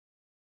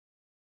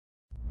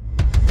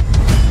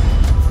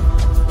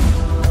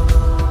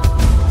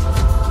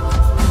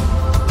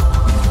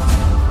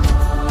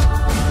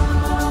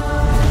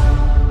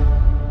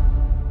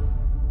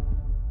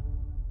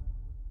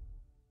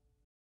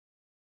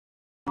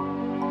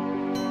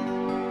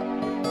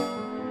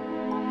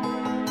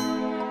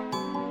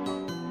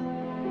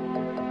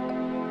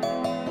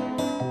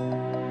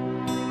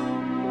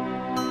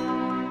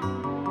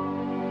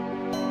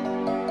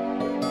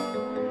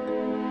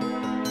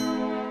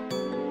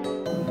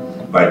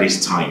By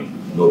this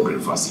time, no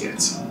breakfast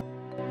yet.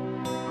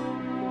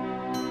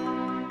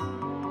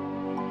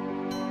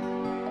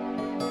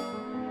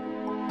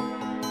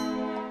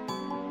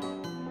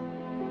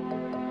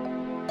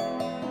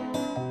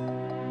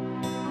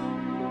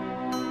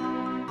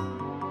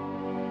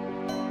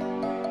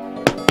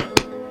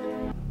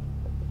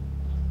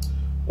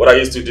 What are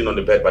you still doing on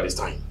the bed by this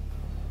time?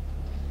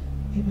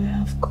 Baby, I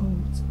have cold.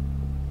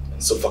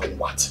 And so fucking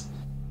what?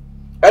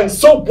 And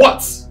so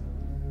what?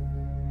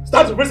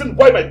 That's the reason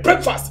why my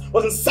breakfast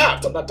wasn't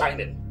served on that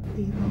dining.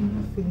 Babe, I'm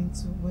not feeling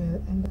too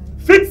well and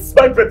I... Fix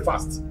my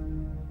breakfast!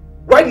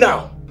 Right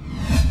now!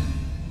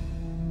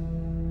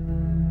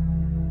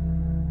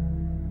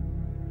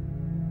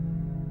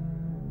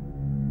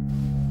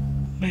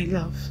 My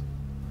love,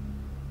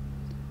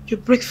 your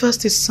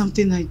breakfast is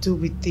something I do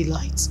with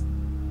delight.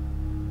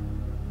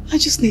 I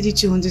just need you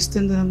to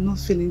understand that I'm not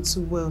feeling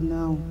too well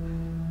now.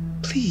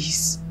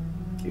 Please.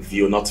 If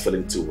you're not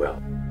feeling too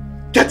well,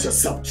 get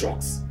yourself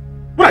drugs.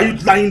 What are you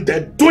lying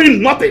there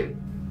doing nothing?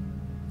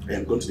 I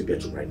am going to the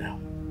bedroom right now.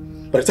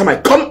 By the time I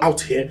come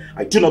out here,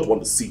 I do not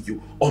want to see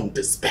you on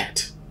this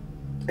bed.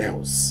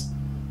 Else,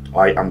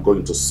 I am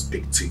going to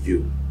speak to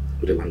you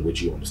with a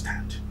language you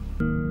understand.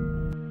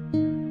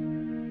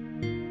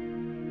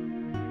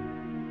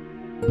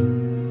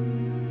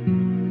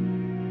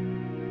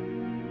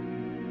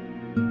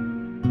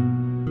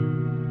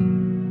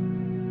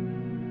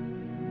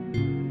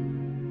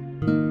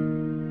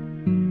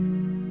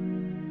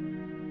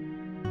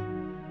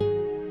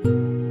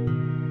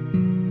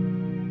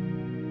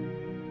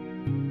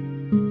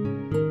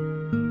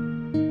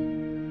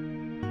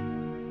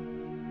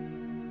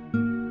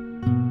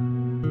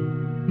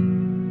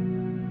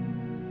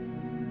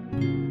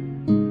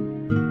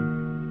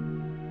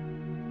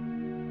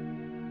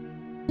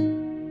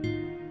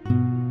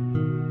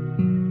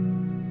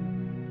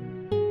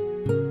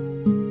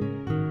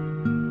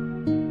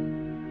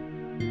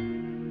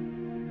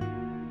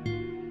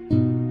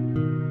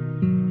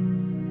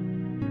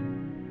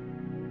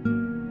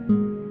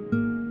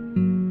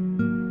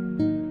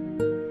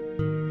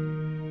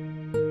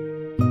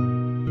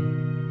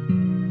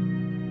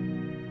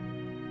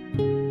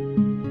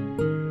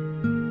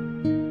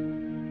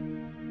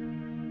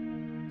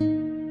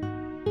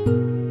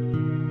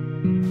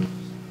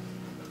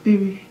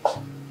 Baby,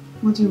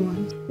 what do you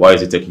want? Why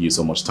is it taking you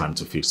so much time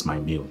to fix my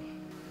meal?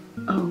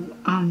 Oh,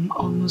 I'm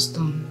almost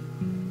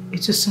done.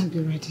 It just won't be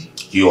ready.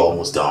 You're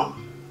almost done.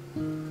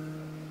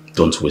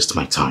 Don't waste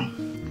my time.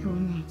 I will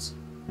not.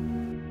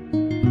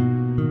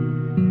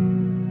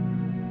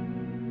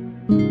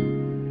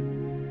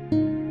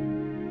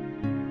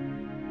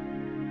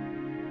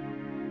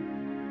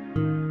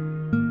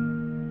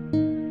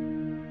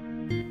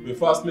 Be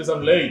fast, please,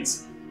 I'm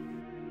late.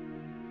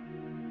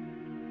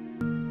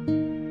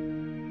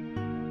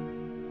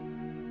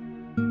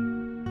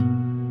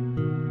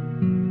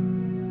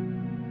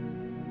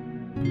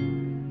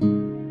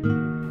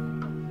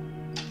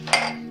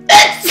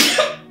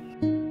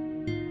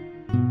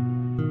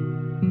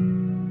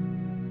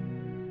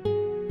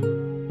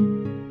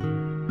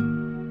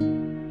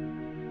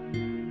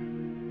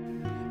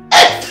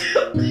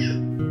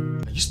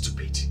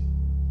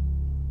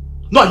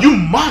 No, are you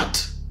mad?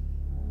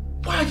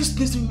 Why are you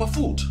sneezing my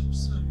food?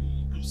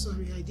 I'm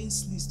sorry, I didn't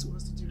sneeze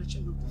towards the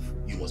direction of the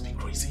food. You must be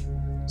crazy.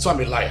 So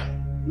I'm a liar.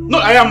 No,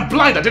 I am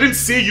blind, I didn't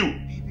see you.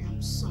 Baby,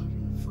 I'm sorry,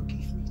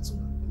 forgive me, it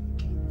won't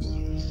happen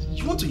again.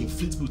 You want to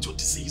inflict me with your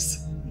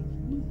disease?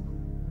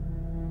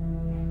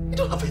 You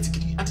don't have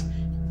etiquette,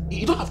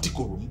 you don't have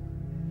decorum.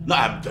 No,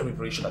 I'm very,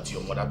 very sure that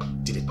your mother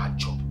did a bad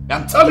job.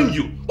 I'm telling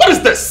you, what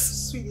is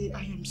this? Sweetie,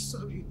 I am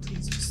sorry,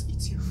 please just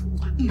eat your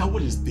food. Now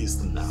what is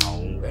this now?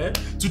 Eh?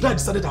 Today I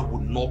decided I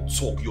would not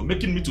talk. You're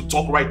making me to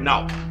talk right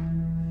now.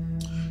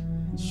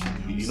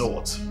 You know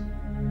what?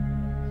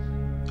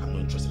 I'm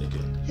not interested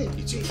again. Hey,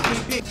 it's your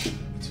hey.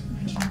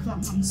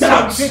 I'm Get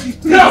out! sorry,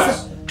 Get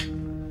out!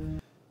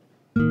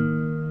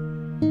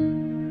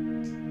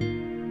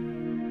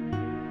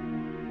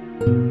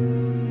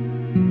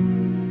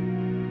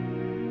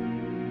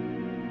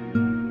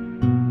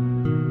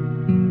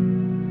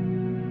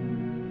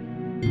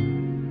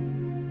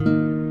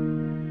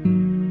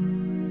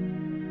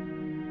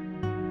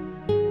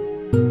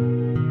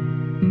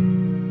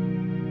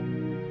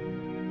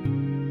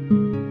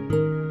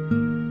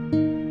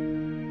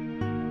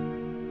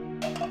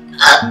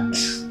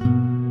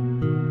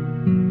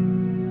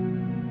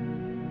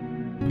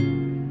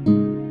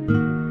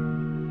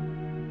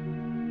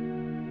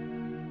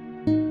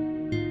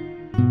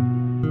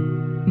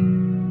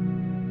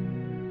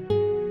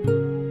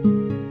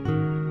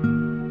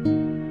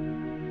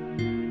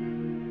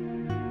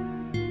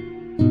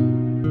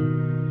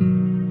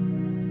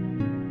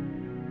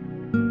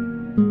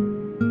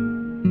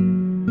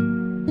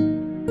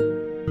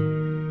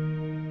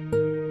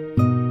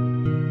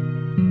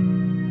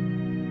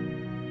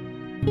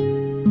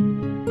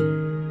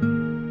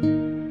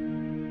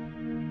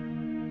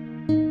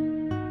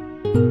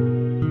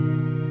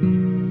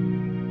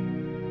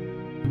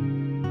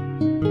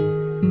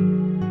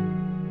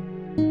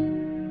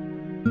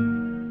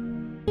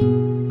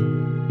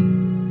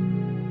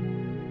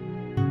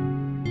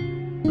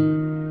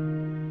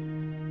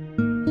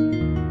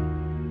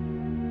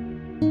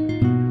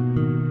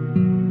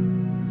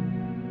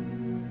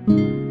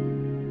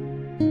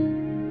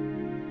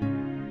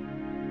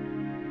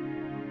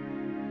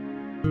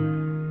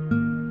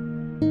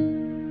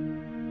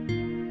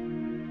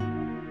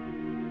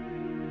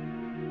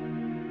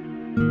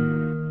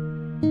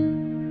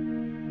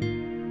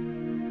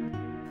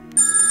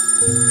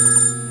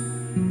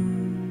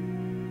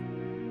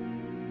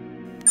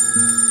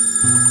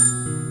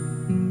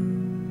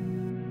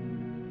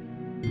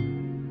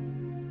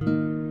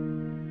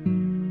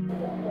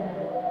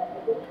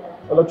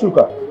 Hello,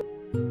 Chuka.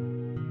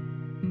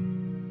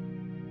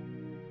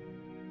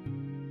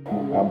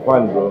 I'm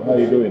fine, bro. How are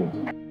you doing?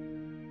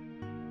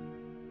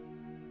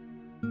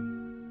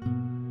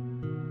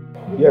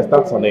 Yes,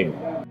 that's her name.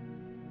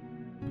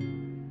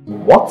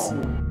 What?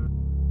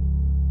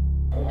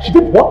 She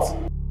did what?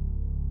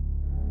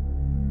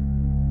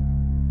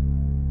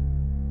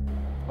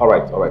 All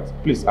right.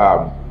 Please,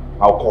 I'll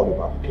call you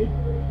back, okay?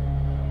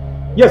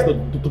 Yes,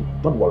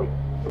 don't worry.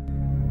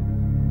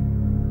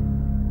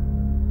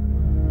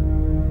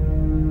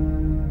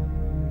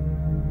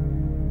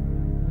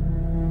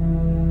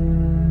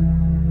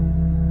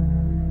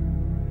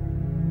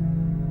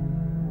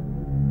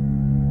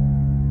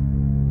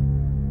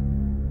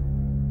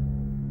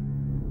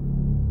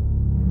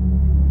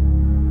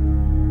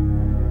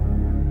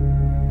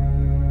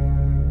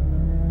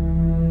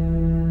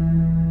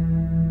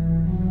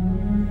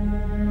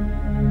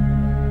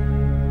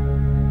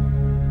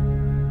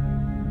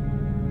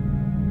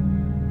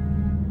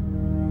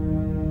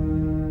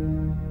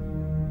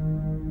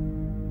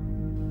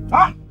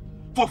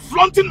 For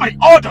flaunting my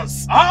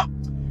orders, huh?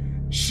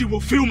 She will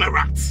feel my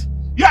wrath.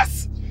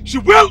 Yes, she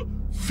will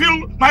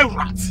feel my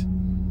wrath.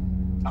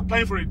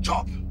 Applying for a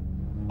job.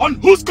 On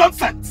whose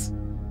consent?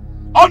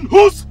 On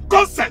whose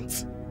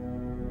consent?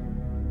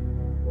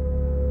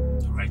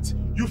 Alright,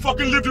 you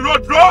fucking leave the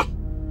road, bro!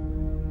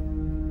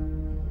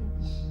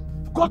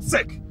 For God's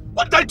sake,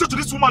 what did I do to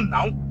this woman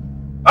now?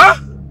 Huh?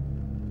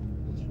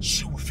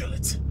 She will feel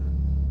it.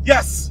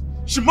 Yes,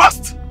 she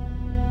must!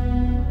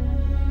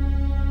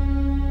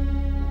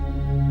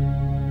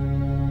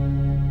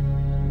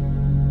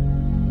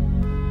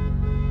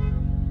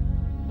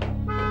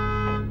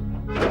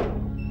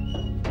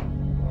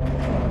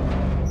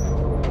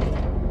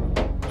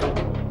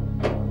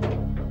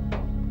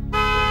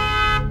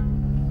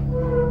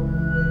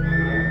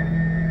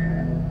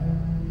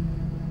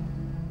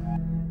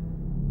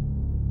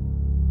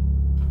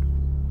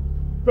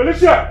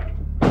 Felicia!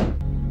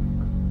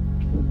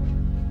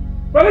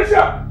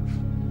 Felicia!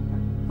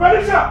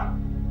 Felicia!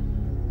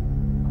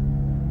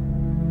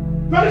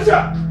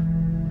 Felicia!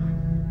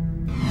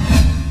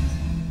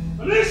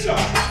 Felicia!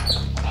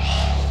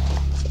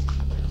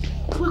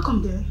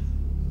 Welcome there.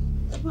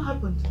 What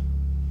happened?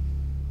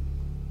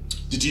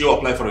 Did you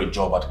apply for a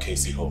job at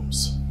Casey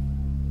Homes?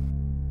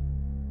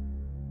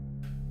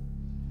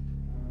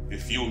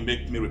 If you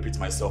make me repeat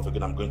myself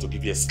again, I'm going to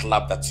give you a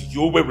slap that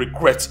you will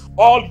regret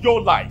all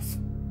your life.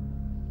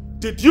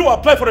 Did you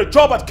apply for a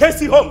job at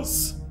Casey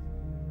Homes?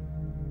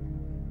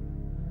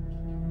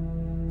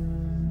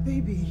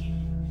 Baby,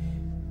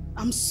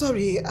 I'm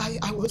sorry.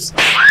 I was...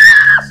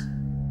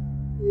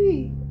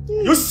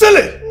 You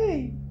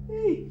silly!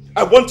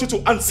 I want you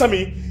to answer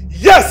me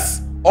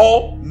yes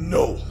or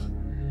no.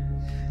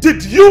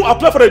 Did you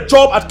apply for a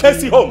job at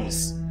Casey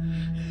Homes?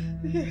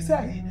 Yes,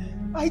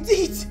 I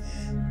did.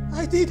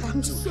 I did.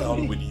 I'm sorry. To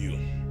hell with you.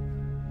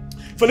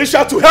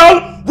 Felicia, to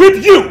hell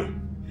with you!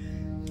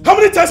 How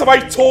many times have I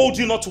told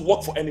you not to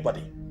work for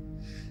anybody?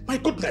 My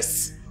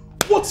goodness,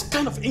 what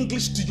kind of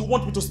English do you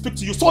want me to speak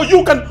to you so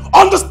you can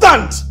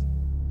understand?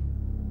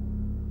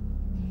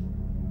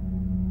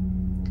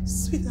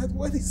 Sweetheart,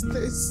 what is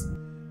this?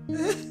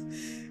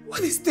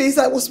 What is this?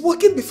 I was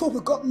working before we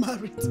got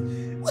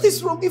married. What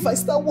is wrong if I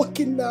start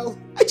working now?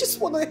 I just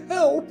want to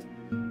help.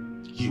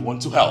 You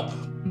want to help?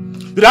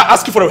 Did I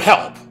ask you for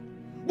help?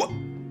 What?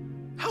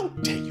 How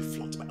dare you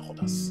flaunt my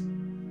orders?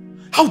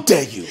 How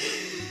dare you?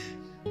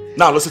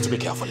 Now listen to me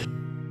carefully.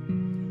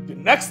 The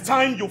next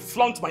time you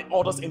flaunt my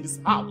orders in this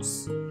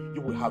house,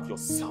 you will have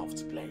yourself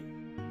to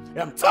blame.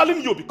 I'm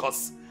telling you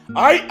because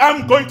I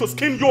am going to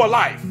skin you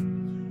alive.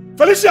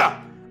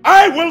 Felicia,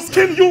 I will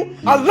skin you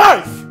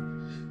alive.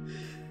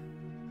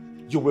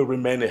 You will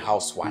remain a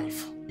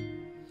housewife.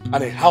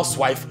 And a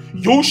housewife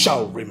you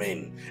shall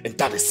remain. And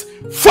that is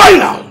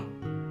final.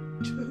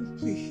 John,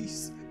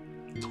 please.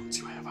 Don't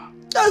you ever.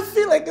 I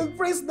feel like a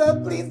prisoner,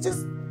 please.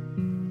 Just...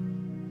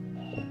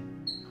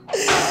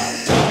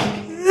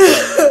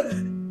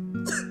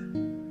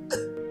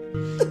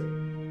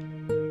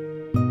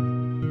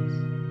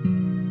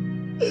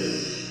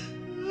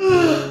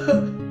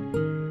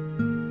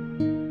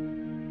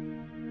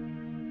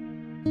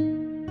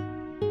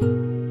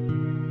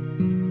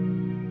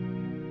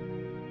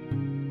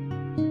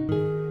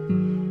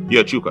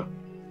 Yeah, Chuka.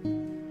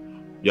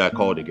 Yeah, I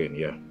called again,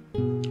 yeah.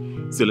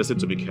 See, listen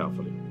to me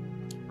carefully.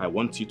 I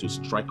want you to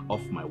strike off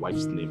my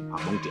wife's name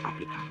among the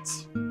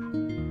applicants.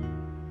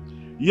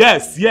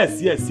 Yes.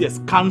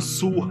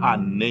 Cancel her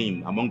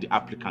name among the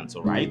applicants,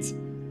 alright?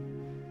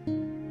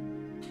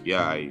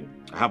 Yeah, I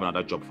have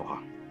another job for her.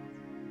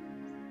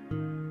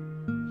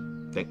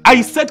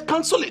 I said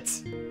cancel it.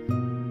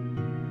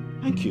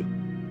 Thank you.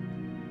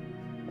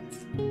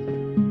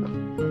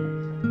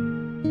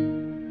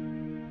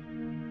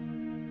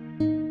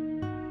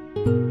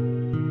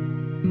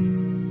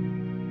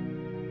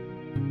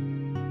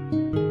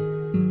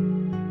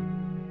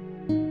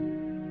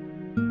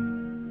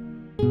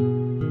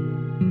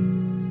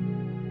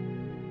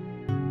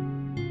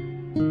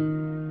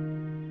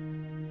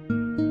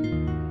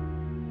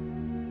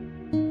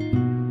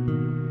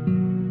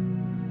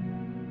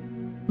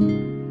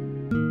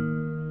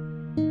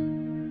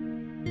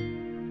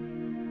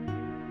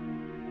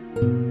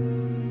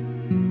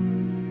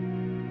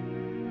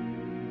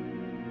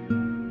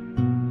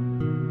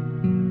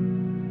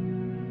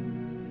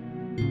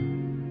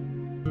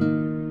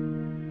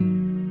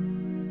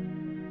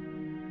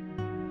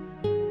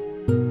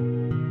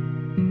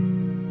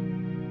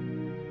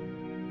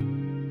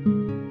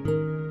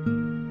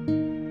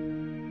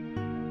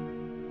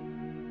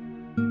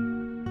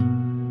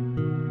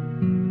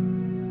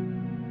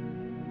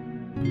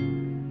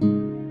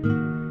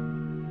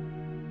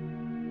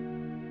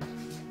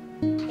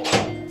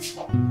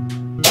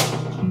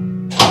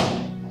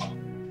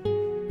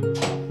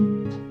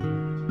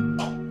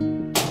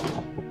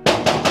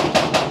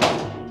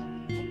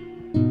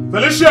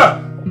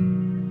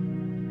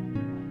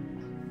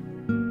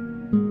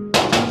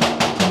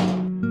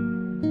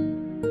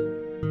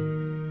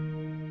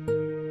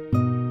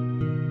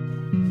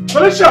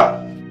 Felicia!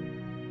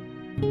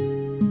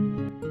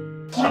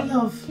 My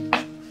love,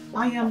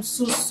 I am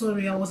so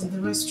sorry I was in the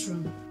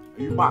restroom.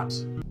 Are you mad?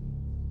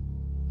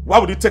 Why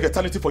would it take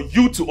eternity for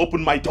you to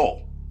open my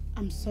door?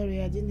 I'm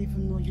sorry, I didn't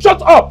even know you. Shut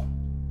up!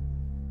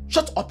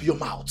 Shut up your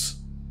mouth.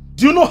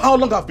 Do you know how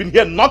long I've been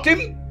here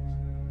knocking?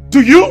 Do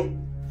you?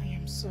 I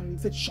am sorry. I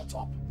said shut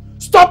up.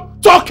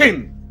 Stop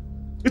talking!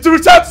 It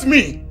irritates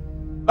me.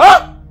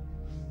 Huh?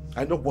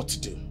 I know what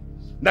to do.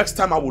 Next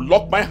time I will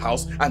lock my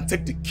house and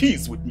take the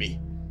keys with me.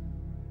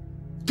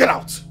 Get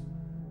out!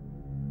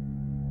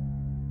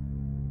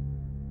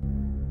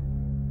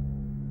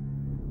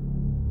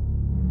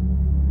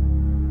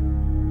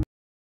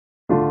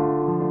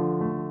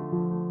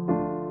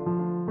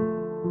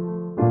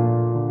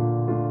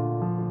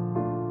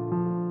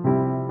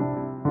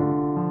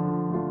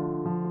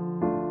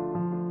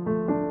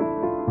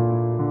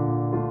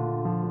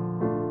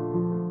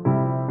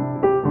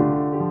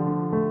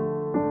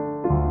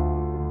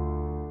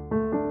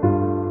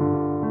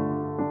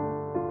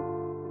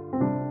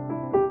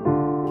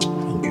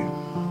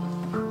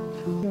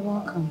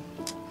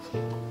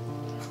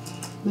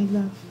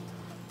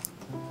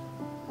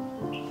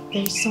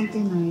 There's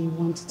something I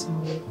want to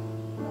tell you.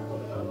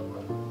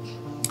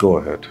 Go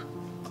ahead.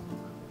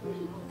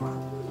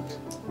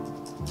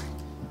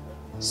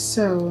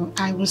 So,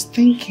 I was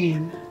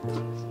thinking,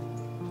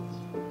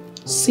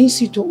 since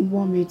you don't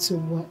want me to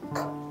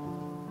work,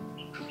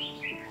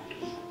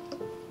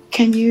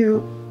 can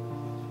you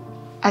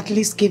at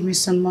least give me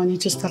some money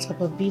to start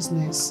up a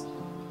business?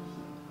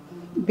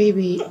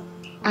 Baby,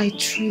 I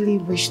truly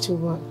wish to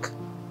work.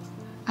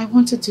 I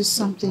want to do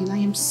something. I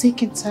am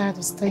sick and tired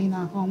of staying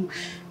at home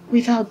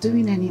without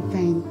doing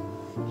anything.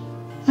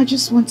 I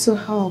just want to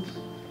help.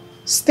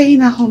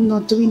 Staying at home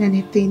not doing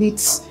anything,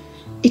 it's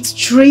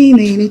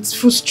draining, it's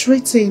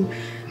frustrating.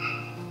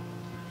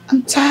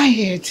 I'm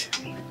tired.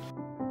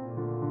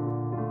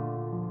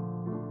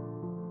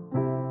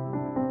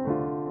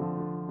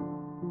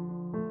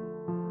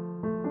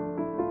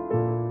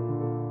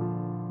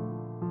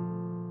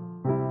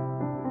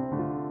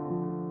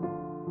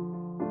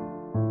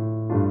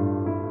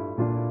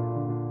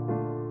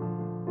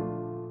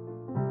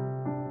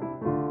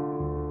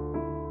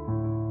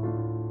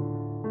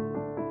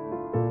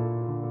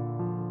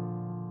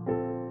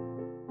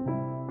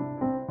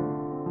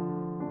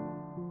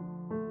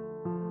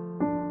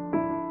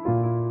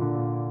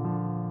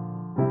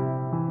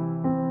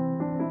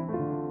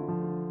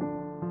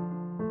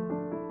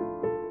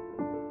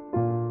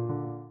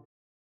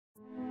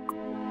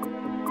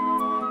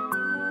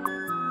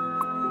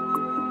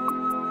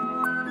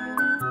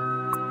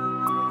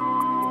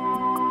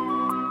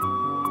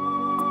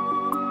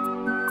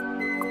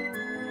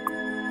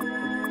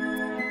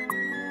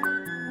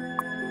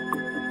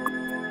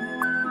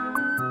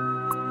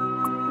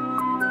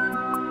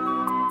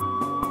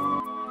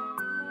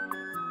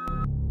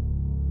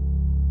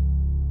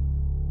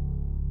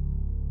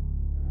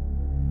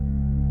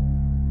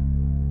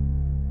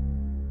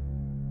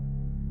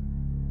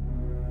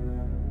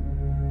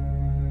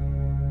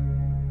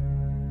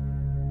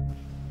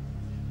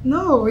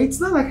 No,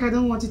 it's not like I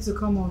don't want you to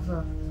come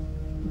over.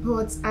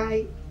 But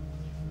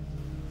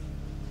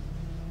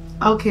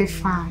Okay,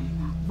 fine.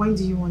 When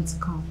do you want to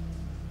come?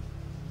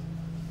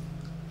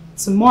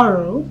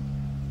 Tomorrow?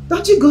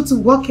 Don't you go to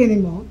work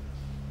anymore?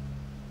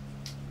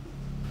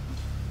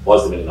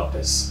 What's the meaning of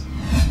this?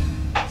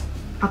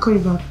 I'll call you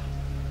back.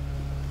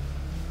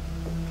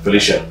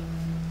 Felicia.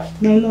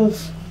 My love.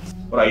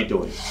 What are you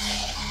doing?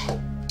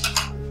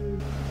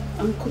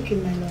 I'm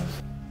cooking, my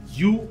love.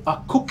 You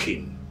are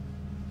cooking?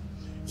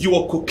 You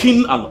are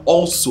cooking and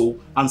also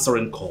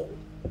answering call.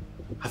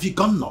 Have you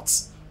gone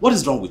nuts? What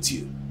is wrong with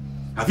you?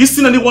 Have you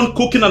seen anyone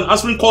cooking and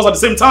answering calls at the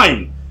same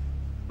time?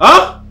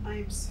 Huh?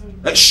 I'm sorry.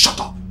 Hey, shut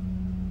up!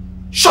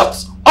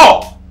 Shut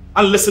up!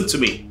 And listen to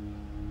me.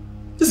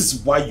 This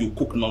is why you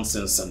cook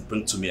nonsense and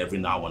bring to me every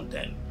now and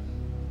then.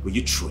 Were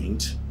you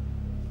trained?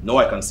 No,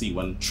 I can see you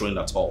weren't trained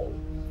at all.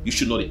 You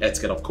should know the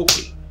etiquette of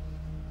cooking.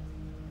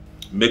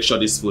 Make sure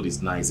this food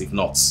is nice. If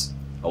not,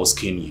 I will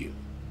skin you.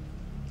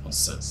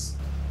 Nonsense.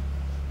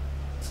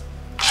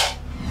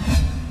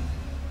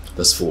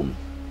 This phone,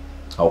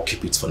 I'll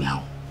keep it for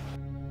now.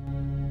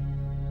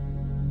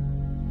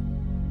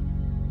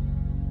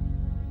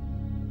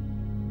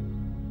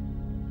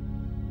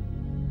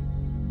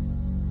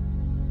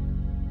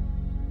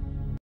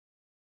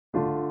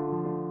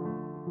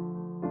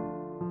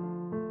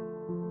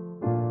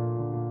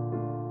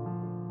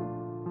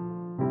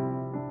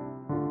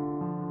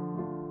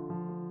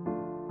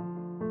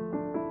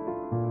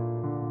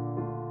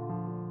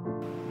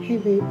 Hey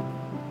babe,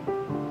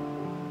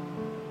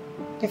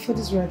 the food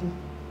is ready.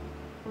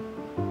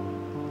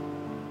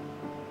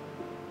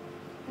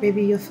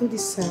 Baby, your food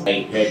is served.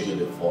 I heard you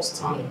the first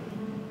time.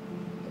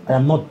 I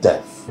am not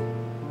deaf.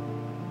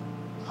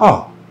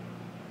 Huh?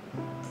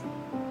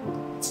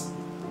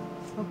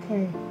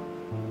 Okay.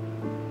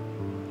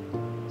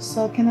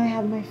 So can I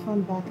have my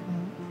phone back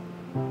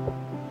now?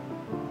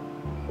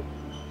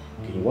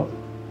 Can you what?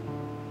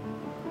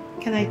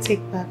 Can I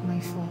take back my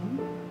phone?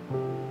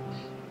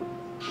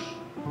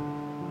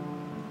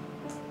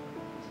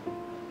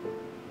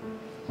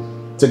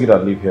 Take it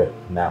and leave here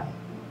now.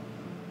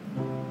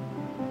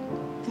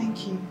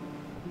 Thank you.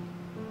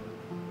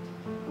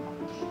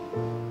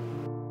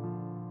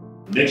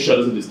 Make sure it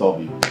doesn't disturb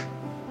you.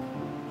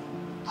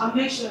 I'll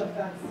make sure of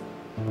that.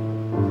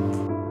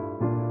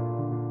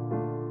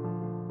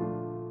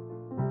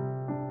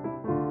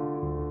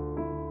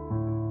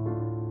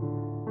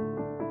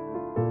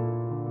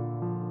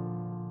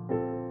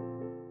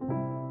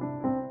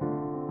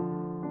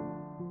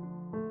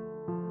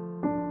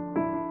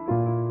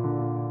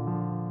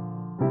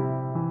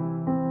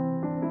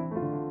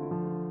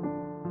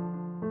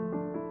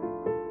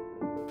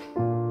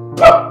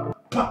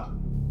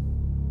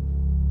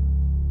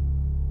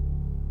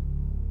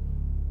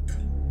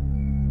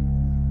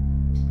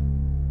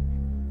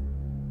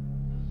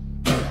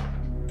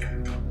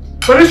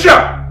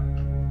 Felicia!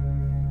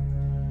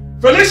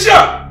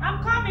 Felicia!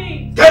 I'm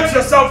coming! Get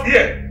yourself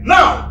here,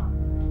 now!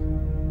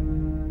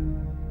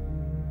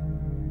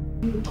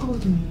 You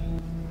called me.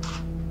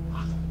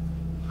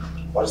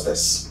 What is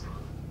this?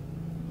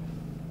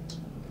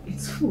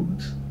 It's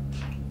food.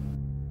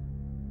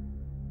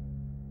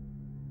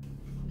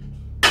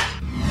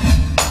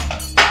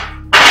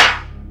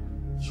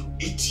 You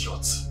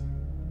idiot!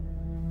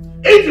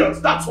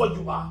 Idiot, that's what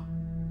you are!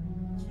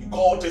 You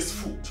call this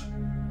food.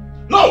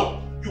 No!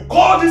 You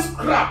call this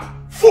crap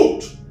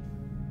food!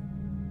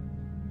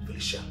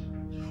 Felicia,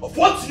 of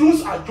what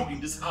use are you in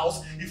this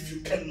house if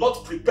you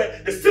cannot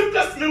prepare the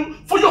simplest meal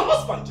for your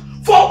husband?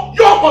 For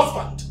your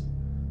husband!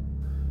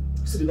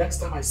 See, the next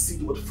time I see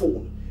you with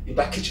phone in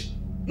that kitchen,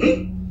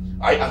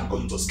 I am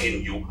going to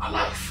skin you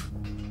alive.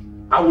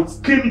 I will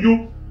skin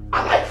you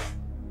alive.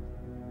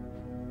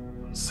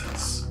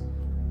 Nonsense.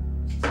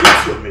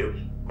 Eat your meal.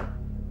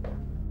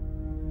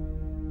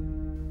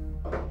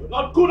 You're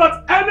not good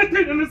at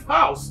anything in this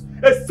house.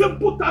 A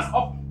simple task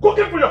of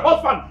cooking for your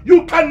husband.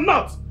 You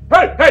cannot.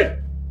 Hey, hey.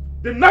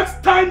 The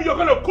next time you're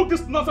going to cook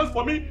this nonsense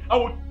for me, I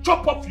will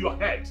chop off your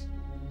head.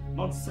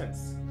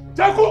 Nonsense.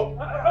 Jacob!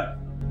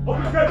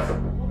 Open the gates.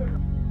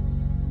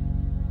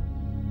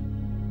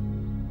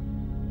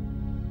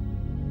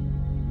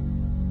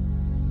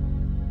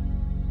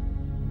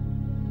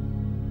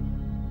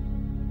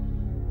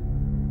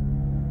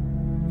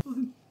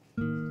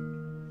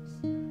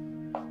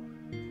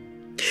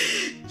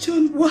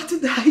 John, what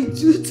did I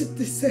do to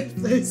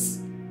deserve this?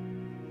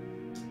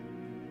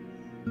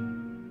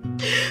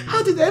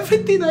 How did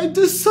everything I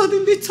do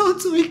suddenly turn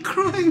to a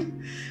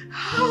crime?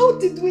 How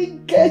did we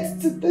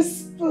get to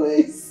this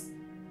place?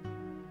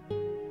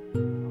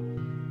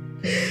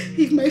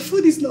 If my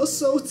food is not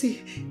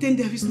salty, then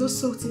there is no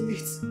salt in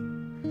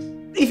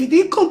it. If you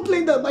didn't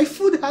complain that my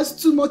food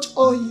has too much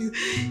oil,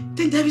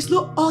 then there is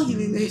no oil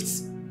in it.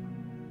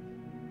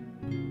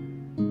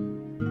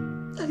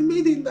 I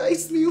made a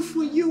nice meal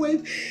for you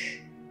and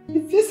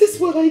if this is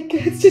what I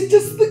get,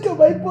 just look at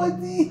my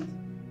body.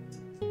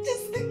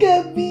 Just look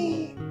at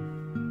me.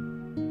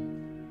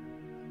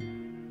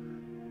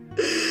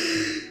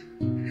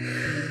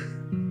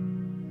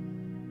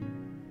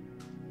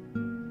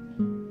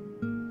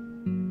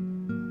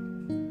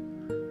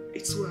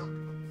 It's well.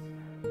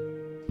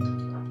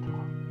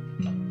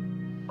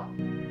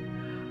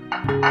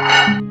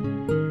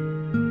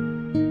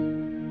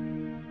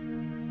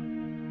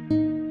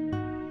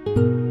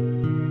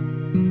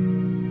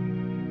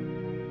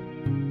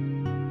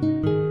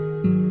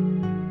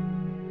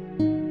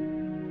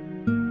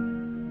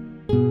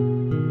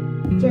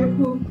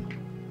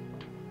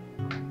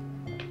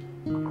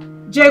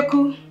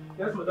 Jeku.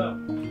 Yes, madam.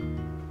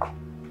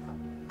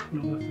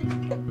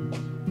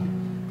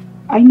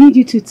 I need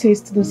you to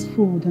taste this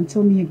food and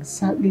tell me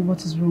exactly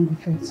what is wrong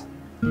with it.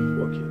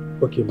 Okay.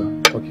 Okay,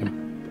 ma'am. Okay, ma'am.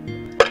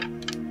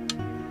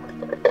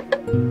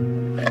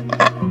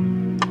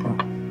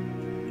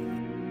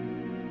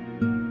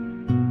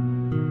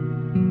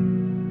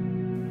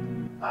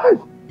 Hi.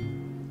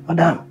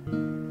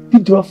 Madam, the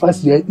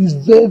breakfast here is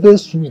very, very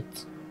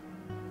sweet.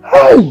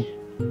 Hi.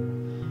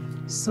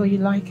 So you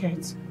like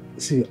it?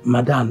 See,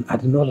 madam, I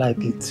do not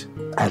like it.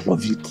 I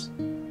love it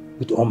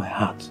with all my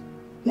heart.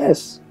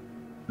 Yes.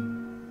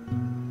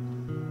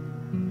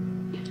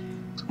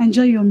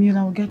 Enjoy your meal,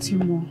 I will get you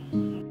more.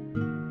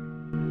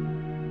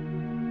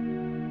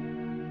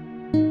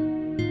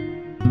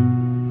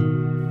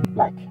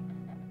 Like,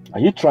 are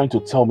you trying to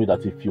tell me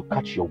that if you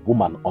catch your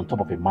woman on top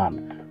of a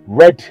man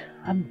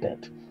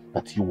red-handed,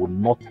 that you will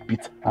not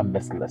beat her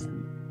mercilessly?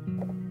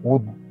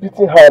 Would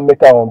beating her make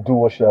her undo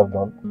what she has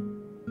done?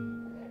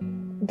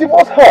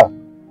 Divorce her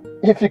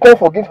if you can't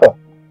forgive her.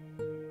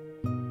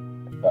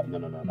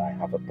 No, I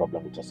have a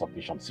problem with your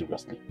submission,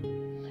 seriously.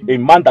 A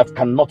man that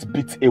cannot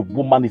beat a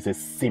woman is a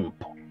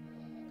simp.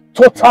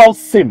 Total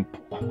simp.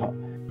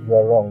 You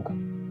are wrong.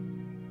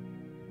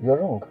 You are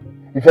wrong.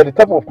 If you are the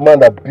type of man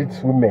that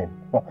beats women,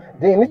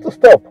 then you need to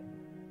stop.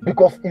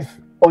 Because it's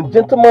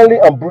ungentlemanly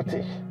and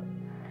brutish.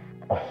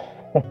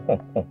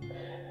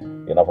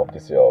 Enough of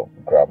this, your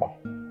grammar.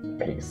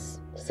 Please,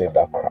 save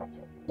that crap.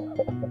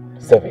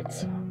 Save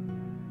it.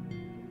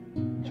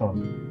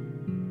 John,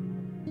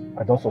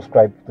 I don't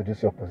subscribe to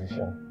this your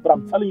position. But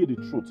I'm telling you the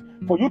truth.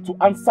 For you to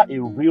answer a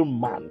real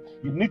man,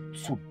 you need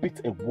to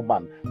beat a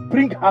woman.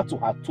 Bring her to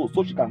her toes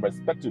so she can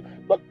respect you.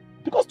 But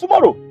because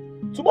tomorrow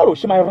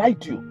she might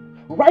write you.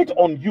 Write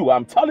on you,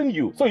 I'm telling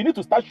you. So you need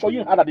to start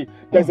showing her that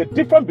there's a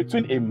difference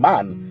between a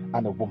man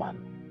and a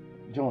woman.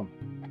 John.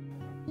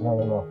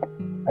 No.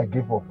 I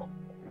give up.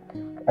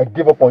 I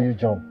give up on you,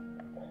 John.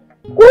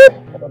 What?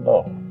 I don't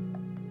know.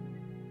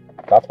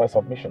 That's my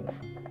submission.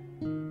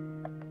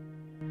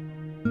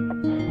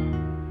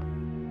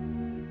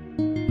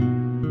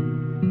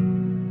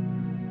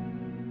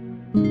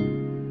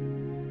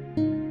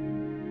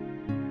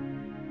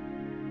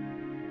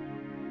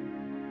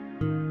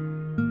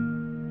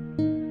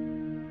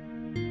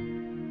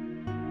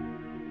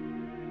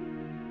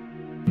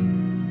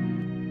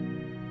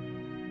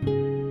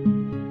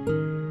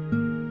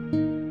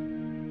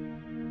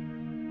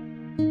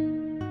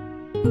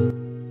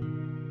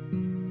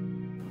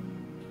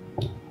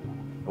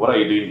 What are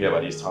you doing here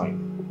by this time?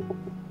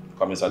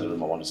 Come inside the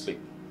room, I want to sleep.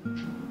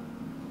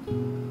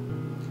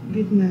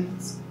 Good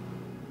night.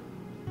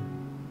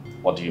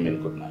 What do you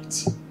mean good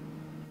night?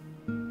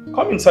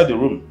 Come inside the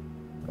room.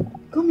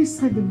 Come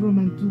inside the room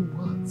and do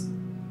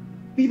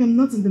what? Babe, I'm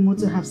not in the mood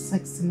to have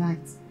sex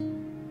tonight.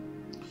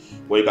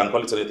 Well, you can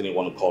call it anything you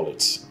want to call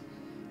it.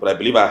 But I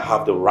believe I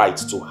have the right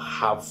to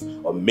have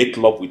or make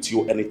love with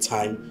you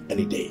anytime,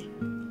 any day.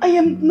 I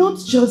am not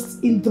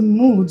just in the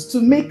mood to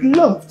make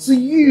love to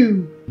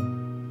you.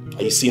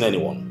 Are you seeing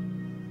anyone?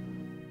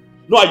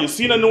 No, are you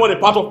seeing anyone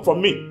apart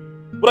from me?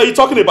 What are you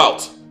talking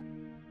about?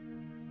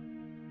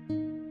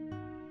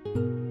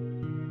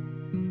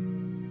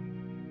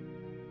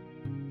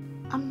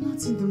 I'm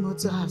not in the mood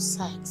to have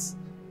sex.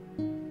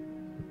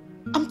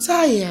 I'm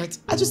tired.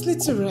 I just need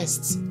to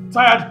rest.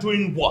 Tired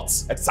doing what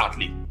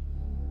exactly?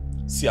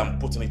 See, I'm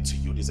putting it to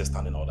you. This is a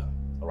standing order.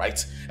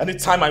 Alright?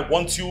 Anytime I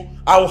want you,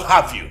 I'll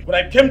have you. When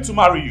I came to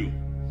marry you,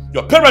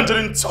 your parents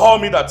didn't tell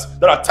me that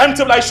there are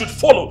timetables I should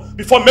follow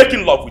before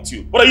making love with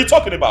you. What are you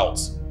talking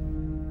about?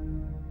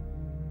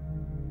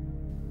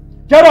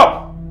 Get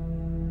up!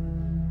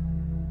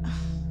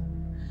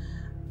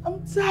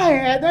 I'm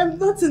tired. I'm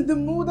not in the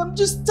mood. I'm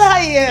just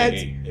tired.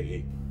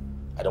 Hey.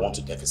 I don't want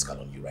to get physical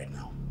on you right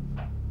now.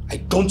 I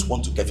don't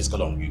want to get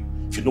physical on you.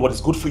 If you know what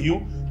is good for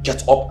you,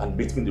 get up and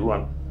meet me in the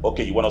room.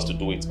 Okay, you want us to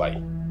do it,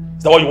 bye.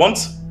 Is that what you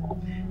want?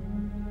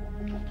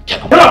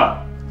 Get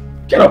up!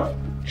 Get up!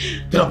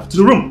 Get up to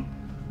the room!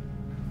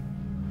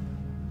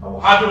 I will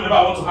have you whenever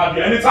I want to have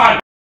you, anytime!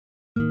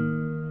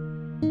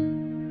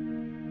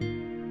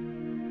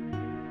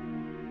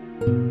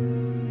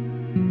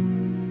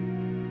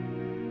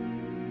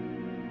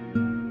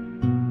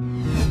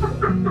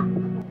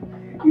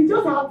 You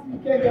just have to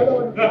get the other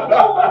one.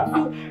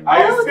 Are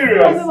you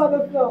serious?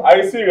 Are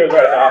you serious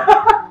right now?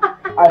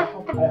 I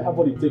have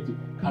what it takes to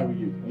carry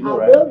you. You know,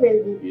 right? I will,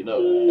 baby. You know.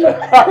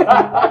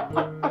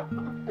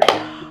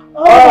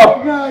 Oh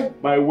my God.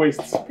 My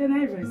waist. Can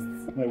I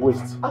rest? My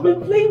waist. I've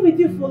been playing with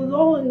you for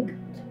long.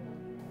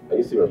 Are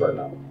you serious right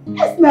now?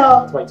 Yes,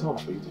 now. It's my turn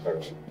for you to carry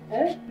me.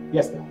 Eh?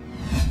 Yes, now.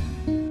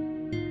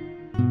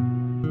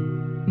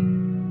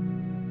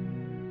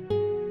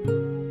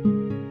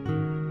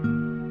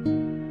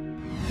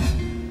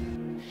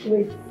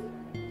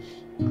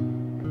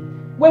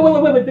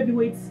 Wait, baby,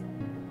 wait.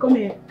 Come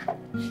here.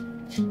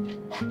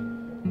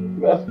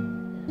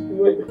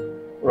 Wait.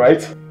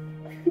 Right.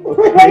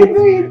 What are you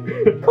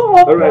doing? Come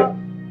on. All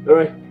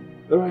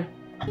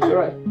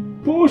right.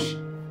 Push.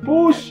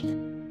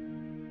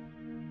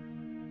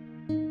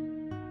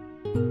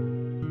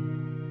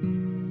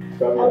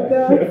 Come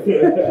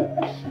here.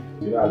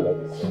 You know I love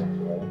this so much,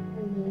 right?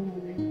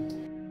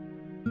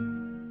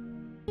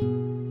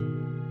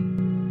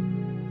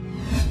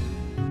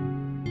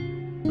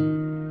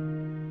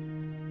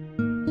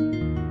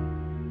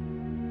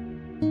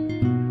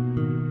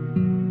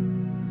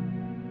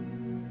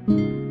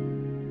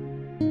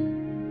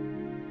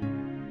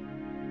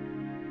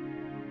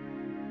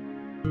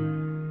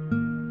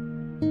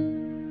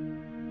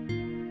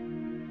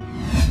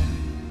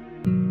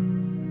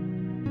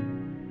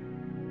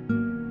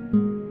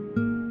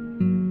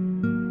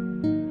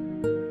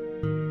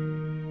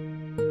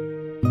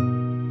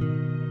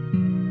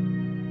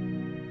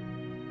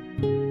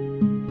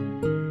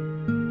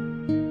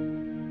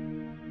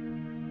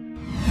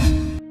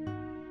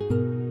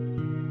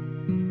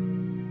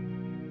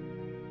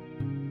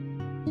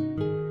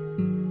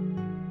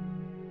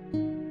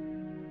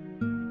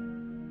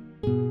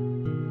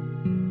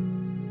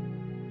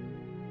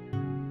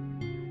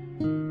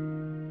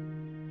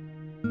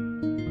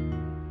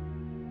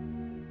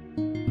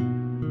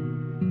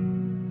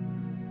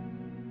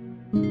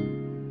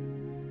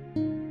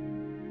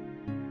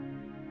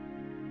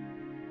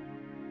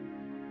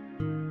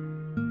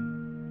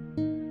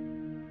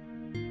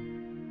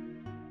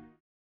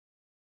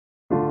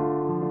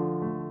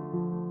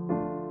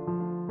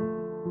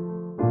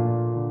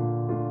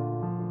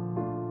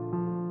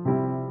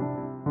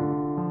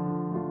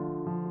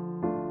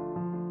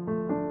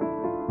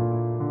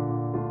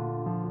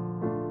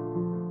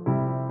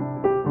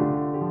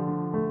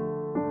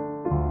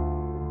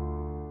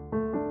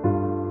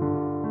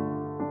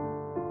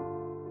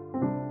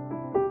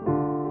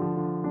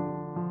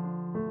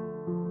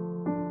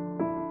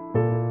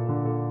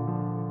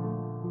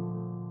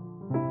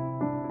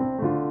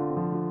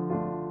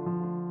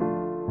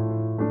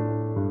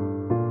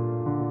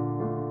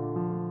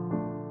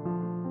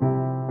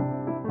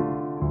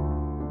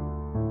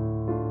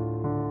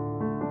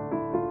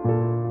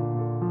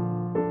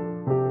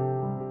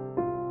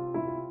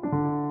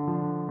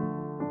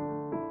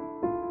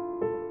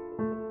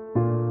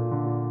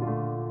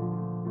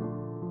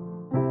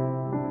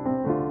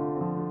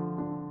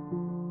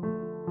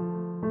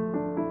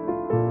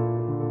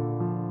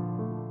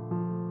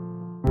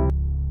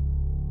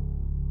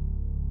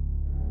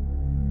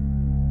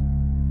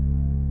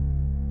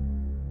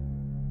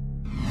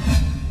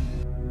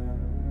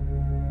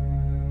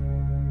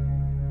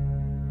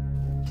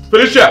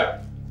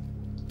 Felicia!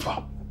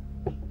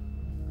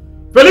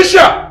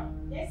 Felicia!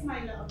 Yes,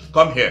 my love.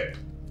 Come here.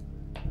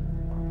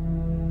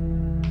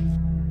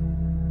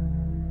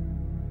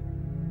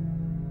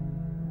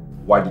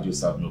 Why did you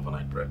serve me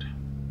overnight bread?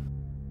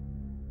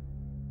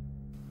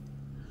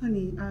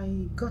 Honey,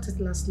 I got it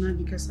last night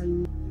because I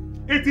knew.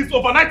 It is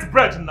overnight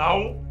bread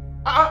now.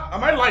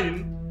 Am I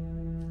lying?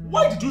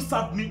 Why did you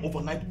serve me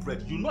overnight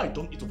bread? You know I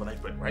don't eat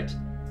overnight bread, right?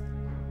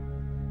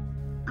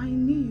 I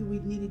knew you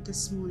would need it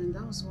this morning.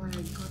 That was why I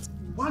got it.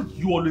 Why are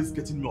you always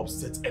getting me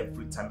upset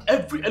every time?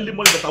 Every early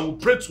morning that I will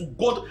pray to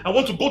God, I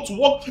want to go to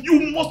work,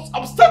 you must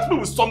upset me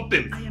with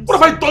something. What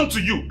have I done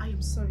to you? I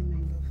am sorry, my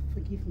love.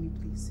 Forgive me,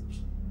 please.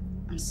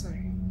 I'm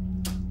sorry.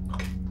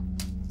 Okay.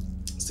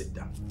 Sit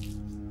down.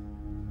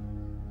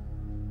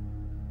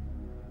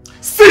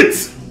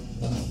 Sit!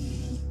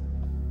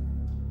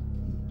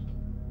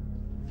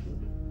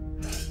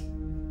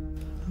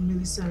 I'm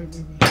really sorry,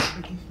 baby.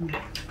 Forgive me.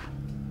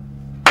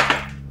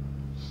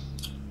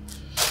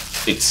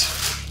 Eat.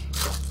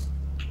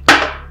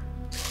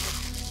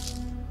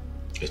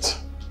 Eat.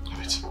 Have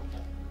it.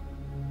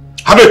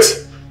 Have it!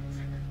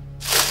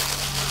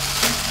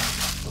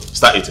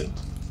 Start eating.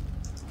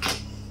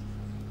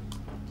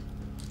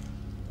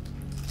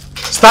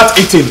 Start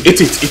eating.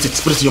 Eat it. Eat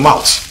it. Put it in your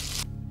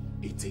mouth.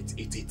 Eat it.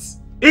 Eat it.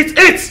 Eat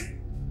it!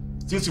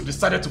 Since you've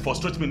decided to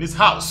frustrate me in this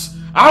house,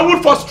 I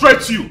will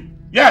frustrate you.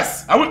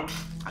 Yes, I will.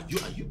 Are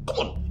you? Come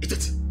on. Eat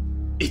it.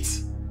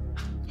 Eat.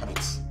 Have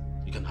it.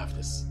 You can have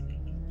this.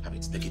 Have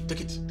it. Take it.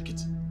 Take it. Take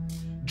it.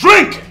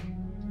 Drink!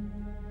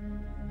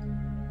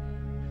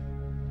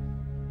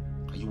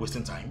 Are you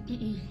wasting time?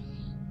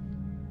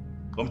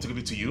 Want me to give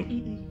it to you?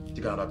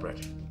 Take another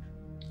bread.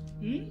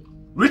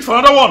 Reach for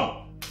another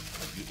one!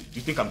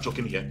 You think I'm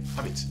joking here?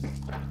 Have it.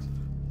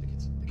 Take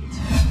it.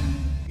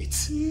 Take it.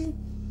 Eat.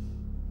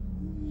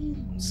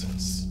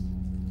 Nonsense.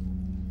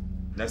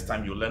 Next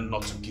time you learn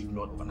not to give me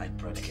overnight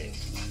bread again.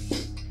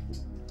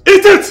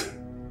 Eat it!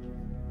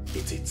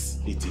 Eat it.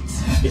 Eat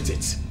it. Eat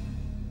it.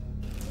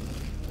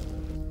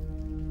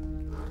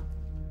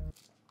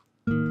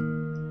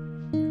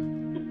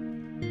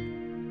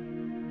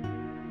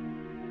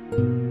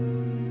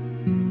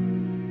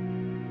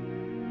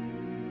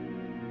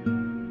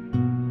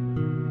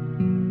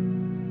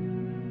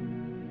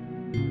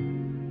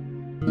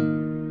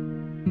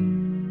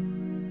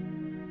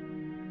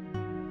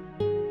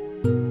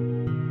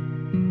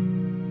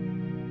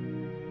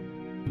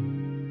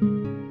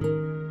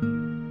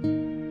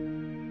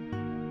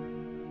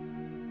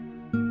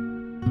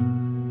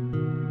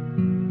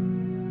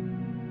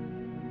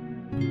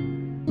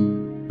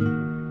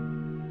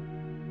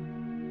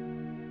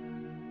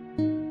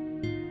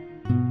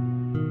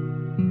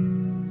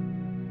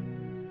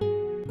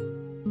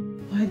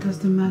 Why does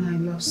the man I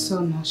love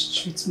so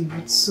much treat me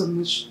with so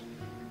much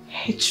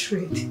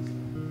hatred?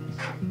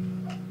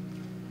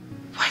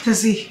 Why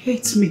does he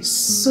hate me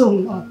so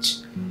much?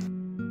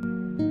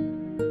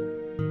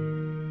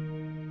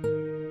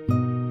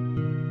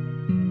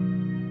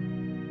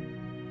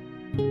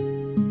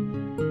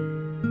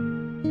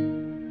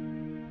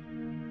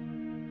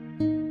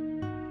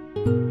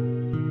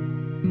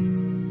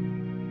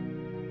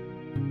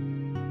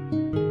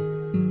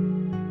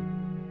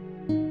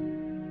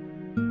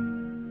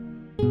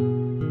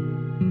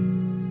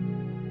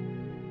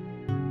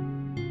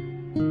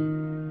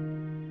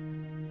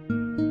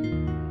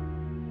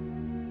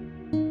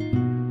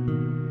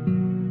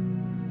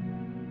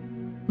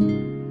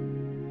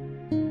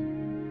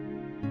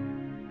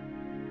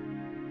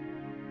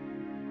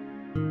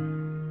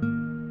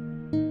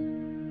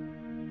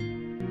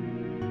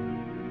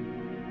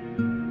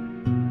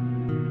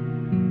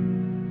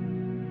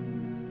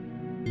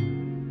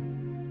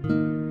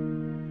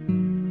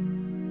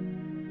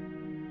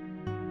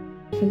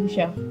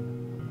 Felicia,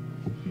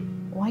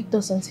 why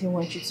doesn't he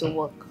want you to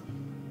work?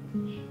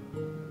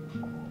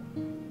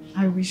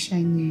 I wish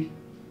I knew.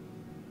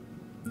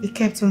 He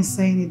kept on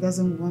saying he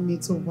doesn't want me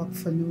to work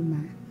for no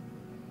man.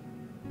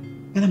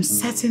 But I'm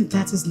certain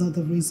that is not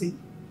the reason.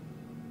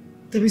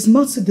 There is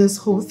more to this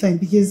whole thing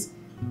because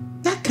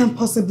that can't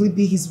possibly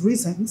be his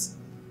reasons.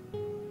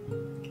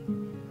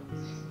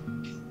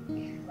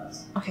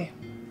 Okay.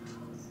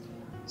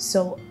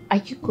 So, are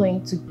you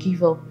going to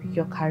give up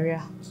your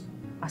career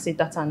as a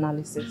data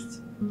analyst?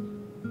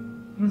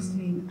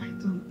 Roslyn, I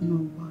don't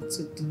know what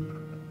to do.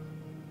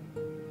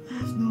 I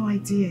have no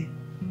idea.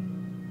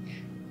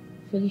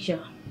 Felicia,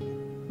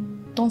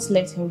 don't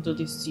let him do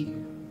this to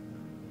you.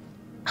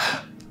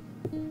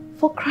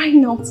 For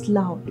crying out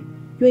loud,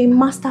 you're a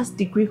master's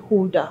degree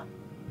holder.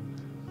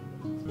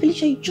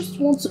 Felicia, you just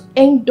want to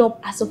end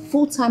up as a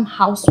full-time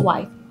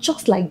housewife,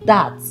 just like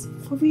that.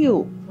 For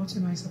real. What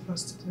am I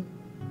supposed to do?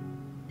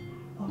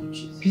 Oh,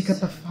 Jesus. Pick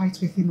up a fight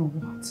with him or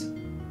what?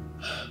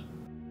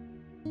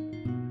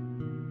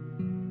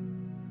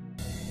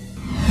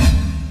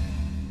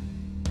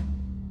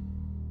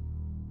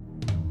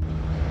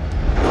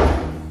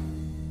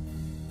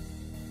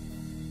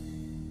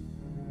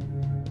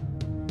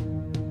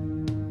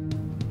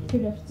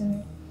 Good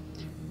afternoon.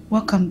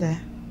 Welcome there.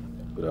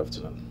 Good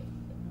afternoon.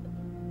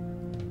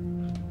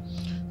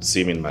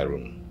 See me in my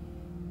room.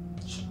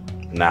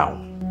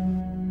 Now.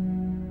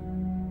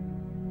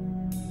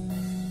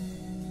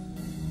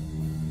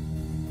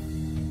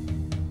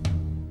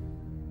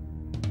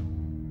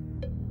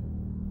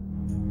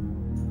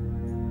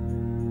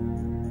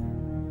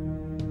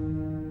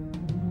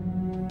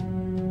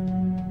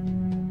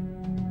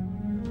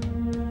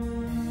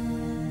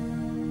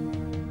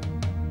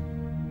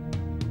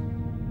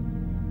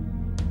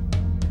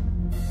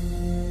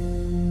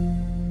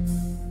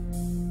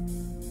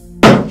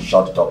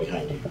 Shut the door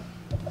behind you.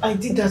 I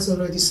did that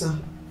already, sir.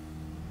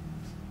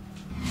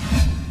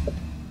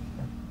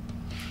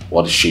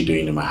 What is she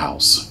doing in my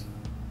house?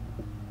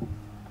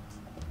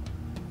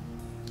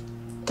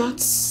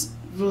 That's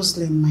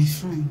Rosalind, my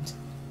friend.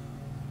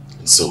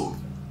 And so?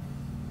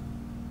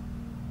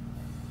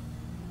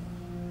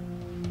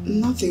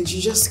 Nothing,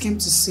 she just came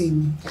to see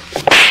me.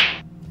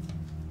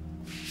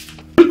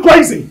 You're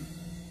crazy!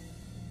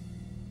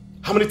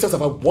 How many times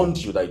have I warned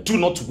you that I do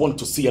not want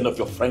to see any of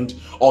your friend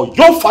or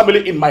your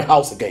family in my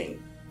house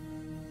again?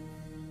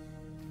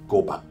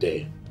 Go back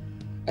there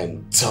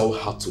and tell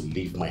her to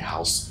leave my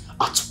house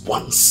at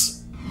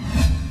once.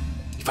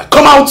 If I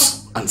come out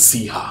and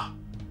see her,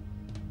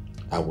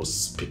 I will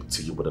speak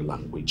to you with a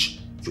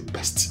language you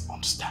best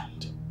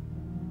understand.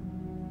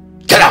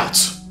 Get out!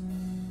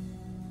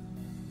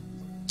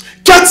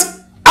 Get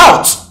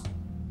out!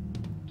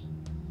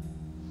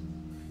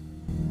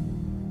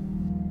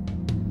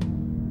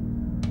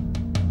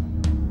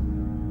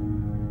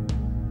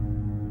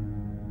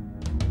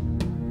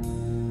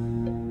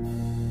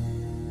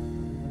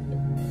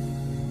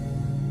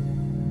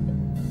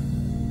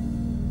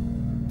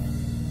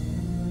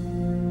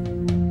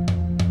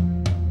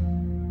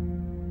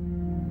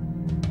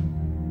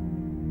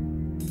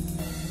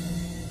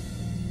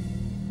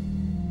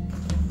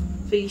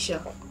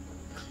 Felicia,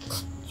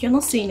 you're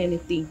not saying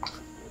anything.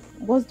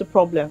 What's the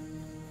problem?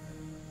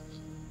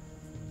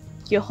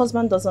 Your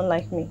husband doesn't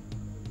like me.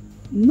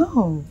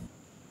 No.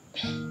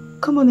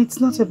 Come on, it's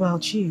not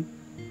about you.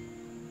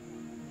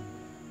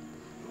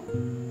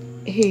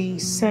 He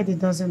said he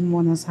doesn't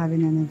want us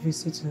having any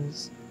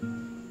visitors.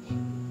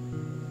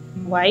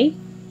 Why?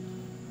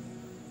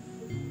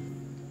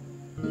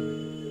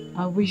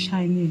 I wish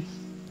I knew.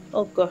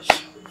 Oh gosh.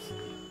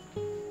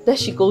 There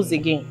she goes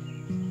again.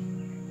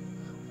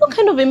 What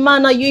kind of a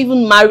man are you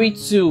even married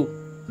to?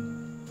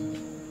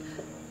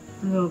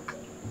 Look,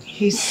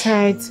 he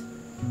said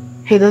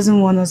he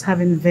doesn't want us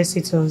having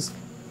visitors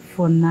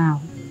for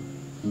now.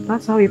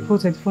 That's how he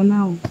put it, for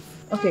now.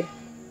 Okay.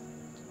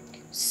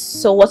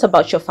 So what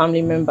about your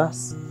family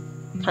members?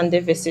 Can they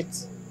visit?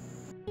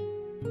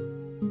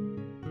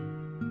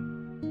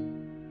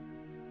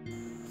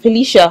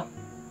 Felicia.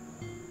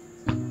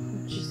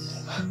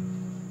 Jesus.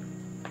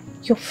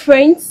 Your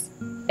friends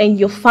and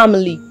your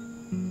family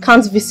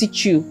can't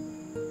visit you.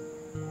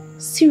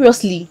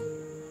 Seriously.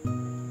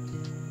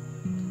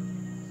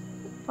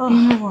 You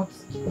know what,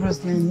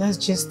 Rosalind, let's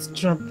just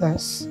drop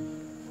this.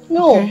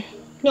 No, okay?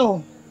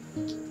 No.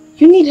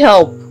 You need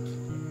help.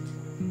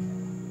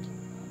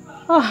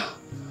 Ah.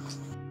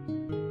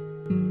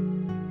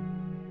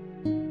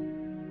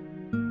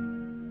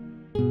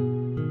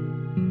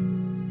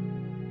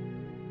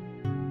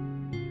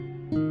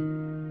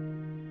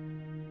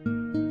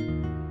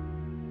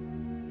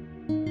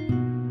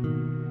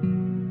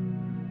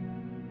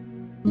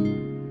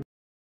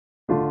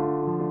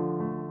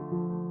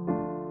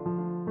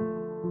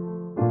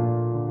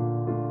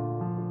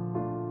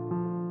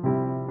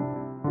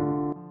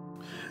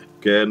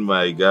 Ken,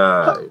 my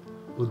guy.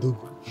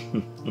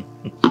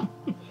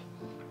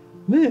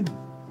 Man,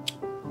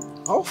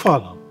 how far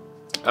now?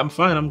 I'm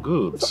fine, I'm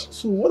good.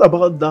 So what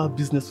about that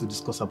business we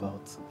discussed about?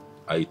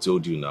 I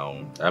told you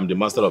now, I'm the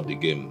master of the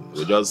game.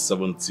 We're just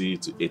 70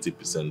 to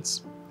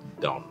 80%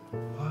 down.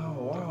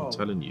 Wow. I'm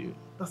telling you.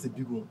 That's a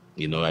big one.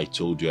 You know, I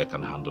told you I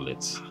can handle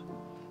it.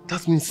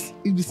 That means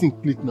if this thing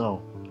click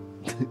now,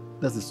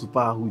 that's a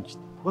super huge.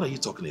 What are you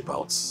talking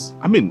about?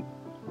 I mean,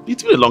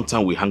 it's been a long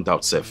time we hanged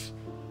out, Seth.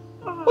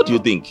 What do you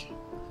think?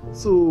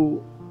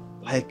 So,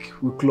 like,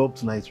 we club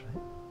tonight,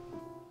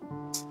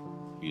 right?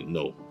 You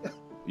know.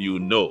 You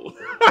know.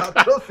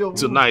 I trust your move.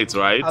 Tonight,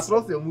 right? I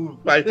trust your move.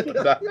 I know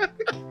that.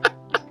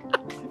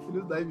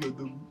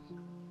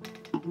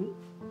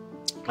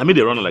 I made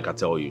a runner like I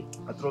tell you.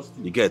 I trust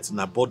you. You get,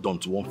 na boredom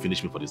to won't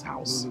finish me for this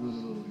house. No.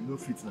 You don't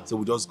fit now. So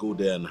we just go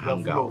there and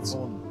hang out.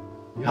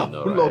 You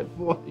know, full of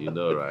fun. You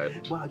know, right?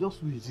 But I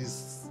just wish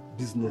this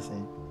business,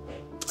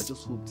 I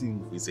just hope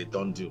things. It's a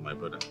done deal, my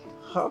brother.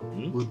 Huh?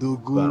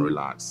 Go and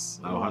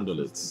relax. I'll handle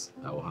it.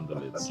 I will handle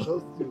it. I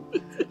trust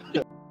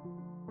you.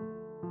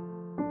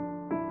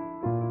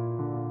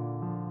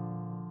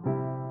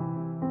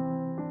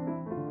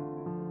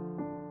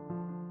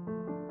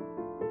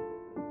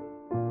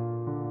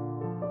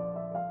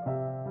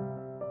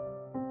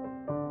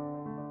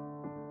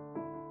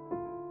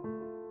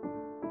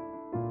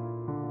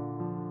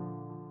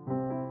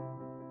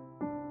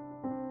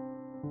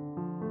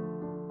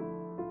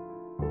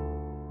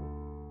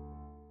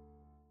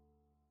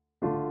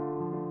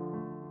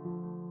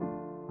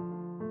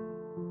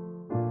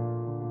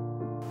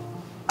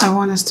 I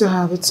want us to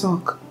have a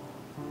talk.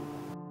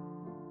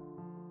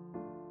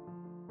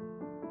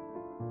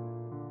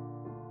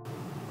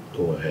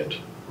 Go ahead.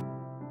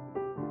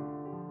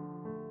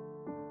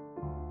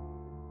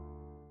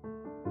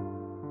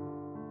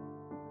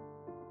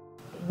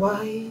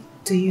 Why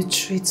do you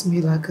treat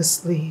me like a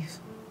slave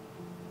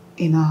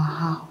in our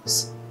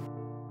house?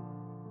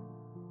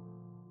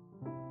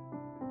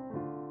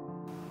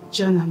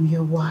 John, I'm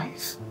your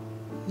wife,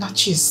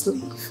 not your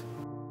slave.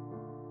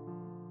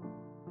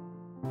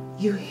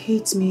 You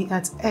hate me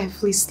at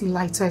every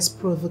slightest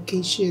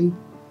provocation.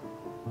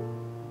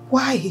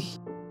 Why?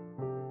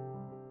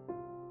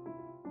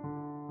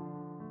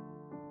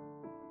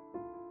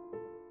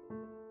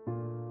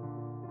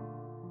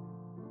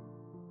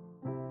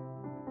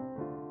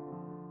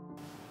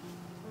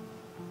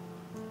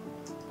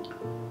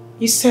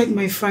 You said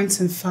my friends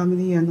and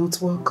family are not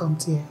welcome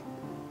here.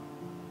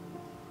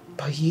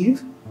 But you?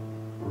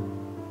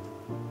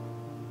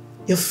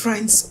 Your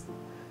friends,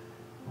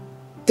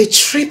 they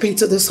trip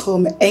into this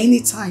home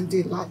anytime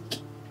they like.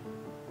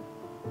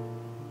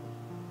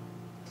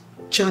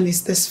 John,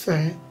 is this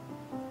fair?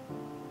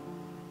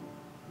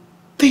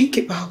 Think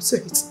about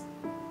it.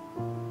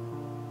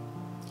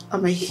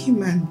 I'm a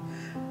human.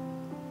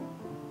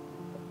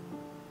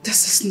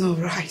 This is not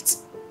right.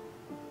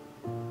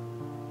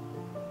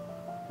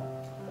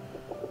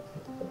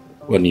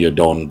 When you're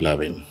done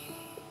blabbing,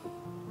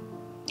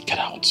 get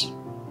out.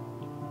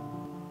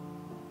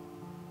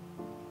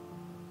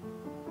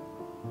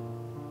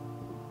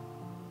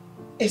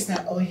 Is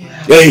that all you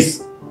have? Hey!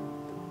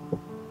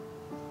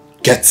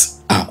 Get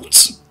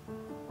out!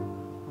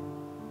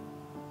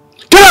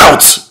 Get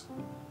out!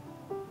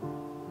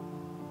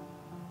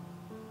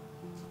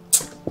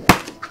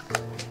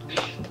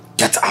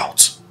 Get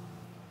out!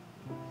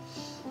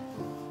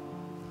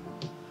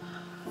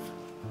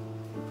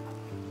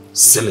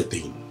 Silly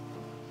thing.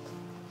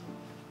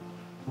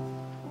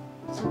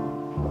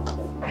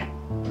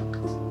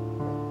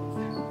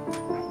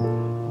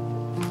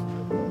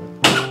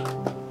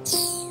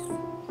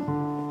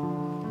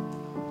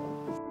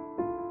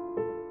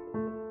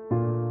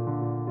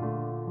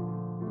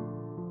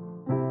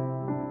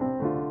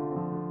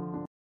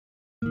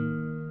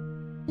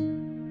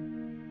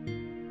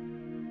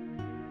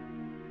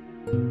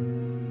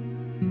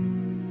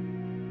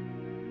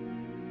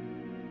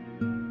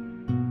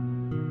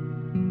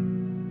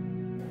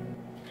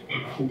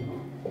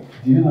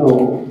 Do you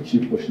know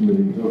Chief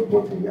Oshimele just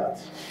bought a yacht?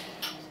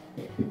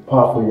 A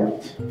powerful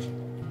yacht.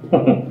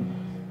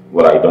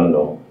 Well, I don't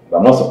know. But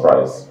I'm not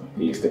surprised.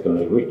 He is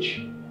technically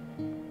rich.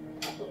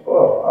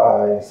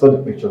 Oh, I saw the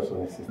pictures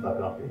on his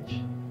Instagram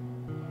page.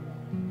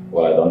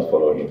 Well, I don't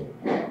follow him.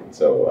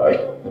 So,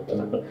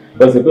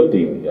 but it's a good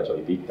thing he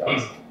actually did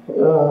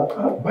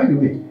that. By the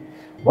way,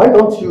 why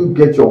don't you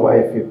get your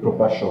wife a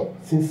proper shop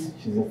since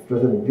she's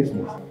interested in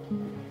business?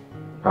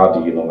 How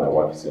do you know my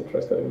wife is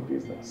interested in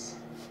business?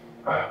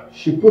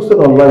 She posted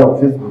online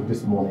on Facebook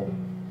this morning.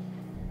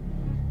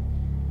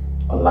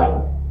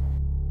 Online?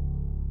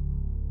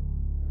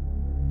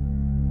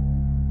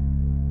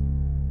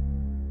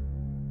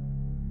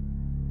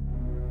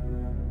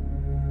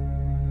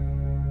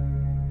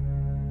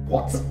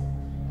 What?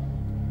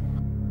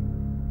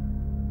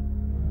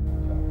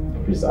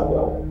 Please,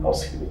 I'll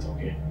see you later,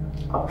 okay?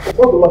 What's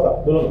the matter?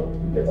 No,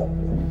 later.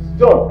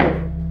 John!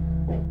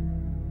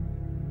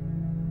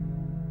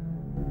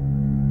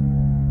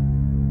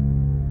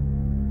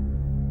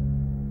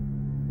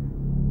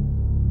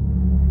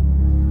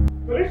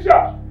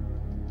 Felicia!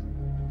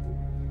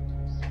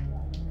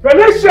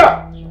 Felicia!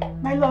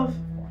 My love.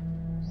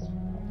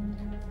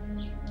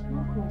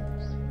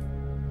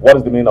 What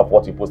is the meaning of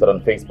what you posted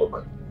on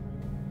Facebook?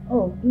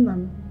 Oh,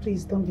 Nnam,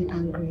 please don't be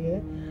angry, eh?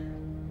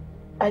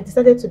 I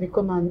decided to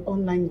become an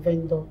online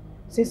vendor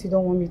since you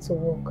don't want me to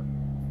work.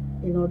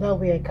 You know, that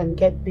way I can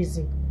get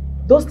busy.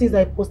 Those things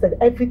I posted,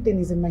 everything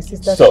is in my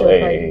sister's shop.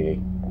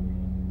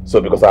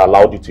 So because I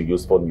allowed you to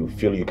use phone, you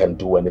feel you can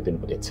do anything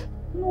with it?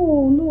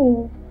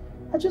 No.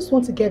 I just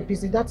want to get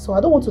busy, that's all.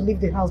 I don't want to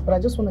leave the house, but I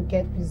just want to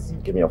get busy.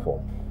 Give me your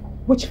phone.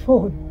 Which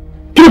phone?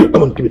 Give it!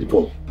 Come on, give me the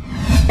phone.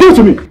 Give it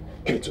to me!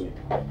 Give it to me.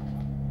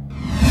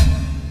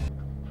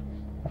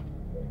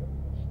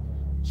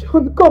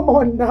 John, come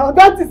on now.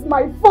 That is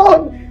my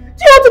phone. Do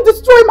you want to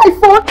destroy my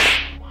phone?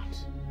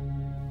 What?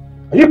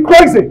 Are you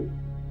crazy?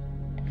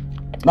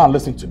 Now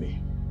listen to me.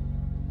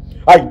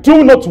 I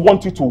do not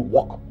want you to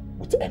work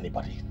with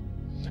anybody.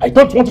 I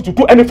don't want you to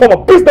do any form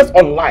of business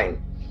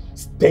online.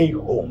 Stay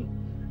home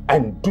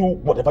and do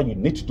whatever you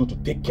need to do to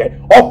take care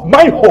of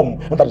my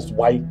home. And that is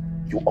why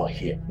you are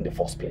here in the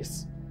first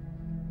place.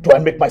 Do I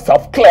make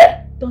myself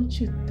clear? Don't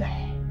you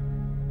dare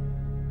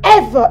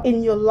ever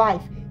in your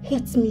life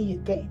hit me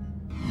again.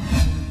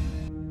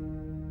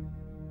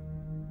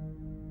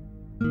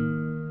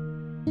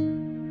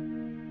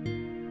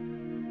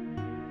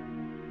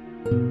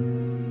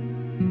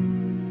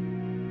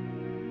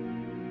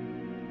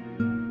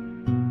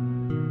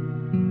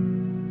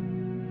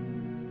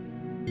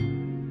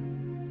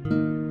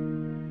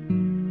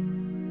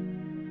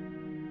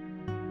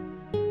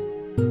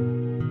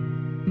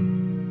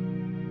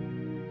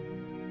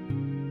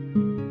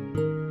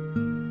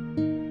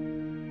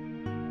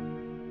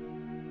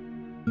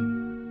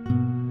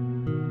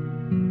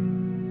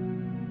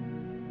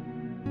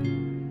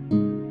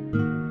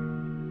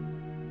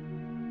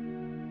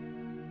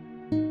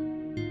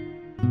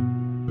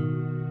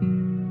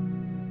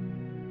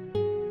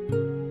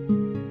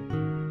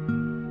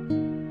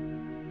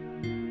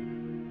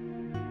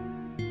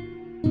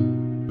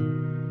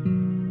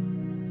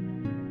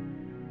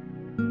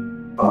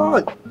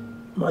 Oh,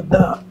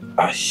 Madam,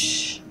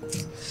 ash.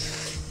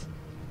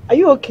 Are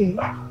you okay?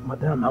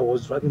 Madam, I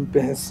was driving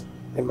Benz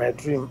in my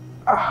dream.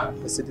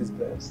 Mercedes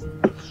Benz.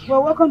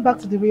 Well, welcome back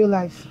to the real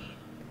life.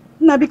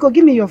 Nabiko,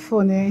 give me your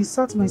phone.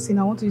 Insert my scene.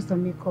 I want to use the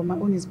makeup. My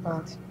own is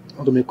bad.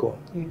 Want to make up?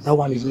 Yes. That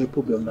one is no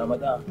problem now,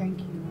 Madam. Thank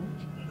you.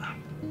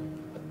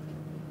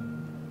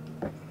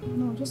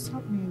 No, just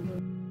help me again.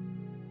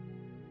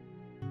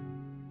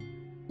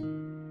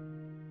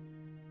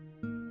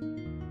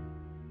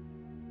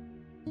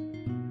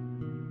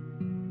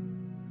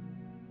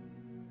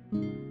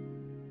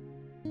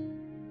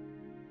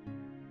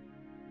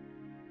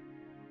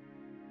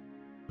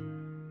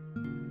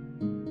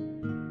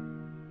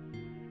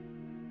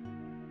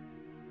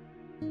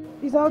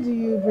 How do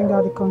you bring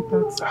out the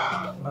contacts?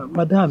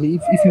 Madam,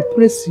 if you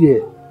press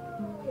here,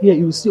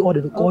 you will see all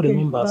the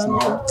numbers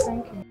now.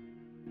 Thank you.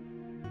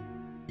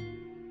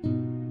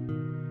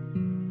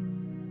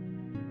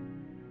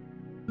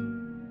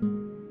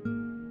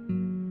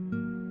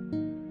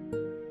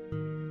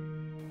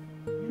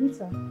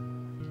 Anita,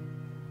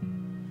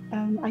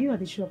 are you at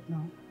the shop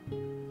now?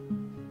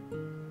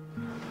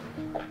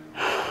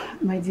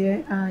 My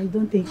dear, I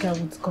don't think I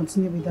would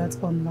continue with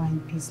that online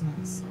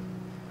business.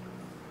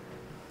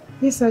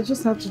 Yes, I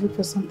just have to look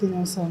for something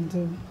else I'll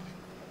do.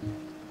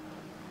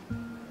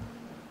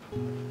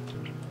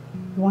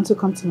 You want to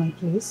come to my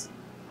place?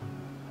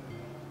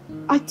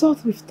 I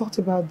thought we've talked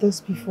about this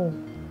before.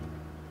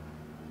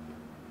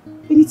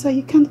 Benita,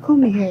 you can't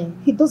come here.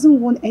 He doesn't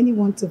want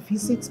anyone to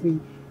visit me.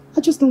 I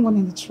just don't want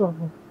any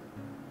trouble.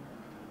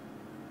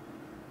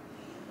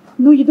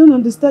 No, you don't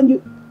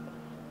understand.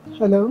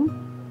 Hello?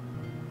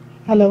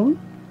 Hello?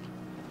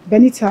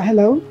 Benita,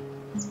 hello?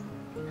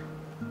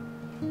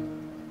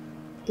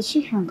 Did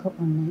she hang up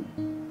on me?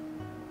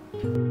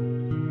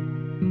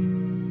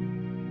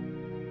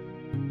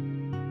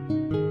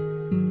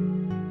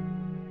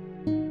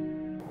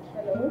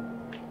 Hello?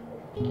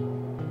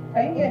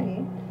 Can you hear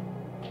me?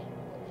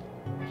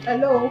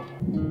 Hello?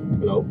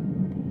 Hello?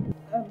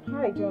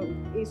 Hi,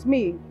 John. It's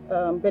me,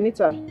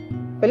 Benita.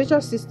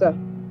 Felicia's sister.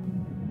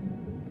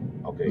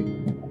 Okay.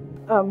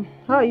 How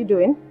are you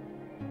doing?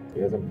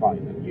 Yes, I'm fine.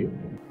 And you?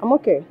 I'm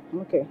okay.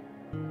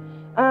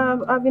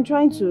 I've been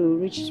trying to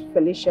reach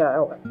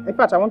Felicia. In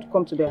fact, I want to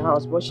come to the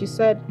house, but she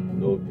said...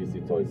 No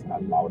visitor is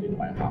allowed in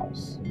my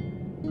house.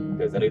 If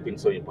there's anything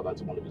so important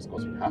you want to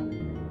discuss with her,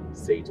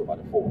 say it over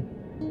the phone.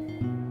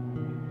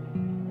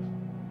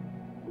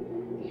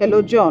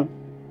 Hello, John.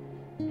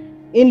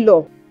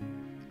 In-law.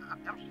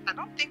 I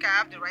don't think I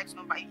have the right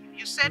number.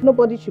 You said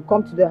nobody should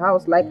come to the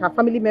house, like her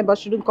family members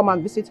shouldn't come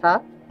and visit her.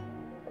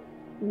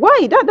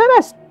 Why?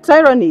 That's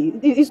tyranny.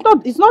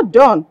 It's not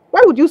done.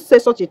 Why would you say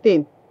such a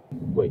thing?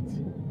 Wait.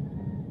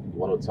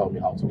 You want to tell me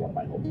how to run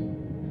my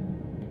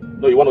home?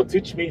 No, you want to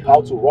teach me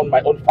how to run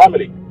my own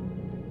family?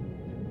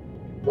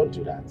 Don't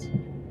do that.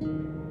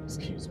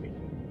 Excuse me.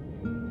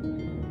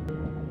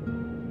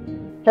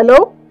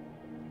 Hello?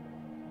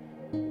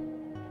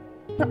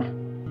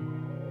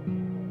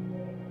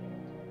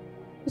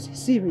 Is he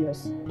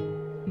serious?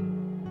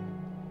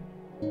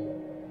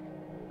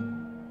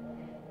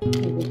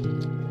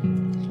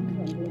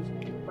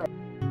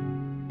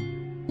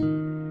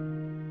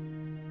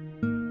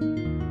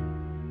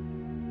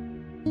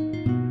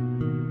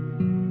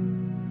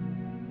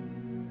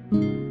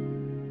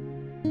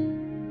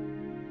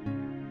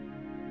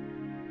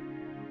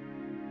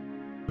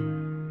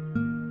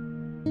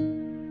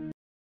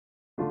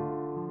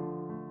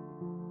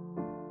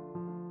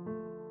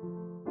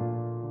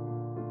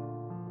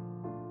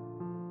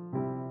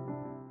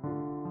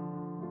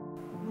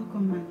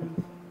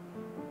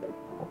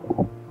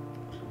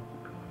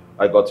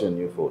 I got you a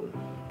new phone.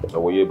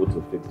 Were you able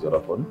to fix the other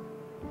phone?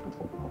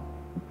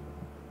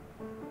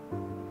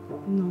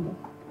 No.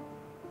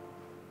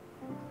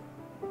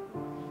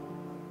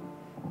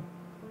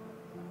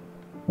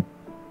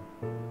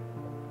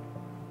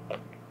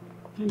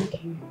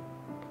 Thank you.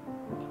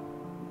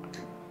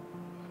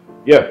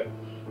 Yeah,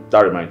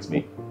 that reminds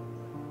me.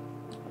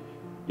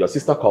 Your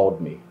sister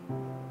called me.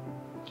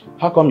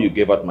 How come you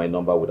gave out my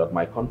number without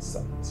my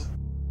consent?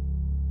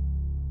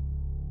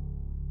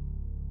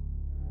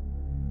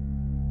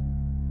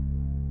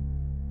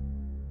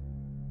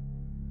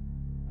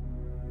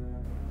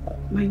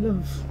 My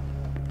love.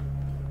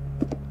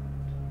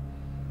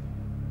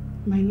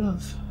 My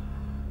love.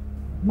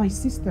 My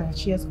sister,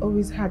 she has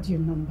always had your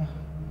number.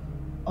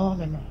 All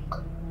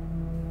along.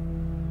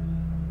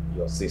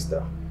 Your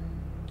sister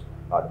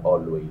had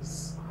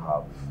always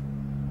have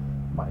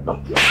my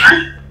number.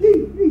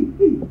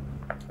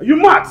 Are you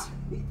mad?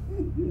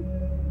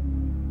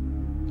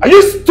 Are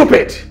you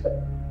stupid?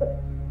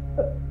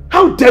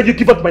 How dare you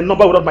give out my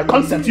number without my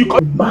consent? You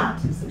call me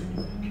mad.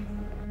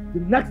 The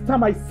next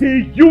time I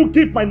see you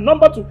give my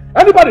number to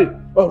anybody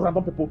or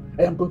random people,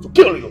 I am going to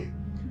kill you.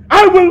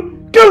 I will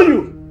kill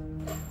you.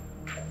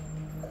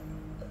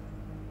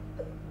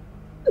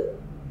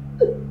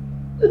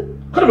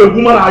 What kind of a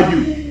woman are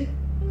you?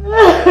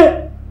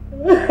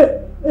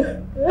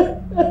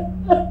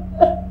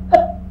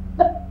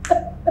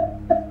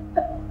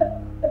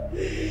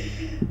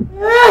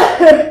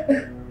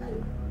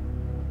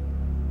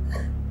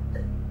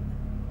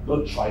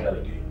 Don't try that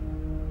again.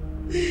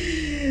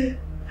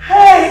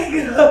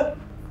 Hey, God.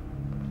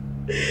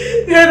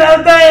 God,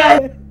 I'm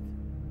tired.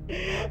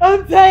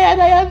 I'm tired.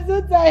 I am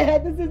so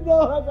tired. This is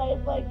not what I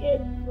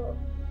bargained for.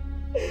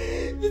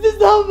 This is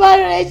not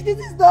marriage. This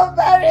is not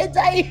marriage.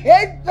 I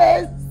hate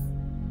this.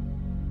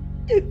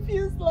 It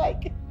feels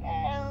like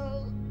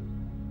hell.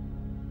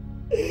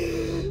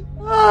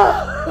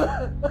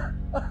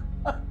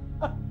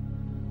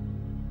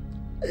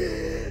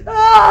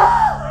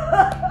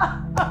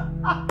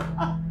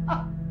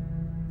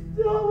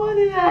 So what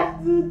did I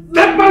do?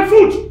 Get my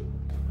food!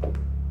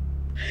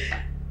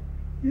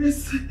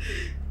 Yes.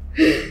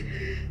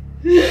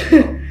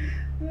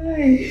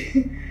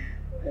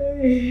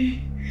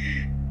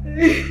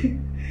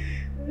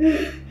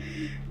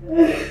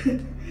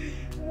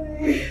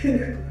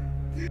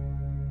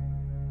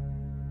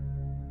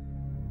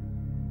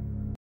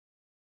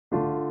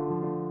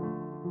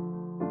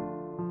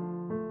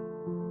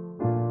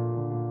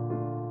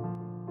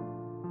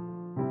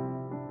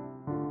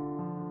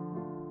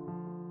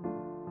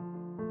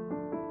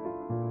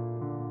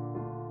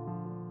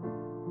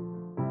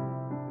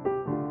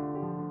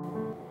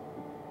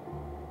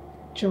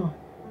 John,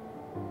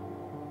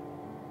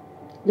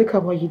 look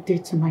at what you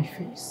did to my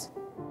face.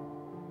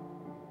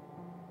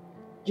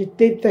 You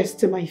did this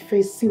to my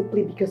face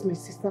simply because my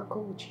sister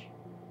called you.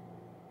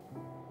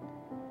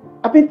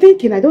 I've been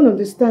thinking, I don't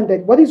understand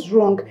that. What is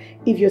wrong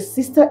if your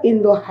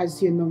sister-in-law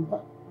has your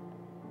number?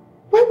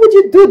 Why would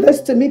you do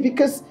this to me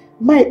because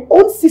my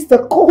own sister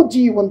called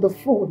you on the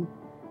phone?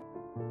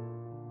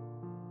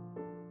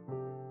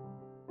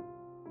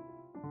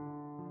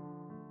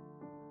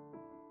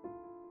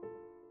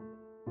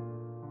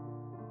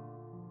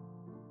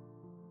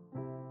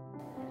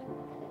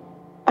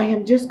 I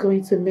am just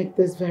going to make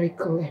this very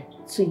clear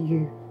to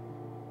you.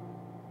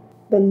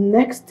 The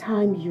next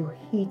time you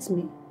hit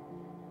me,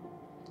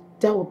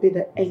 that will be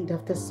the end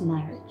of this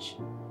marriage.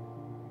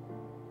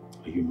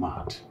 Are you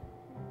mad?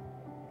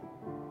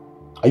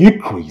 Are you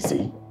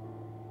crazy?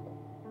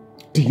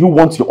 Do you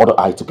want your other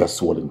eye to get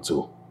swollen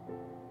too?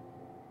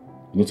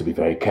 You need to be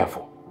very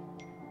careful.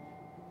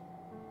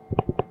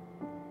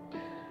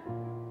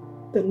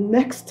 The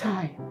next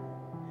time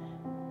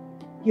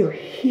you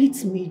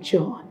hit me,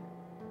 John,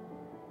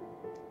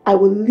 I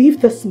will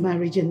leave this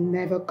marriage and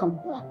never come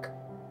back.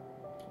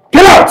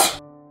 Get out!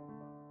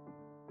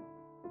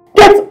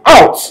 Get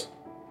out!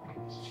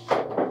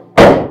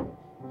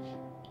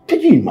 Can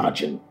you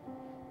imagine?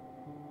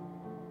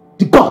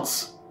 The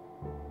gods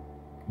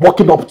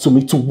walking up to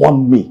me to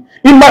warn me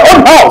in my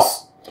own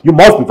house! You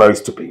must be very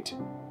stupid.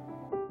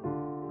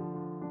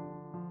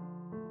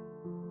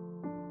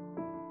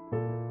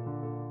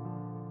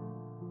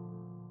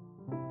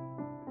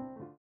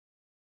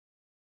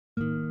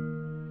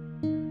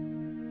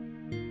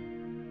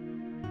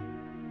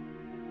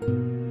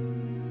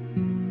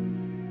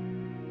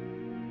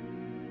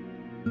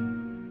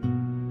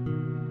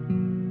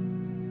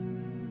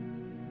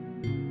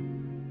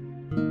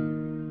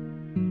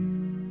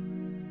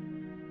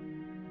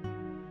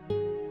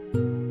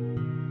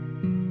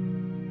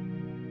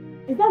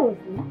 Is that Rosie?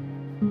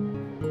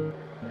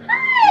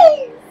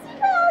 Hi!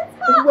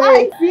 Sweetheart!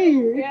 I see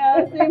you.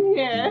 Yeah, same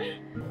here.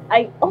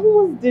 I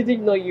almost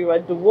didn't know you were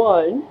the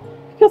one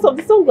because of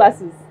the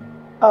sunglasses.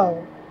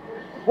 Oh,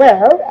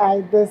 well,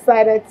 I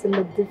decided to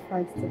look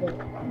different today.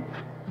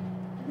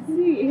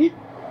 See?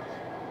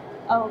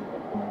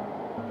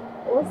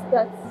 What's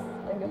that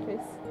on your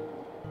face?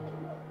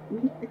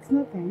 It's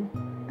nothing.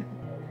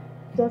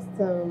 Just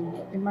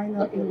a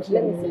minor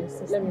injury. Let me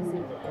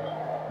see.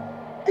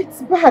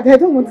 It's bad. I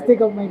don't want to take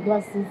off my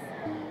glasses.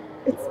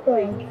 It's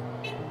fine.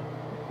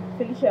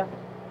 Felicia,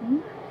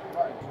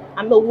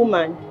 I'm a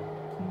woman.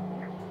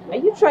 Are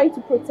you trying to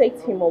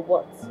protect him or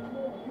what?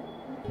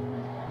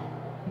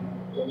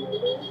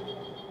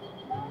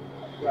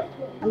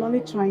 I'm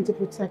only trying to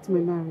protect my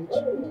marriage.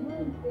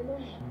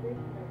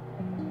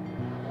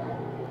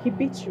 He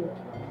beat you,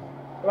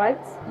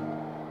 right?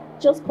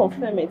 Just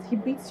confirm it. He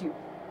beats you.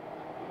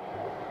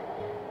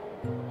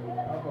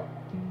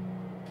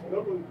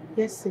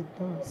 Yes, it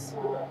does.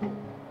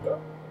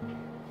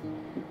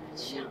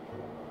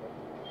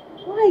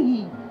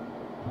 Why?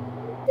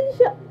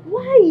 Felicia,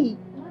 why?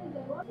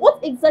 What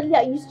exactly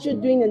are you still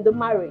doing in the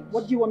marriage?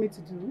 What do you want me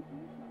to do?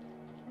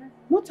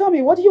 No, tell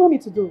me, what do you want me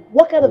to do?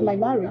 Walk out of my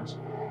marriage?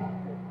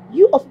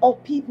 You of all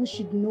people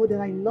should know that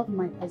I love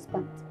my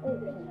husband.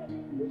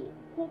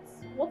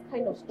 What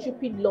kind of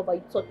stupid love are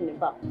you talking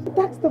about?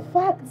 That's the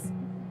fact.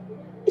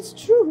 It's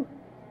true.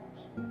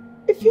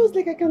 It feels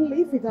like I can't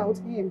live without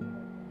him.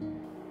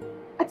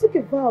 I took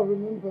a vow,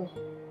 remember,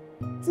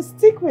 to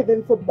stick with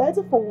him for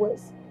better for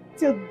worse,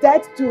 till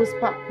death do us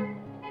part.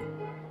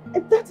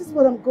 And that is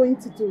what I'm going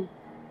to do.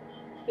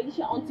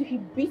 Felicia, until he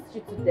beats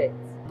you to death.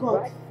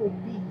 God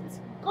forbid.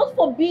 God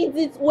forbid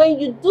it when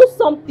you do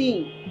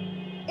something.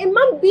 A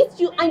man beats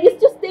you and you're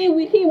still staying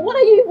with him. What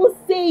are you even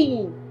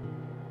saying?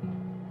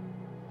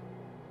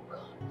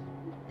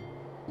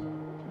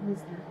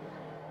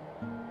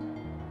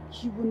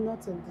 You will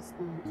not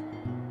understand.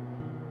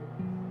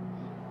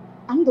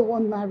 I'm the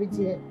one married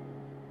here.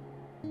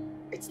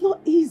 It's not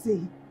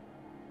easy.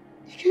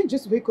 You can't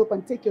just wake up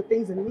and take your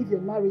things and leave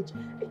your marriage.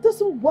 It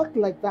doesn't work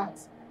like that.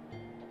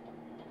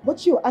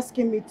 What you're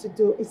asking me to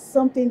do is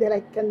something that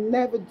I can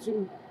never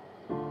do.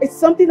 It's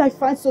something I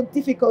find so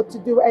difficult to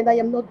do, and I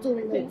am not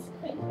doing it.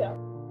 Thank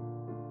you.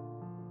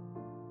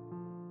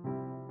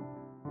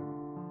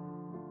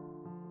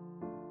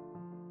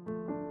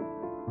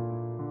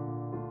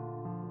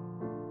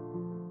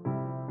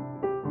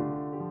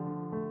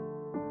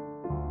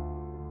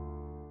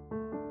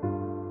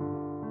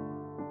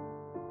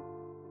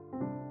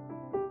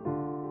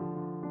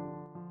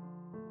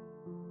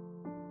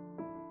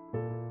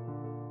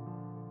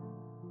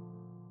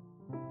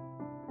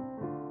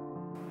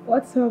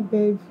 What's up,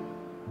 babe?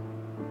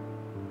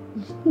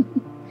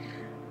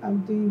 I'm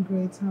doing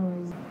great. How are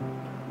you?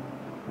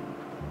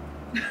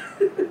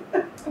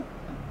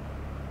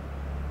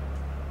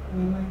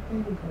 Well, I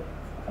thank God.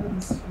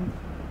 I'm sweet.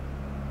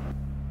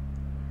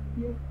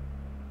 Yeah.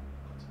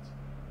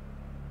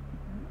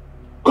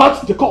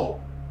 Cut the call!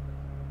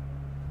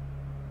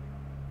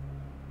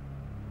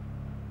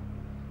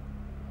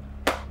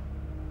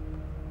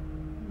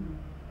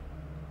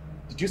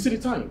 Did you see the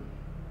time?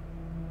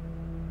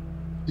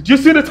 Did you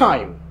see the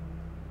time?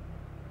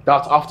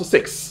 That's after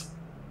 6.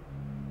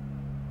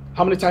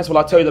 How many times will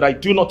I tell you that I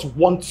do not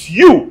want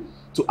you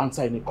to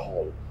answer any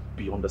call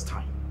beyond this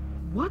time?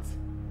 What?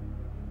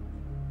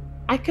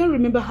 I can't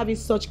remember having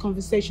such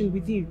conversation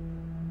with you.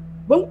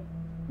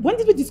 When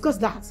did we discuss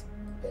that?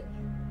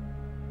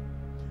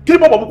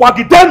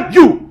 Then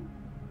you!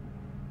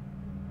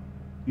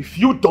 If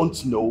you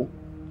don't know,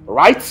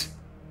 right?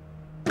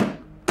 I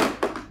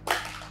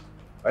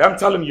am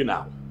telling you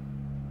now.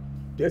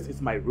 This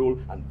is my rule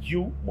and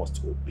you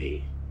must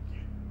obey.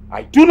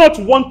 I do not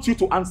want you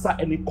to answer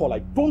any call. I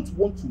don't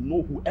want to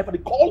know whoever the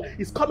call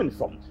is coming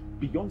from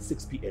beyond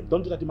 6 p.m.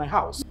 Don't do that in my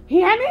house. You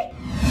hear me?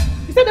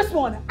 You see this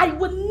one? I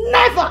will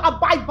never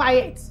abide by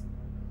it.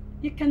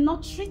 You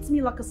cannot treat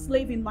me like a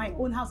slave in my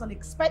own house and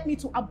expect me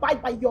to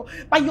abide by your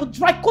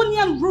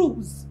draconian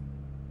rules.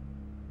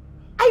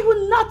 I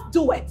will not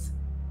do it.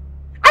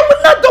 I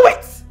will not do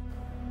it.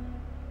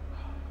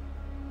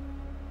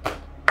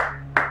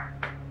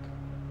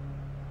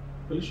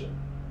 Felicia,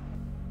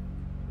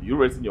 you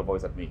raising your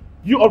voice at me.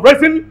 You are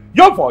raising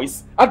your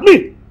voice at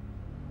me.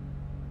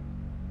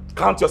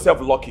 Count yourself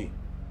lucky.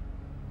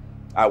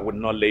 I would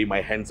not lay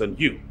my hands on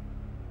you.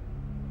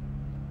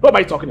 What am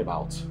I talking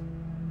about?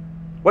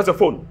 Where's your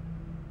phone?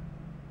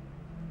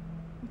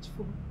 Which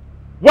phone?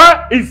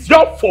 Where is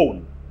your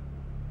phone?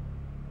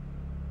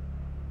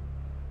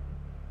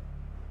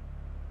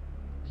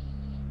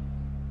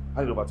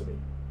 Hand it over to me.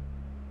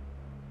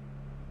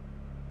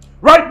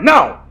 Right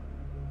now!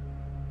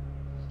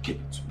 Give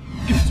it to me.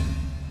 Give it to me.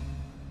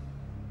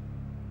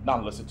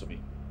 Now listen to me.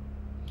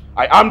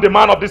 I am the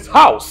man of this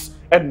house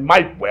and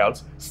my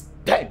wealth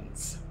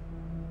stands.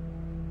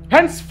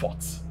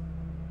 Henceforth,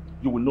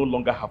 you will no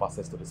longer have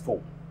access to this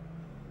phone.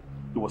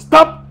 You will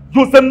stop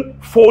using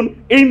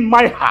phone in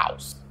my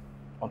house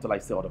until I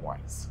say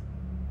otherwise.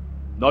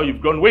 Now you've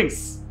grown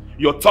wings.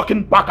 You're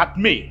talking back at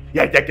me.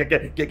 Yeah.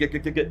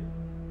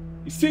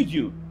 You see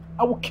you,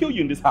 I will kill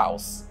you in this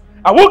house.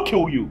 I will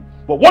kill you.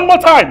 But one more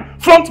time,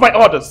 flaunt my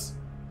orders.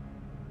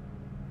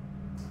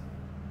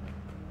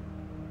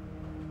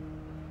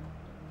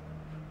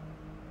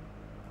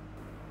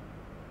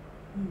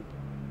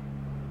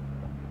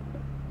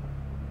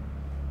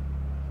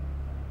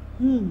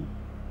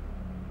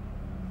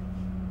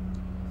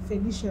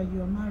 Felicia,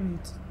 you are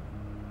married.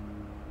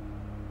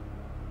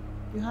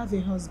 You have a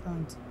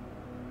husband.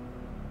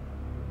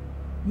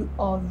 You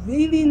are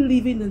really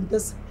living in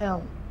this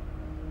hell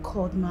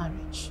called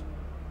marriage.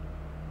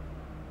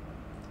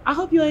 I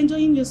hope you are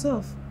enjoying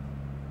yourself.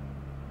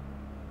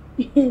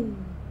 I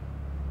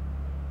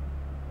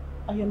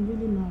am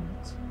really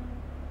married.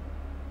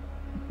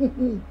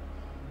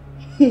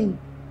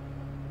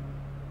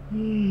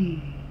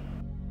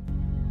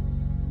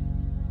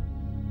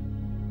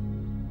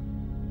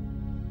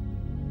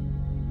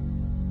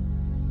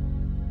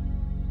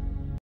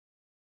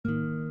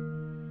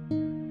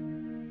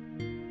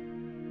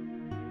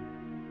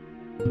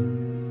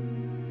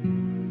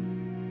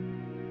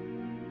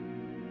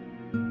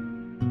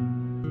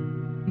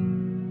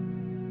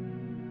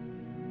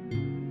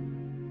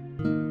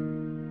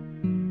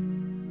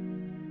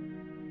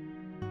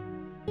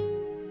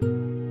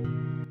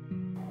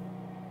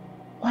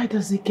 Why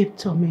does he keep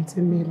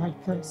tormenting me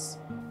like this?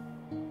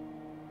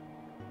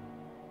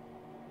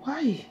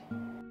 Why?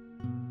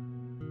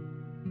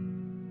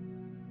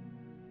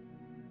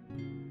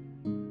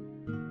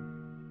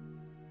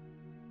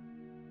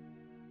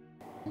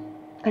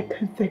 I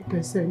can't take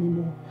this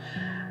anymore.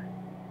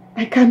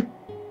 I can't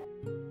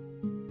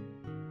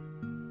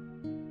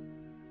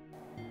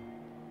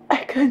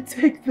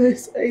take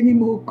this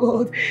anymore,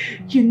 God.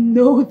 You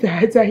know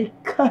that I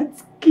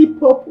can't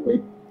keep up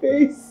with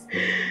this.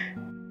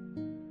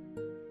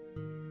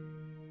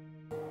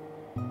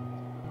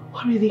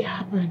 What really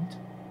happened?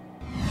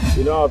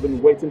 You know, I've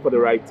been waiting for the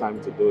right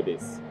time to do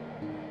this.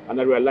 And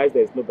I realized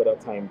there's no better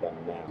time than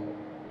now.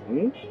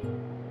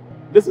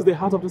 This is the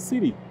heart of the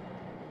city.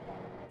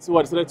 So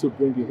I decided to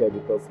bring you here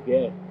because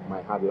here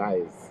my heart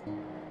lies.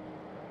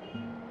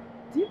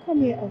 Do you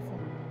come here often?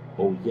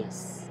 Oh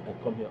yes, I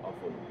come here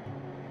often.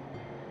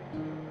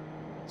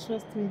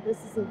 Trust me, this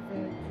is a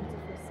very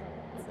beautiful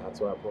sight. And that's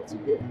why I brought you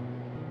here.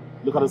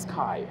 Look at the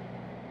sky.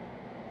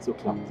 So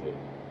cloudy.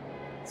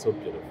 So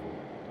beautiful.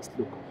 Just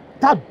look.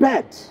 That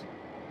bed!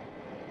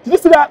 Did you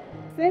see that?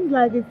 Seems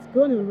like it's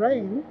going to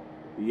rain.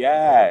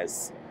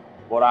 Yes.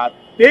 But I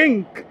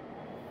think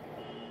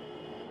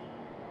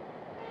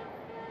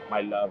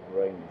my love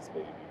reigns,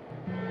 baby.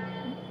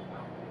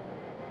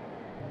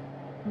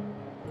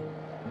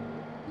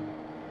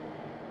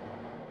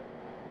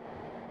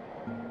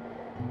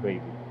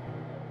 Baby,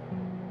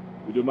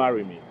 would you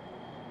marry me?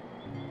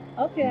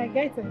 Okay, I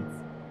get it.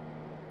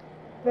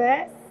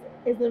 This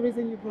is the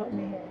reason you brought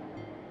me here.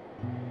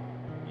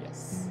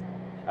 Yes.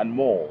 And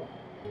more.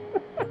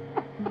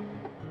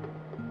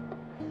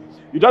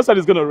 You just said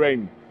it's gonna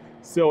rain.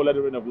 So let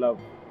the rain of love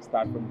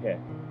start from here.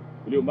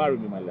 Will you marry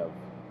me, my love?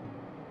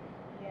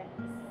 Yes.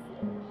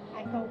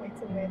 I can't wait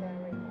to wear that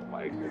ring. Oh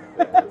my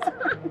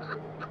goodness.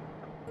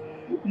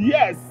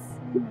 Yes!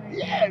 Oh my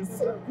Yes!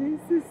 God,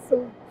 this is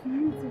so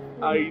beautiful.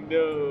 I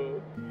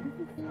know.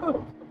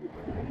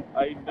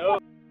 I know.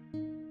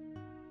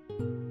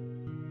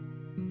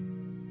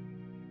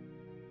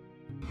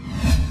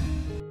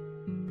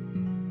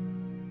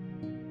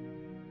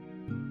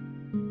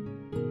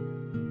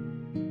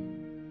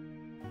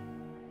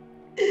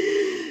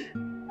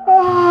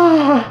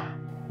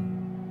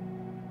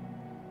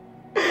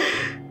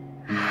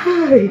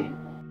 Hi.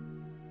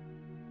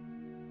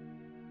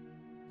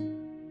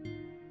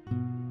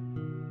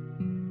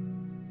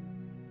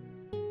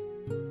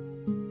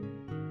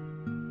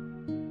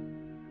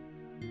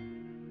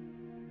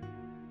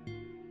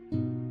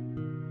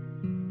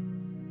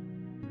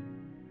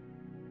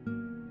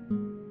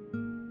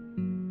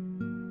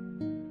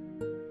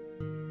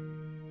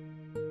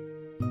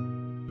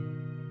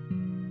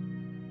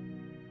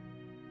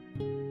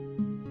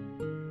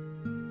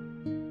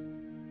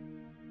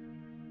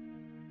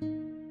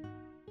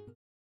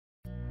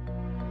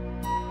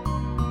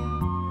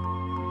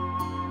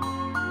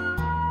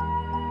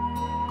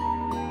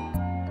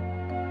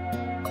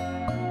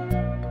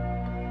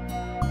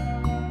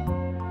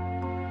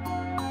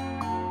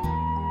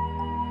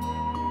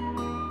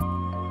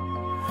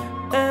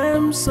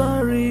 I'm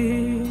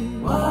sorry.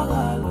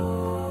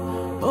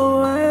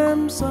 Oh,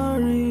 I'm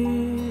sorry.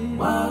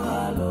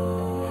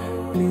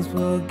 Please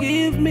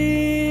forgive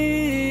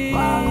me.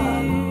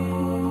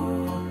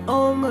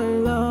 Oh, my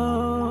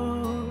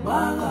love.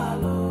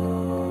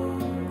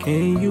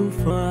 Can you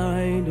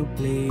find a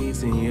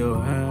place in your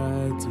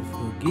heart to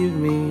forgive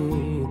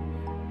me?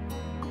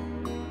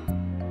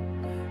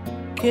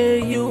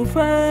 Can you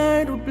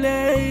find a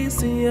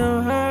place in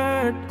your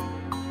heart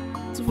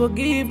to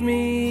forgive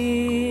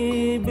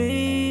me,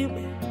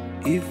 baby?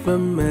 If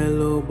I'm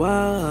mellow,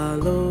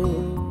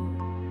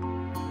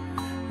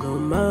 no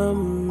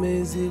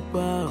mamezi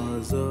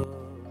pauzo.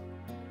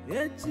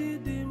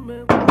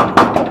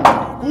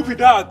 Who be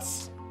that?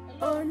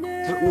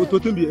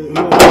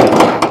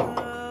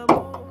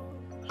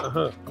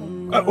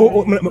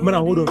 Man,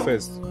 hold on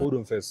first. Hold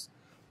on first.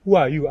 Who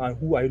are you and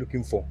who are you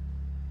looking for?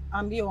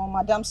 I'm your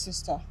madam's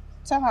sister.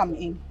 Tell her I'm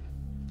in.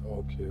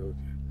 Okay.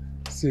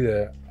 See,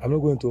 I'm not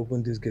going to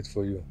open this gate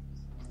for you.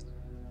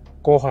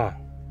 Call her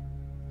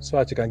so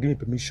that she can give me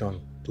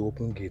permission to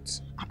open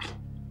gates.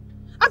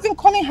 I've been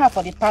calling her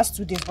for the past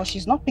 2 days, but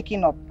she's not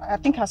picking up. I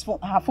think her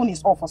phone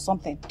is off or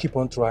something. Keep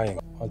on trying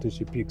until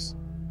she picks.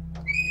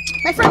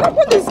 My friend,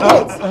 open this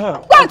gate.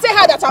 Go and tell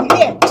her that I'm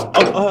here.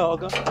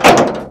 Okay.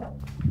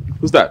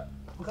 Who's that?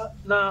 Okay.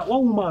 Now,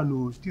 one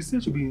woman, she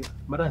said she'll be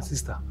madam's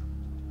sister.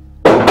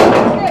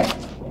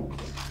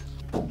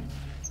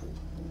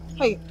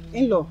 Hey,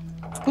 in-law.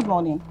 Good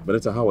morning.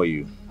 Benita, how are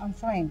you? I'm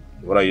fine.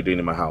 What are you doing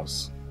in my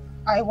house?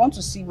 I want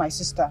to see my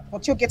sister,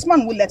 but your gate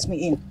man will let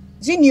me in.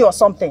 Is he new or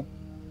something?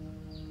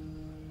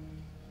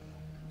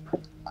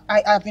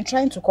 I've been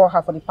trying to call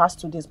her for the past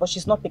 2 days, but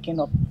she's not picking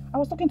up. I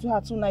was talking to her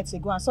 2 nights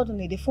ago and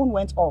suddenly the phone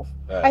went off.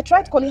 I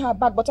tried calling her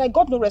back, but I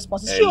got no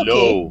response. Is she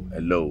okay?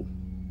 Hello.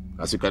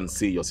 As you can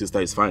see, your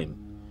sister is fine.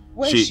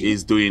 Where is she?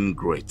 Is doing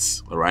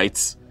great, all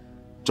right?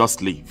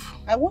 Just leave.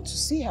 I want to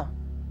see her.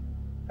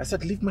 I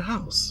said leave my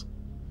house.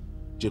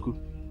 Jeku,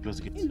 close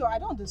the gate. No, I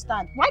don't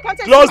understand. Why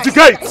can't I close the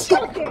gate?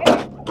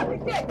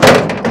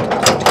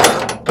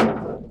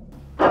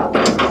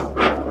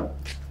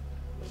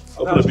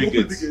 Open the big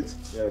gate.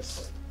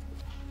 Yes.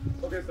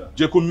 Okay, sir.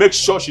 Jeku, make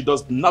sure she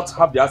does not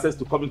have the access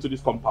to come into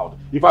this compound.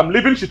 If I'm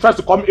leaving, she tries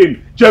to come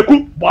in.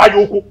 Jeku, why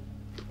you?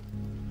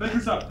 Thank you,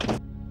 sir.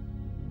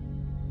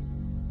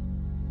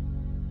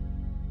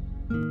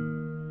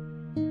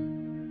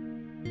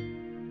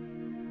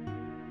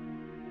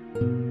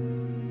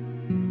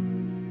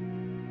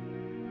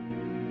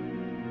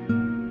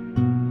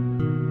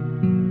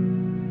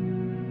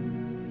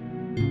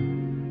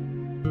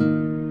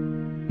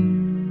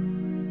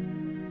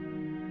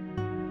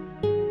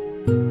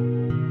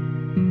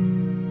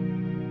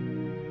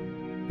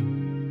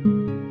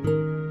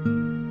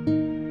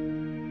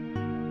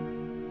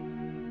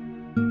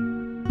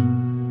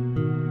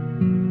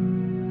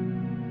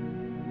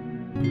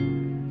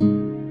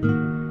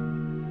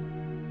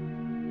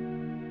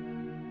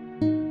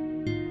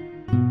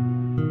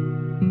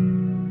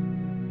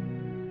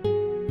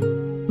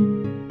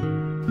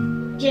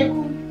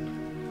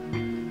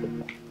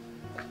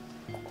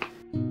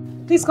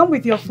 Please come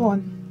with your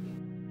phone.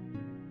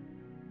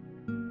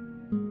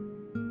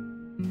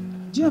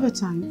 Do you have a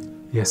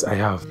time? Yes, I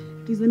have.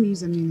 Please let me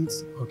use a minute.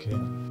 Okay.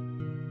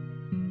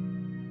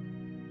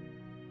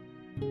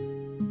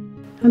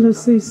 Hello,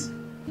 sis.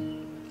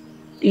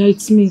 Yeah,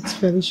 it's me, it's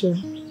Felicia.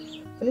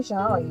 Felicia,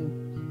 how are you?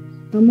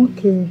 I'm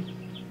okay.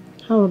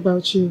 How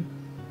about you?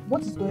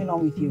 What is going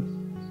on with you?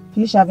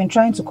 Felicia, I've been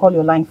trying to call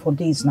your line for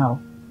days now.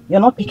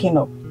 You're not picking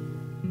up.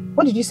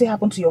 What did you say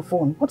happened to your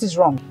phone? What is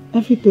wrong?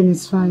 Everything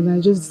is fine.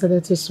 I just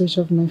decided to switch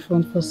off my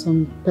phone for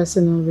some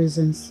personal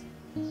reasons.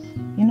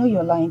 You know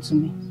you're lying to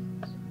me.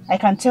 I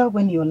can tell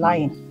when you're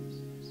lying.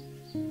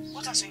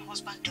 What has your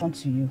husband done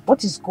to you?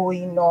 What is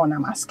going on?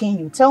 I'm asking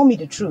you. Tell me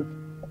the truth.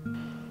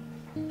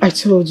 I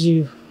told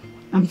you,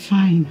 I'm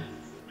fine.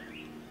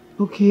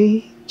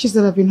 Okay? Just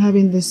that I've been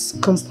having this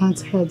constant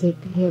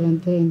headache here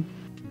and then.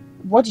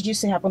 What did you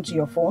say happened to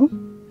your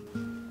phone?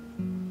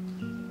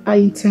 I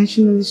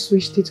intentionally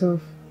switched it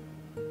off.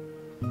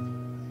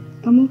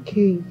 I'm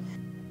okay.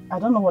 I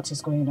don't know what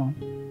is going on,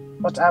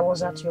 but I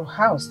was at your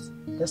house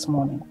this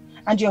morning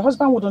and your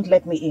husband wouldn't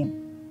let me in.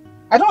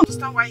 I don't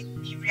understand why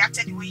he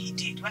reacted the way he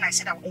did when I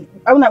said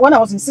when I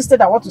was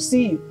insisted I want to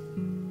see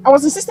you. I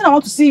was insisting I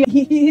want to see you.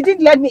 He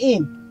didn't let me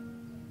in.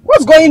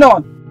 What's going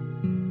on?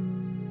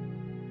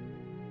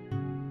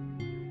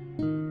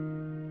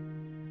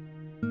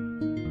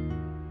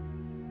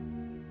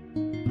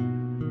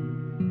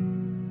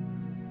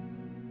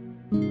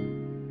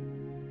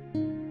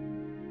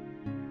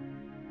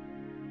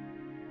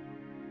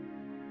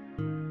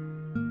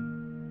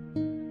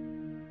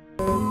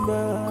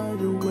 Remember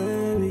the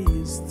way we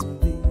used to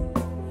be,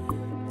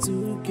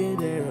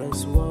 together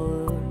as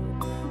one,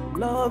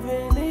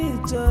 loving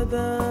each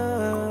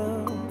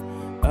other.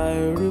 I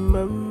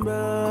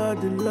remember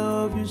the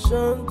love you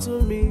shown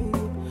to me,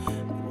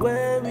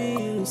 where we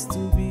used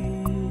to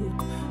be,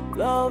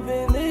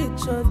 loving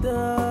each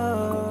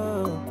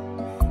other.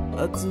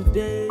 But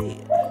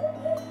today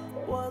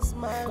was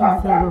my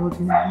Father, Lord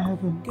in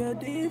heaven,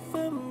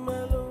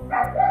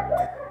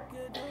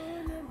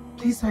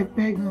 please, I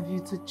beg of you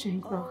to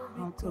change the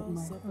heart of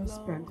my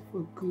husband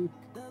for good.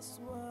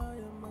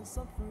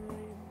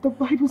 The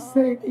Bible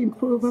said in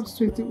Proverbs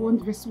 21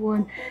 verse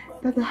 1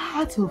 that the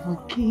heart of a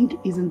king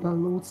is in the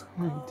Lord's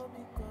hand.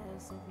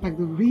 Like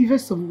the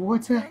rivers of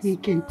water, he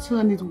can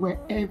turn it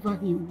wherever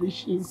he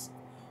wishes.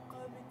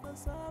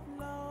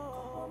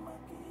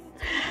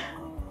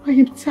 I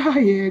am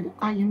tired.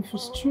 I am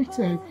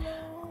frustrated.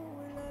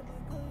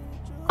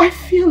 I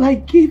feel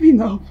like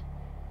giving up.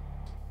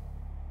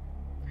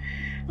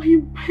 I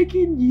am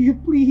begging you,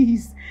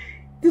 please,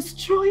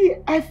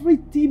 destroy every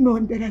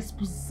demon that has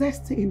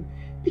possessed him,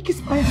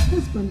 because my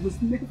husband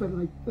was never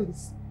like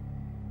this.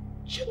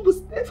 John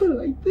was never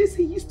like this.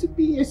 He used to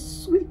be a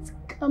sweet,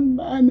 calm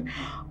man.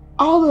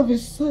 All of a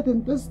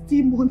sudden, this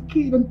demon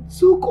came and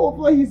took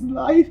over his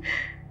life.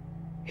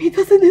 He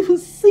doesn't even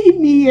see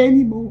me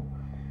anymore.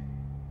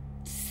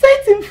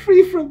 Set him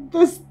free from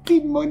this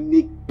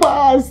demonic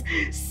past.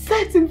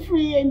 Set him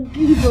free and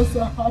give us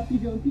a happy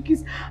home,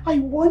 because I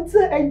want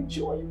to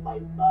enjoy my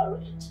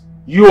marriage.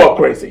 You are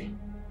crazy.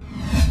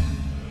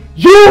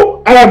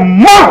 You are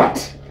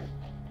mad.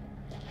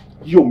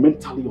 You're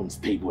mentally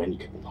unstable and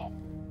incapable.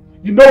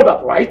 You know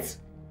that, right?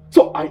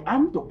 So I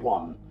am the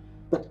one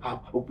that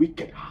have a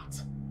wicked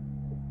heart.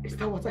 Is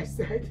that what I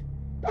said?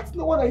 That's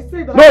not what I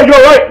said. No, you're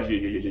right.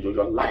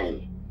 You're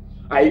lying.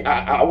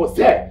 I was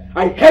there.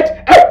 I heard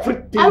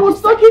everything. I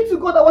was talking to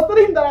God. I was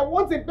telling him that I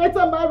want a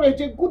better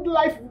marriage, a good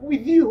life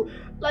with you.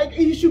 Like,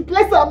 you should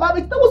bless our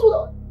marriage. That was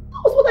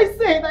what I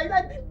said.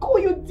 I didn't call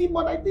you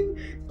demon. Did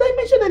I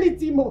mention any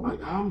demon?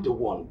 I am the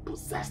one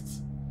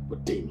possessed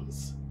with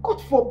demons.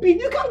 God forbid.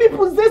 You can't be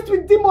possessed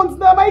with demons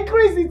now. Am I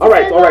crazy?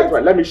 Alright.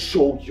 Let me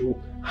show you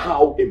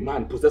how a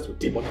man possessed with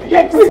demons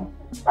behaves.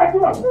 I do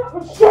not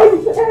show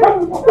you.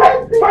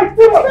 My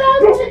demon.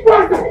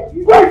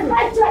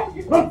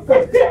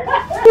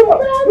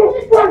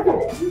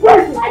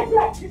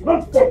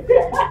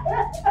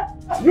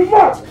 You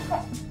must.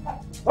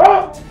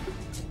 Huh?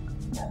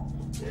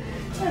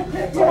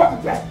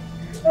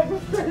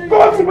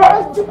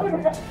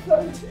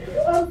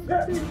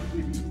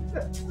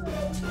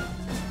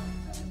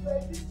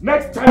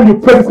 Next time you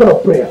pray this kind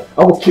of prayer, I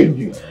will kill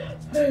you.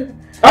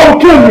 I will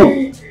kill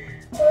you.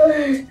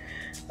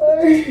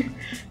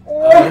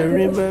 I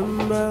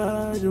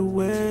remember the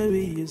way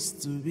we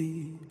used to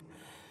be,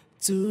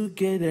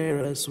 together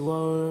as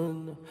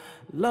one,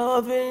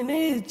 loving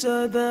each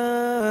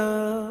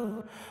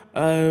other.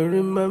 I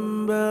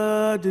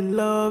remember the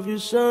love you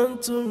shown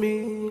to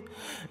me,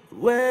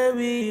 where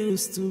we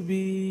used to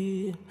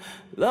be,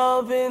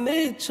 loving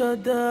each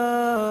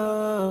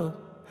other.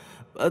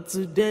 But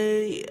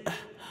today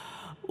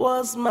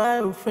was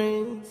my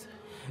friend,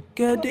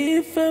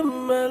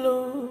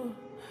 Kedifemelo,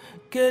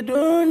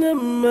 Kedone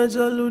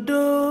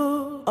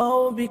Majaludo,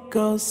 all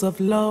because of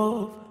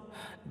love.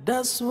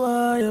 That's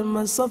why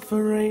I'm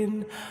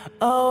suffering,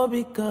 all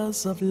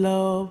because of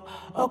love.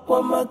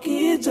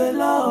 Aquamakije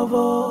love,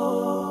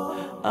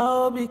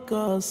 all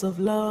because of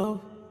love.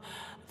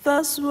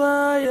 That's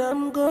why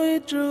I'm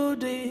going through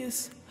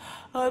this,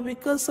 all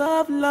because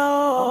of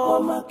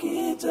love.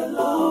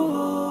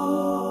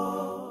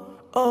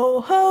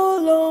 Oh, how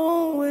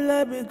long will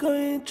I be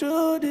going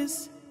through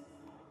this?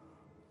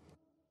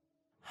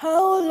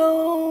 How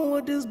long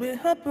will this be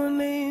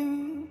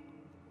happening?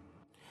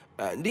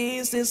 And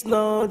this is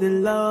not the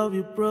love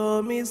you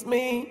promised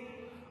me.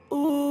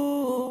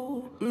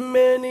 Ooh,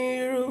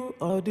 many ru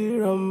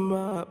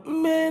odirama,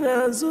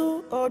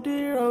 menazu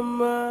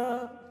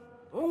odirama.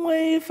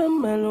 Way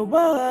from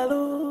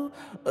Melobalo,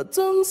 a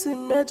tumsi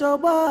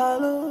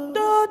mejobalo,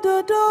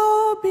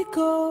 do,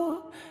 because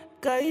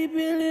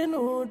Kaibilin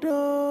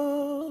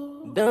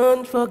Odo.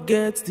 Don't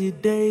forget the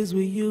days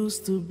we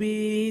used to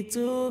be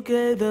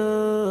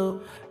together,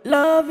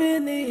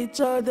 loving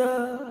each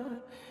other,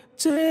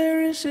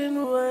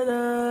 cherishing one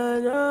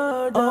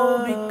another.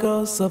 All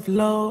because of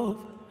love.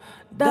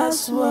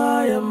 That's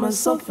why I'm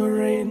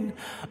suffering,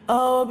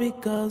 all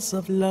because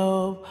of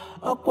love.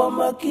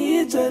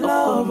 Okwamakije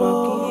love,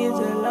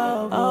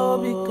 all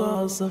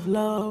because of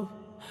love.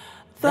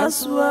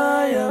 That's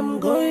why I'm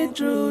going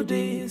through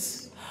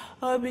this,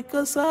 all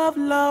because of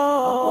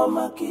love.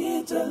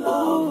 Okwamakije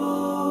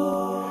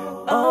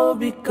love, all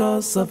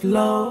because of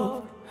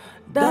love.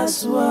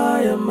 That's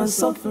why I'm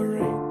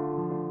suffering.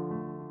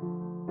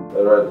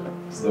 Alright,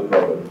 it's no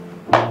problem.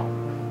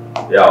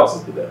 Yeah, I'll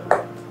sit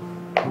there.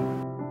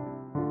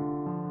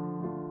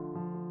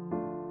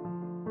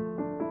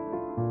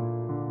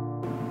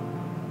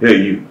 Hey,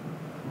 you.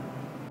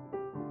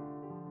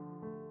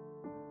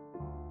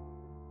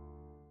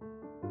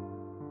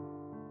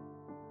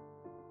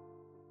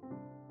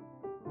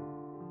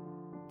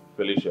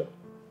 Felicia,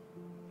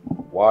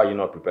 why are you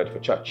not prepared for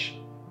church?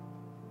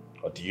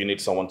 Or do you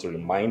need someone to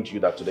remind you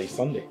that today is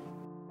Sunday?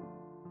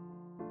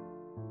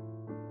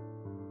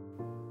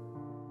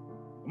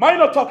 Am I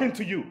not talking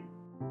to you?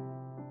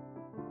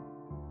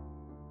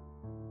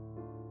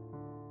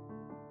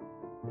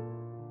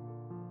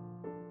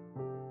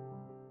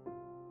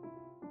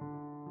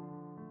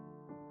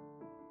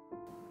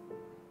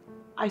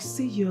 I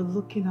see you're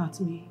looking at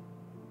me,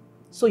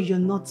 so you're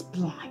not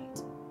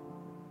blind.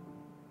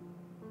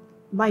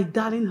 My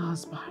darling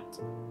husband,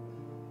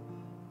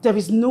 there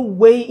is no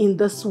way in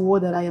this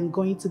world that I am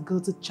going to go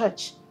to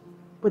church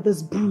with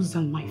this bruise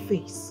on my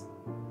face.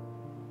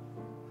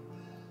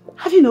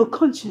 Have you no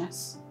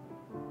conscience?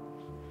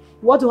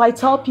 What do I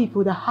tell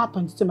people that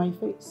happened to my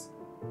face?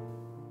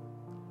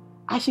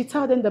 I should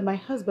tell them that my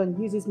husband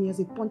uses me as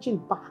a punching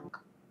bag.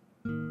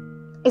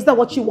 Is that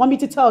what you want me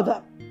to tell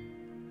them?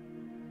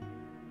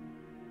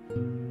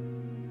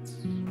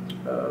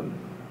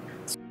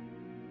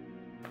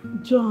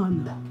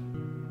 John.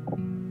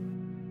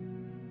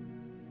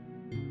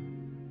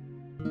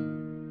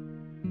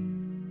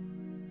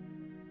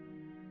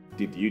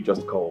 Did you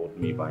just call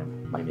me by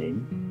my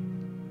name?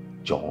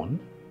 John?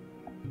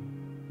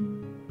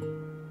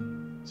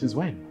 Since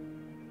when?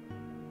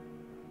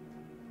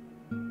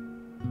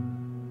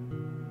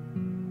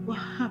 What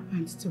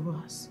happened to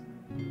us?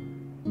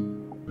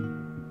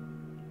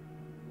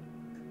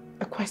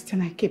 A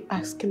question I keep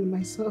asking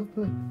myself,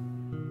 but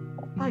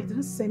I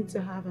don't seem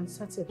to have an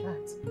answer to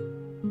that.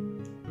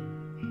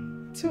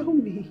 Tell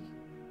me,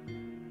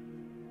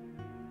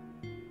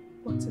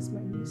 what is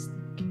my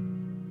mistake?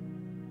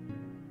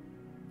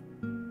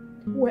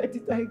 Where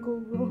did I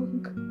go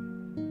wrong?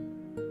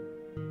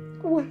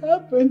 What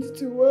happened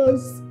to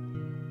us?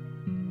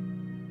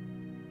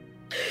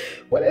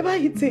 Whatever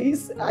it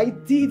is I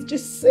did,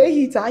 just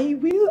say it. I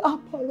will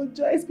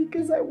apologize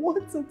because I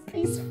want a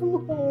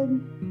peaceful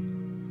home.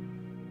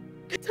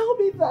 Tell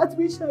me that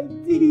which I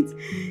did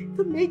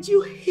that made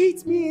you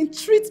hate me and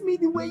treat me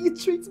the way you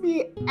treat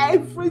me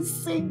every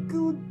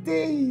single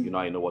day. You know,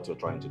 I know what you're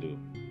trying to do.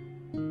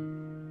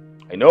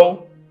 I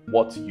know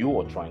what you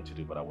are trying to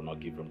do, but I will not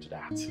give room to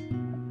that.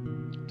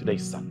 Today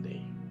is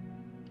Sunday,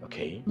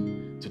 okay?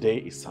 Today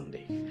is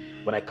Sunday.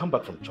 When I come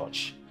back from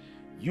church,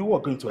 you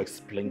are going to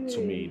explain to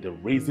me the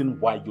reason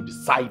why you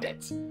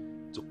decided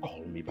to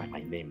call me by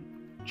my name,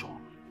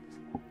 John.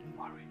 Don't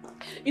worry.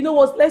 You know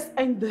what? Let's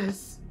end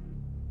this.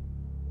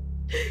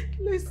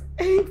 Let's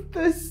end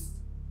this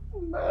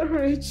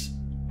marriage.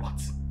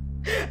 What?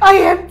 I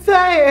am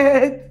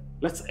tired.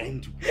 Let's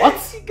end what?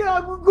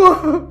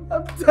 Go.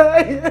 I'm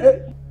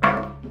tired.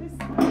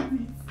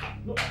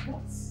 No,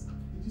 what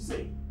did you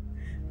say?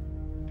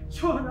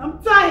 John, I'm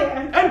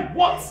tired. And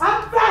what?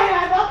 I'm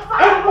tired.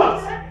 And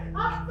what?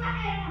 I'm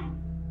tired.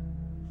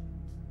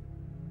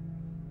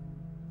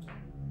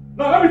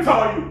 Now let me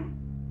tell you,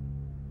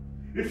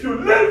 if you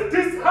leave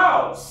this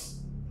house,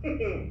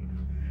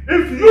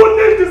 if you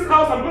leave this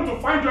house, I'm going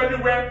to find you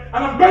anywhere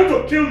and I'm going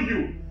to kill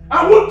you.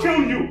 I will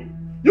kill you.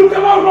 You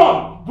cannot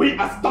run. We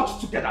are stuck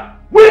together.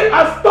 We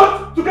are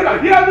stuck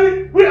together. Hear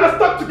me? We are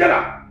stuck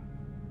together.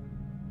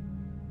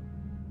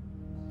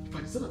 If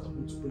I said that I'm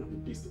going to bring up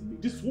against me,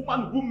 this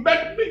woman will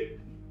make me.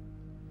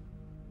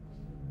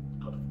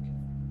 God forgive me.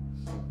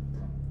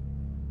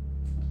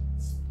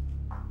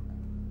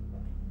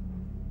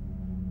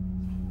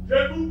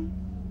 Jebu.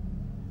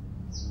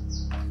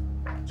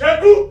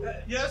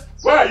 Yes?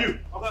 Where are you?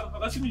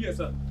 Okay, see me here,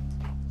 sir.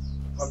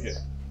 Come here.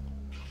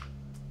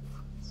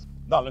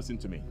 Now listen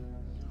to me.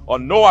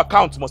 On no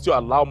account must you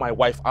allow my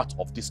wife out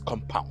of this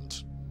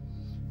compound.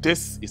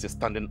 This is a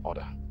standing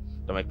order.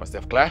 Do I make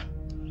myself clear?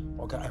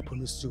 Okay, I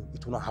promise you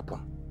it will not happen.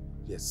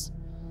 Yes,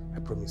 I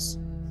promise.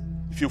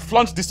 If you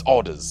flaunt these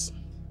orders,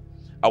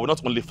 I will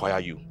not only fire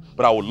you,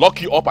 but I will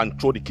lock you up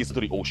and throw the keys into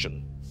the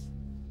ocean.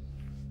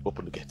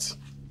 Open the gate.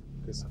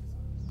 Okay, sir.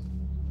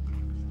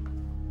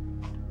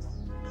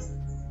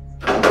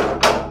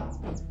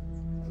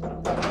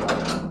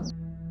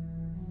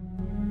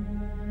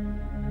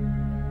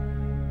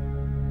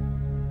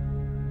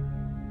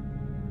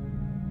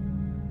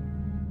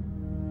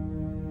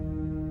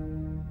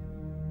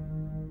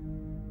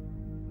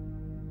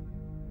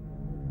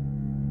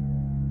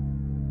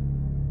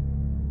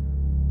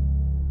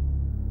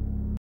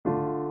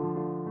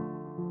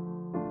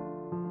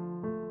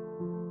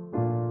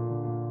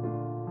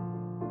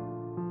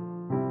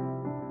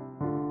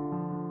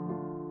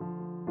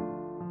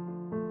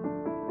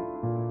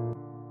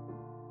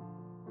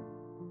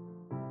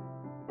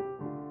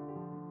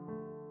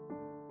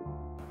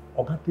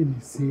 Oga tell me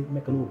say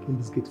make I no open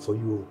this gate for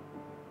you.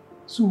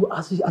 So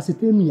as he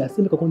tell me, I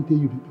say make I come tell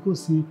you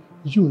because say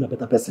you na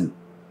better person.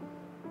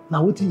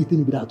 Now what you tell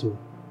me be that oh?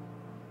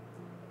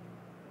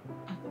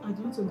 I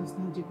don't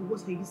understand, Jeku.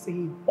 What are you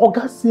saying?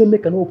 Oga say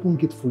make I no open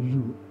gate for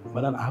you,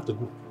 madam. I have to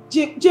go.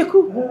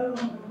 Jeku.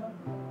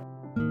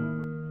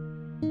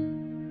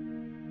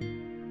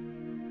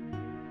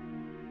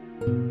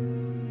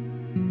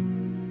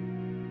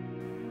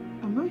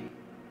 Am I?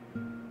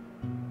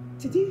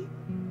 Did he?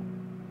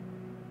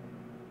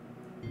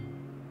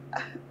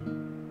 I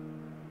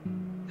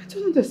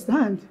don't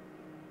understand.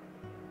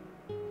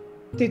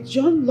 Did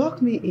John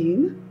lock me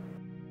in?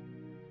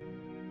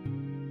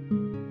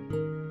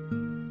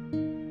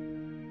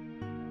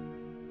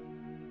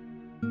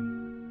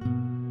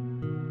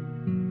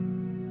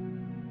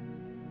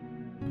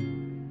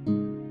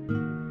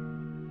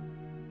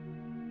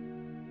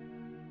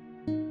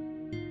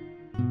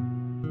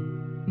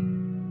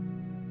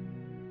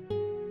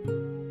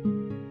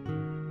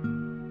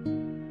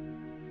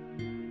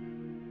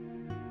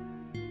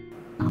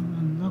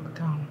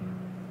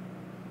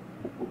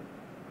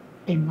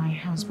 In my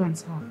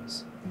husband's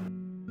house.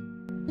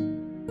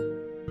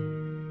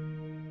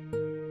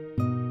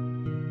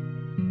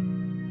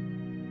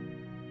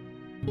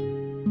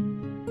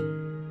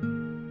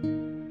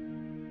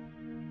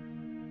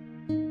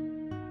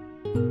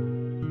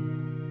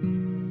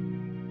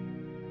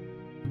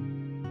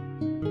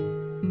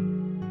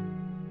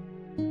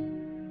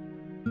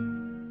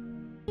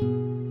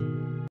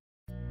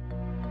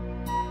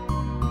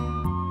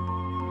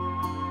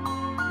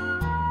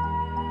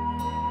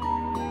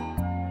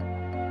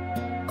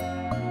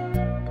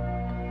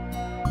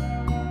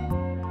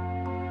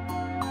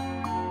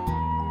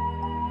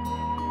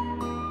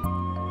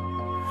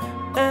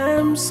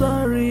 I'm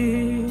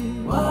sorry,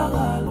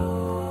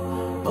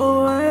 Wagalo.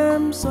 Oh,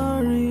 I'm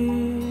sorry,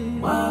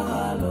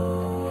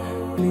 Wagalo.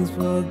 Please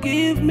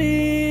forgive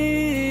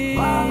me,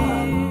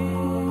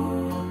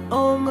 Wagalo.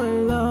 Oh, my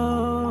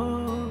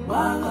love,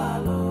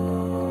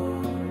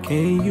 Wagalo.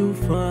 Can you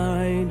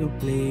find a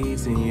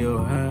place in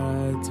your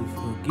heart to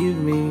forgive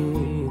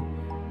me?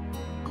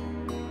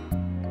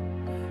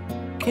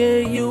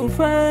 Can you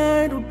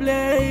find a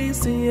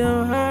place in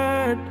your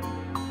heart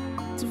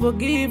to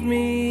forgive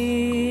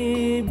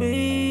me,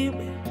 baby?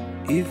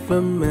 If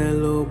I'm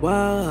mellow,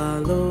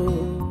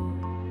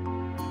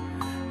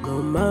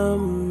 no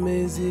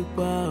mamezi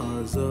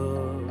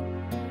pazo,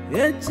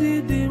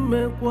 yeti di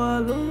me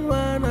kwalu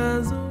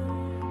wanazo,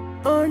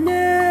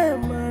 onye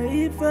ma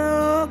ife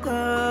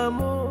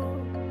okamo,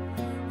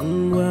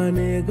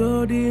 ngwane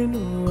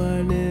godinu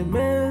wane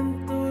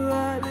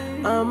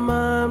mentuali,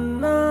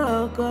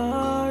 amamna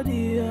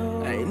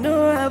cardio. I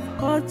know I've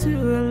hurt you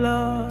a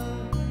lot,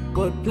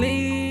 but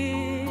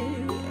please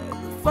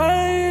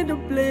find a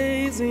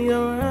place in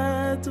your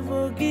heart to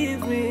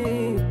forgive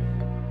me.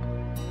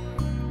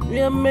 We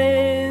are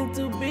meant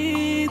to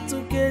be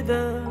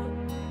together.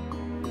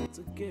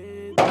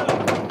 See,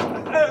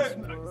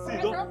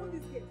 don't.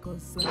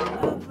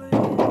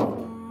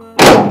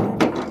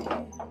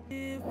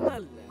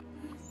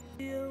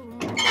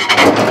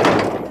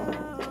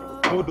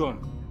 Hold on.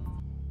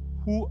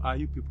 Who are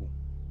you people?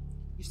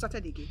 You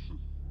started again.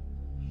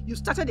 You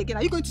started again.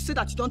 Are you going to say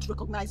that you don't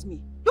recognize me?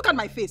 Look at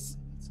my face.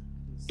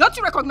 Don't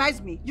you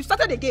recognize me? You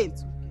started again.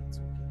 It's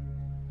okay.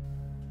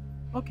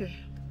 Okay.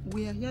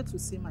 We are here to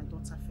see my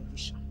daughter,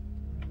 Felicia.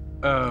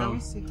 Can we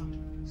see her?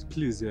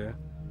 Please,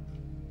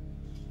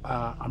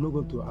 I'm not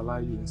going to allow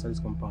you inside this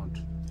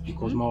compound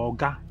because my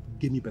Oga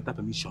gave me better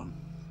permission.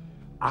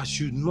 I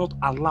should not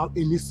allow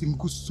any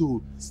single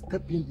soul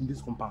step in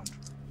this compound.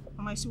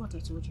 Mama, you see what I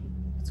told you?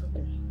 It's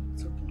okay.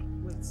 It's okay.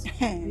 Wait.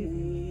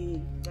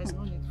 There's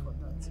no need for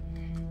that.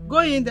 Go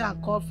in there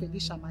and call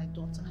Felicia, my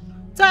daughter.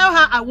 Tell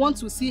her I want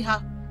to see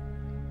her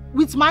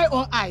with my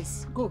own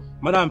eyes. Go.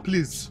 Madam,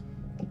 please.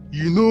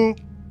 You know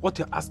what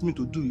you asked me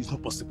to do is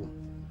not possible.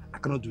 I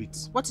cannot do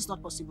it. What is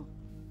not possible?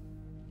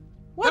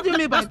 What do you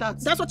mean by that?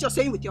 That's what you're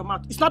saying with your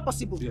mouth. It's not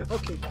possible. Yes.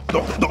 Okay.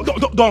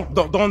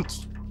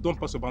 Don't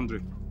pass your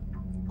boundary.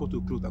 Go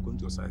to clothes according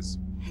to your size.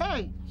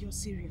 Hey, you're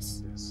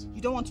serious? Yes.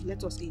 You don't want to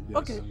let us in? Yes.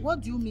 Okay, what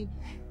do you mean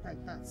by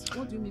that?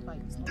 What do you mean by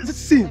this?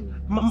 See,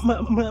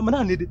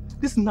 madam,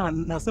 this is not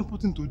a simple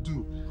thing to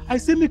do. I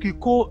say make you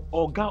call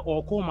Oga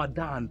or call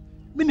madam.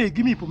 Me they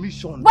give me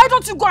permission. Why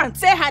don't you go and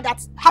tell her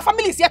that her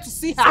family is here to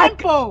see her?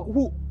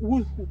 Simple.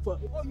 Oh,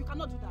 you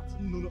cannot do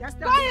that. No. Go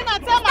in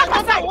and tell my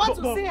daughter I want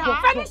to see her.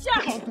 Felicia!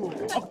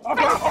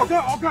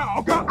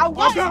 Oga! I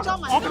want to enjoy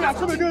my Oga,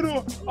 come again,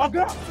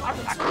 Oga!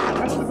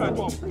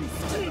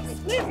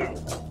 Leave it.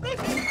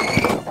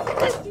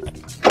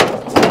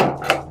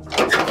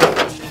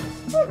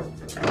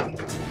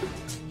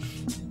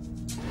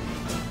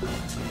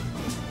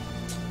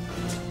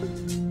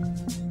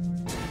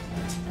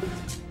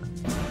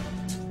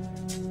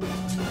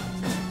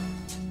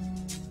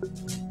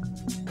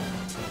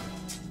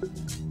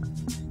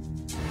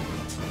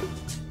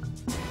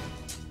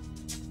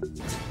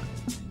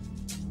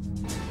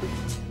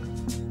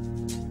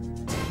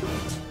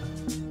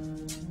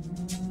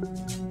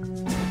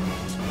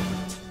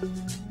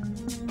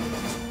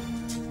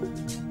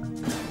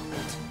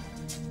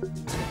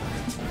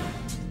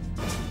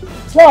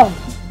 John,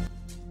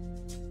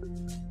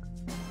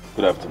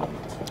 Good afternoon.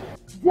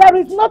 there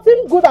is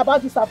nothing good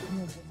about this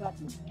afternoon.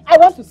 Exactly. I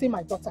want to see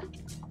my daughter.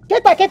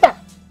 Keta!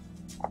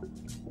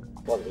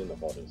 What's the meaning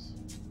of all this?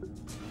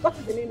 What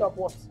is the meaning of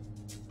what?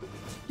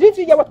 Didn't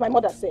you hear what my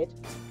mother said?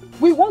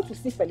 We want to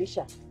see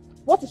Felicia.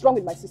 What is wrong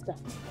with my sister?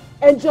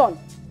 And John,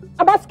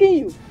 I'm asking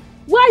you,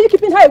 why are you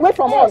keeping her away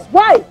from us?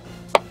 Why?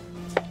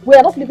 We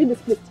are not leaving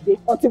this place today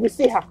until we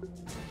see her.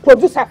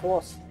 Produce her for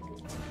us.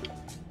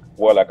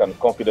 Well, I can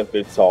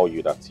confidently tell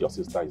you that your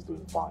sister is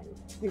doing fine.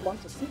 We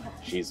want to see her.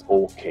 She's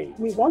okay.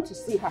 We want to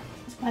see her.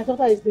 My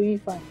daughter is doing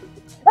fine.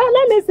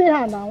 Let me see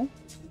her now.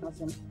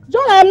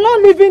 John, I'm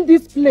not leaving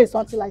this place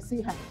until I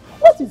see her.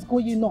 What is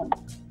going on?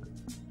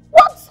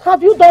 What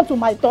have you done to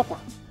my daughter?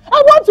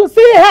 I want to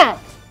see her.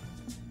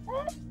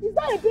 Is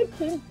that a big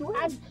thing to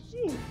and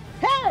she?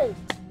 Hey!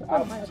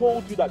 I've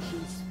told you that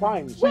she's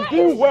fine. She's Where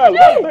doing is well. she?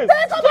 What's this?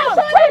 Come on,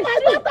 show me my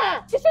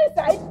daughter! Is she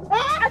inside?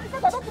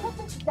 I don't think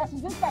that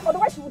she's inside.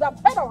 Otherwise, she would have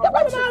heard of her.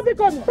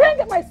 Bring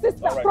my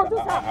sister. All right, Produce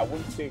her. I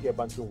won't stay here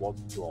bantering what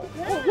to all.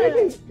 Oh,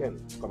 really? Ken,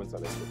 come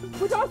inside. Let's go.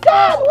 We don't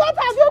John, what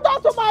have you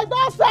done to my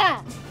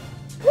daughter?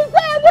 Is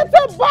there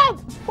anything bad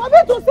for me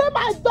to see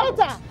my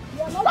daughter?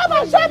 Come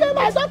and show me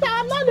my daughter.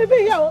 I'm not living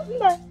here. We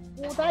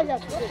will die here.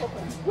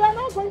 We are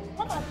not going.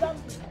 Come and tell me.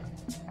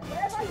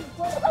 Wherever you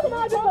go.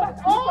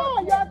 Oh,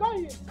 you are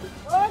going.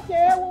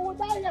 Okay, we will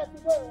die here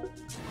today.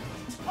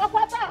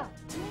 Opata.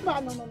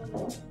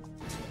 No.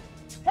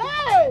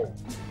 Hey!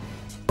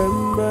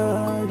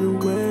 Remember the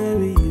way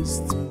we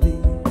used to be,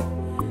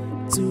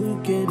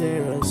 together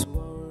as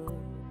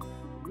one,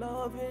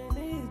 loving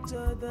each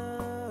other.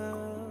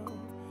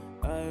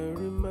 I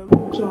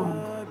remember John.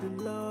 the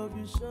love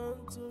you shone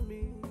to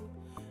me,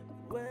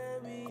 where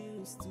we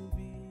used to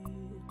be,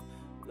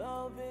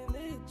 loving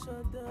each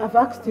other. I've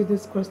asked you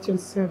this question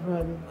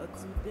severally.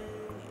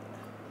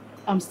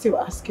 I'm still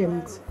asking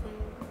it.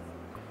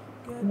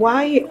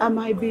 Why am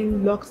I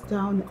being locked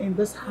down in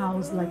this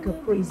house like a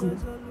prisoner?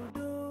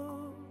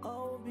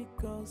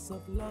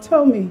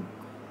 Tell me,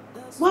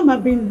 why am I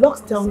being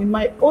locked down in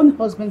my own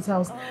husband's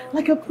house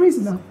like a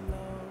prisoner?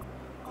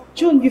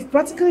 John, you've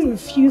practically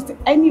refused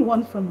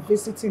anyone from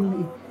visiting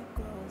me.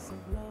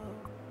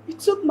 You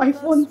took my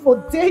phone for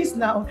days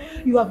now.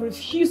 You have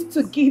refused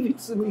to give it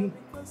to me.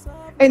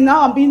 And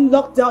now I'm being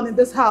locked down in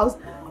this house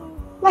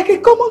like a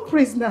common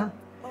prisoner.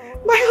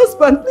 My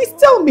husband, please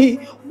tell me,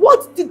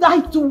 what did I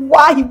do?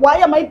 Why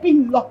am I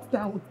being locked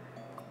down?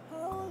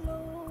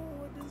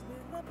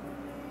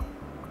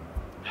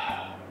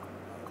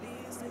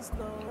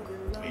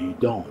 Hey,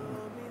 Dawn.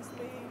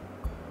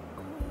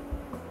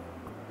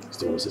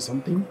 Still want to say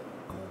something?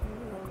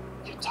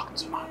 You talk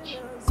too much.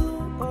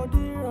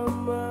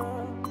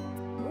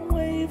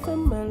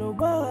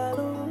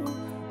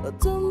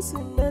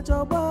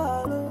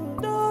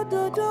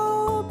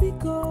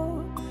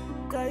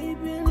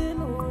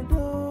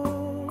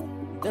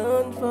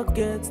 Don't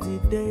forget the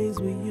days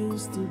we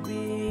used to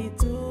be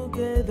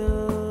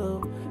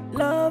together,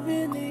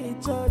 loving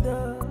each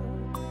other,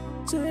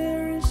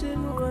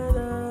 cherishing one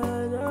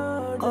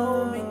another.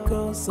 All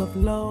because of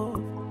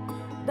love,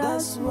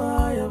 that's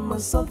why I'm a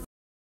soft.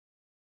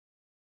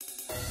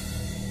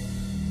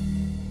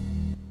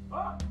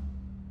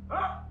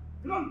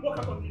 You don't walk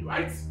out on me,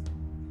 right?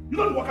 You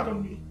don't walk out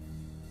on me.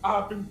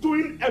 I've been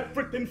doing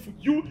everything for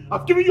you.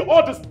 I've given you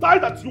all the style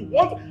that you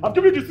want. I've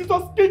given you the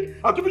scissors stick.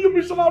 I've given you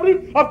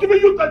missionary. I've given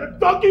you the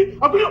donkey.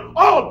 I've given you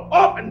all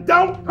up and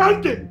down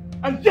hanging.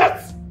 And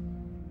yet,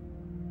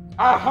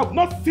 I have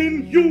not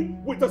seen you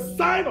with a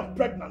sign of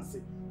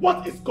pregnancy.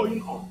 What is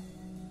going on?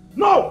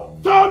 No!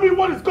 Tell me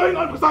what is going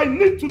on because I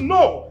need to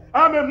know.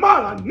 I'm a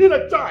man. I need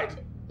a child.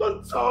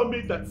 Don't tell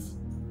me that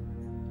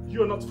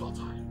you're not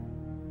fertile.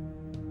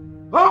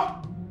 Huh?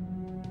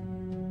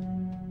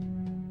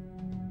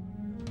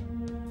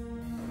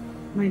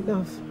 My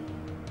love,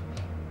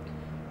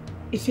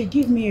 If you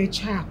give me a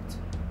child,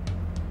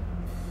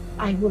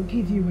 I will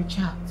give you a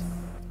child.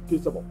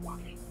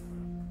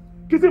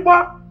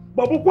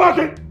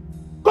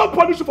 God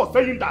punish you for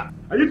saying that.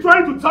 Are you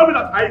trying to tell me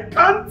that I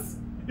can't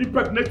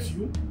impregnate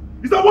you?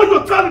 Is that what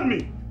you're telling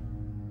me?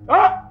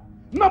 Huh?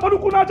 Nobody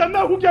who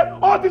get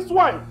all this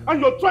wine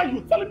and you're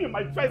telling me in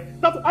my face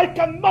that I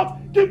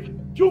cannot give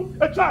you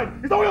a child.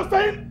 Is that what you're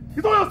saying?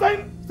 Is that what you're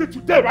saying? Say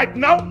today, right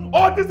now,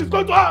 all this is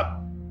going to happen.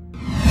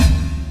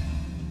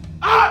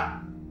 Ah!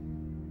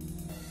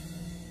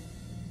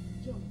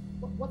 John,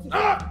 what is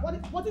it?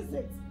 What is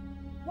it?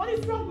 What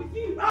is wrong with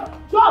you?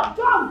 John!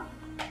 John!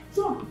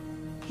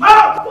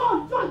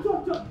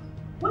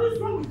 What is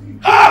wrong with you?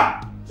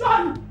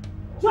 John!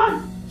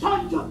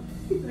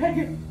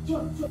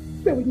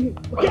 Stay with me,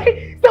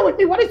 okay? Stay with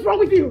me. What is wrong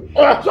with you?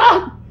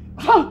 John!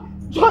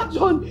 Jaco!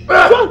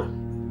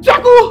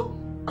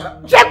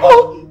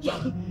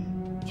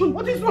 John,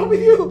 what is wrong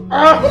with you?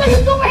 What are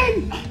you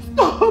doing?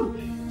 Stop!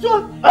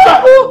 John!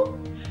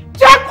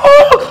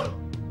 Jaco!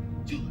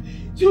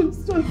 John,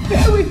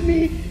 stay with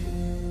me.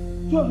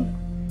 John!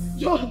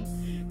 Jaco!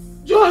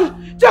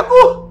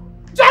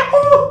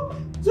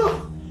 John,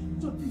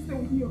 please stay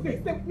with me, okay?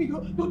 Stay with me.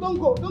 Don't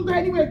go. Don't go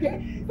anywhere,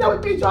 okay? Stay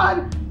with me,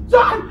 John!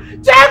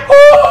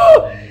 Jaco!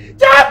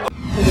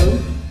 Hello?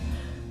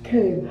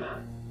 Ken.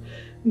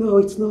 No,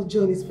 it's not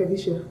John, it's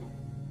Felicia.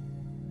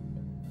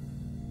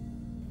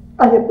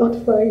 I am not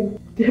fine.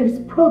 There is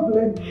a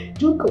problem.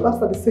 John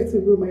collapsed at the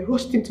sitting room. I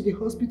rushed him to the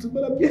hospital,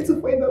 but I'm yet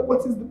to find out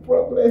what is the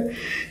problem.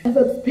 As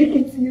I'm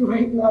speaking to you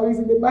right now, he's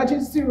in the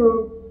emergency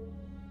room.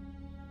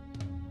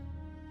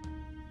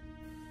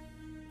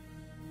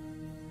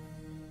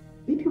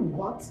 Baby,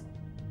 what?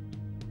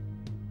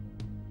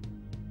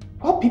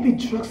 What baby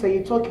drugs are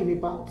you talking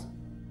about?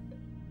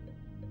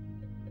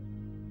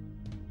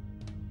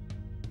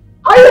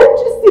 I am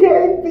just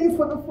hearing this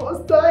for the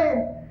first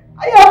time.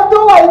 I have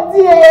no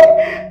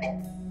idea.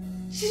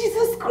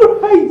 Jesus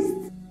Christ.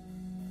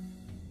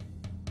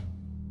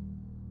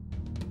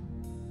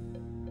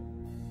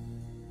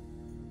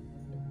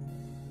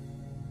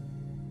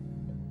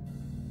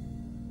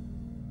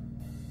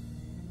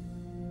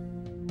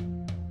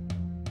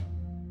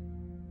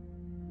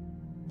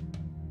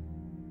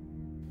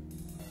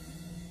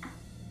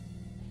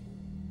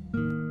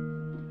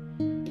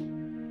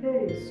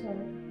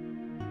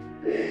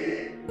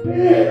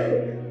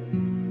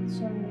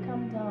 Son,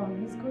 calm down.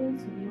 He's going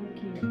to be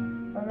okay.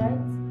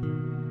 Alright?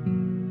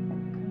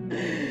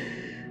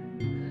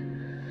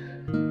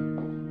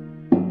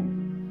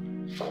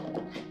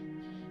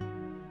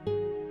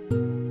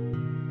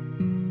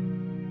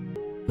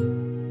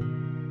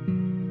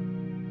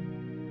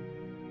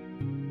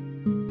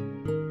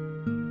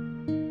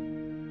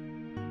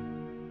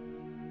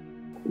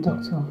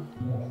 Doctor,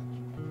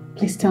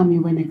 please tell me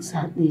when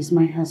exactly is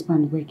my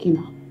husband waking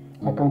up?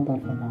 I can't tell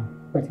for now,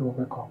 but he will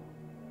wake up.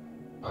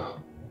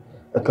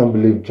 I can't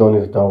believe John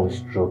is down with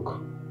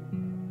stroke.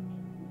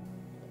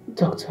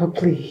 Doctor,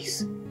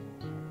 please.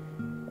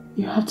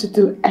 You have to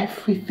do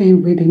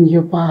everything within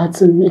your power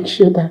to make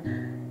sure that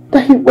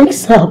he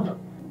wakes up.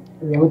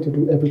 We are going to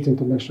do everything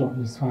to make sure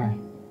he's fine.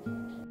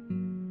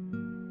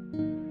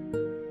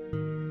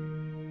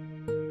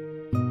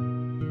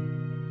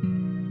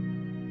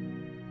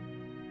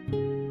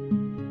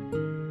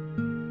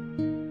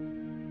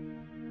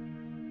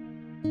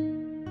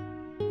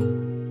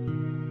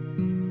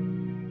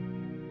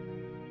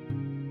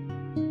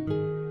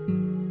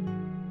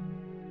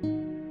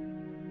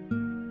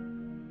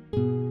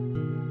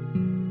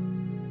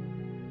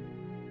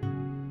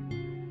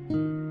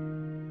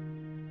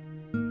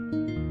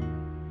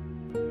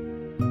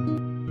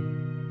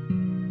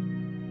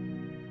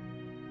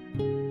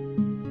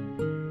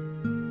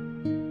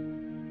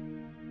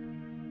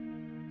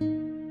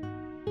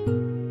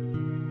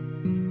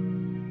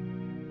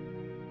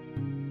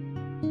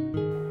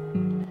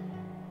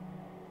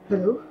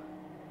 Hello?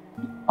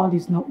 All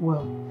is not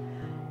well.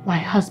 My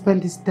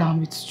husband is down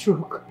with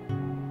stroke.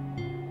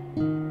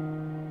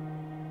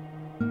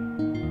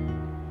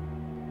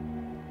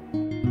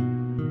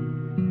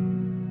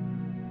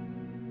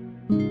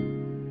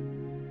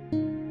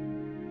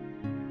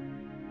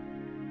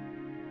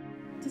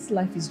 This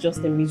life is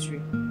just a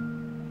misery.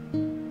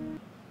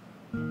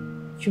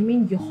 You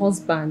mean your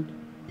husband,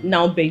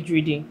 now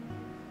bedridden?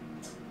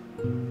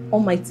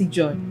 Almighty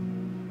John.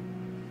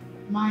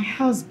 My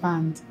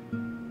husband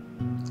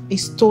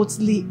is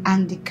totally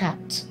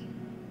handicapped.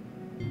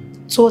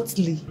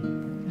 Totally.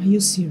 Are you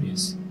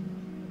serious?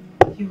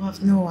 You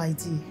have no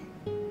idea.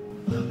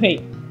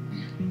 Wait,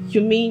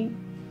 you mean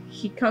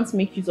he can't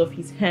make use of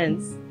his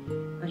hands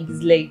and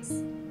his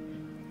legs?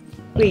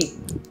 Wait,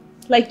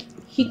 like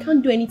he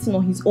can't do anything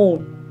on his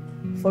own?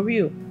 For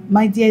real?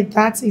 My dear,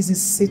 that is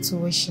his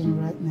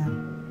situation right now.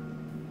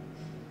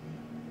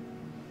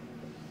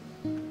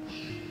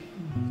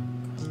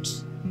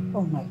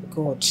 Oh my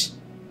God.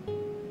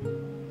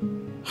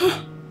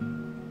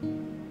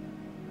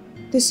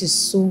 This is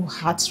so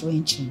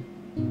heart-wrenching.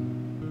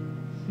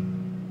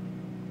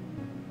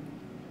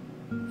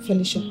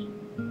 Felicia,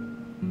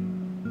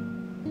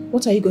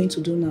 what are you going to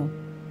do now?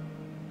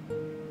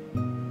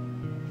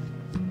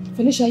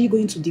 Felicia, are you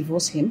going to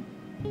divorce him?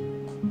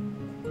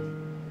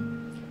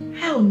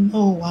 Hell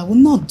no, I will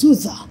not do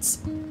that.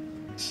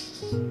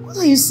 What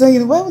are you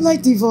saying? Why would I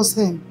divorce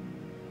him?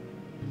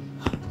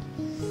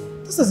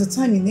 This is the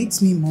time he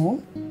needs me more.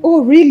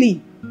 Oh,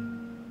 really?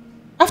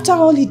 After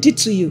all he did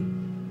to you?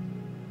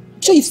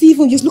 So you see,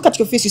 even just look at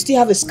your face, you still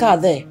have a scar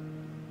there.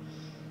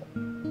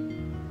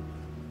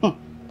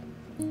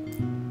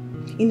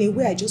 In a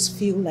way, I just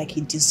feel like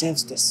he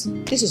deserves this.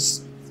 This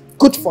is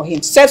good for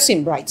him. Serves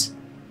him right.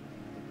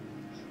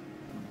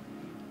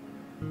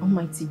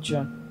 Almighty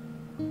John.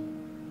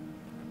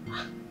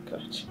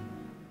 God.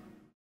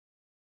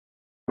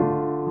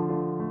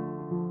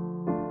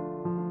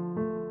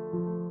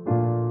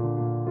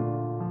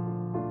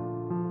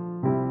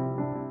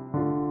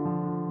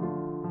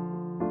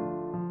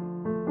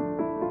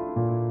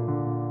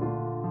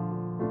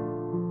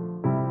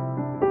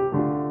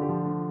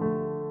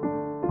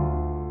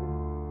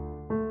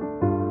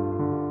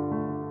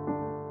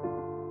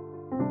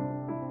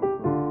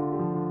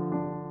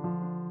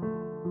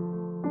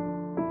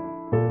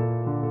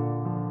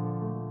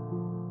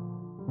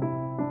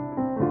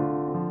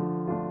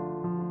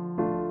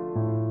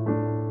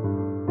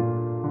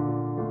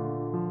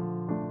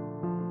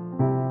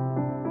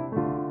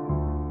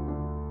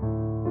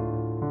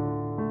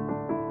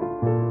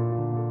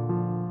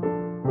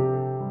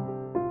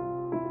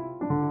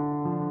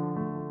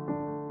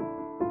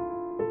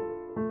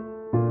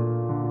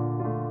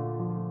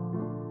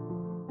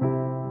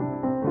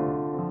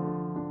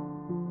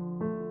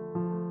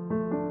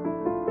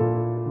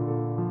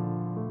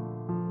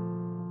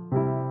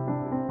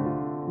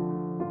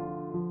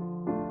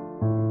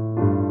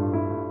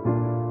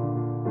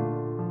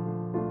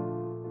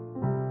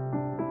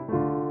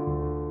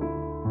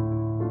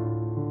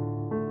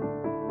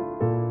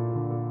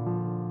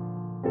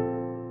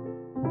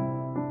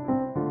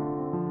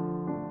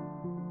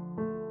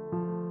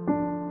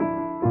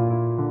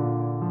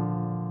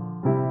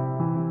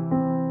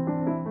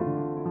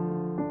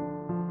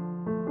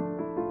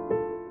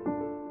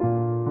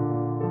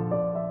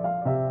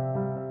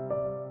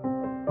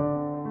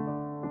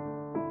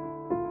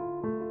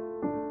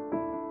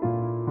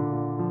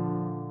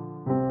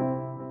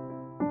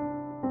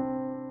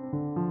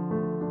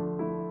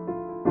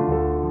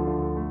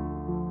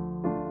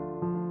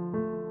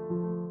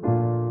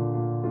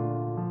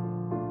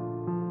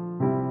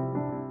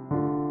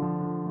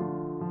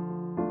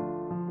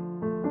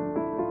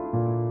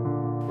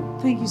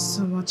 Thank you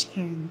so much,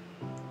 Ken.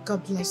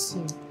 God bless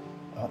you.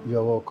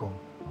 You're welcome.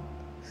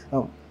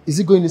 Is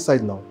he going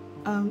inside now?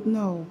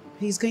 No,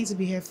 he's going to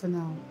be here for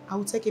now. I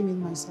will take him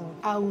in myself.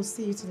 I will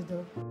see you to the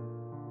door.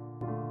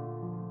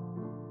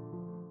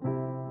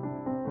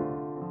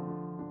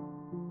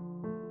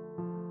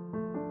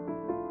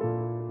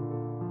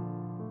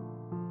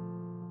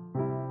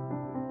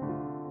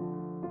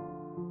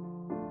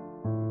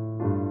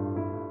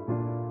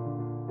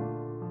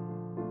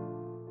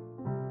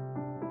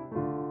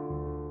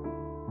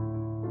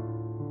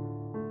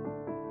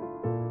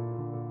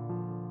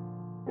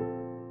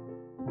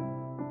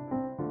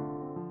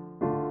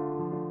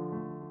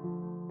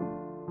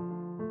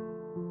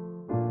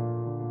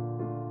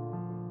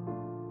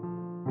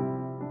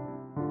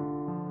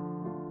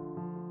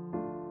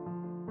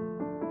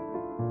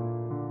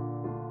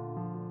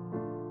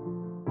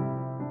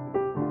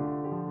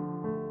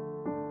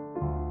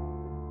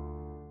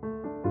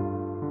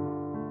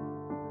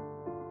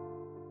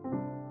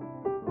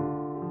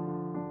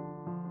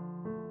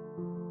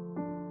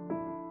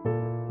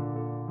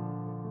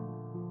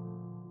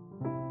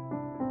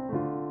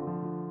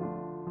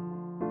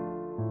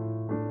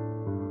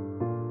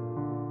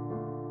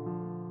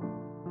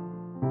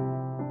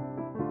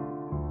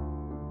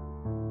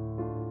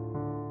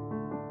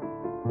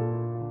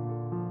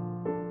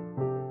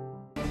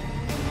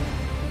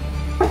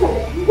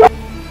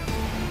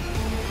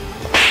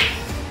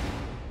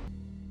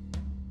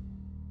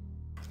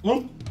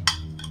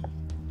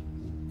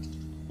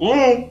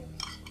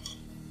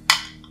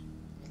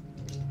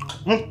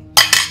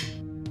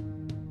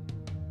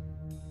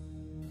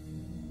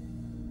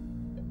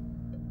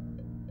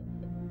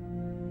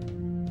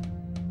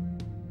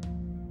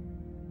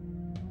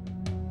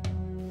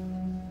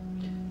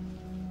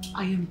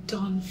 I am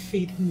done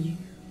feeding you.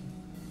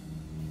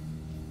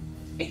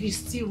 If you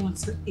still want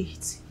to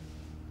eat,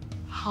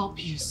 help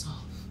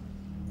yourself.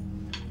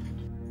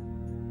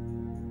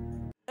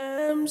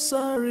 I'm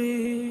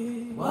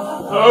sorry.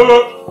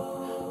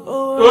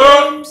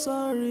 Oh, I'm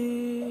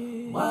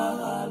sorry.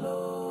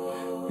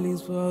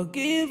 Please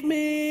forgive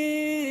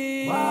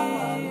me.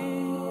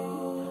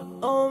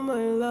 Oh,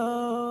 my love.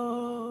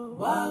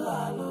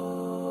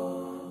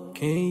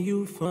 Can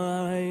you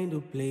find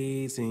a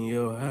place in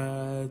your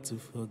heart to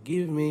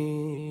forgive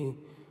me?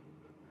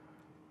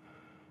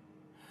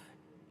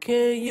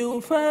 Can you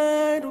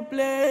find a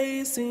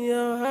place in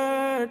your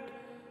heart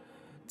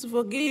to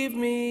forgive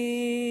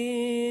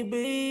me,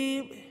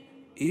 babe?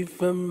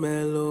 If I'm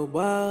mellow,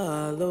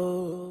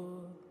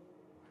 wallow,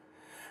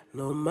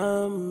 no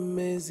mama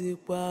mezi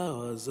kwa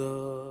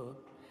ozo.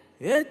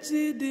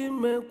 echi dị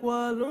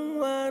mekwalụ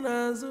nwa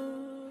n'azụ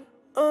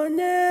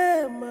onye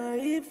ma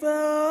ife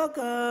ọ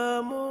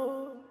ga-amụ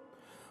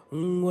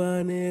ngwa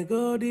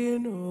na-ego dị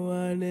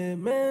n'ụwa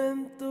na-eme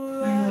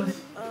ntụgharị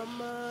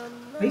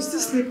Are you still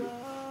sleeping?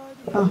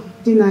 Oh,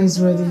 dinner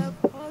is ready.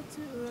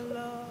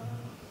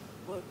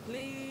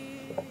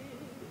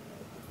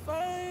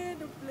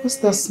 What's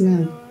that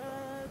smell?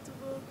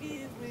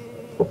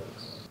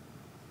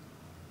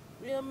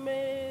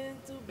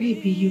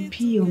 Baby, you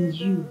pee on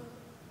you.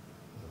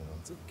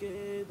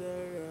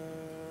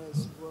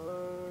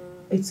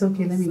 It's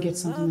okay, let me get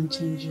something and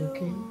change you,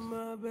 okay?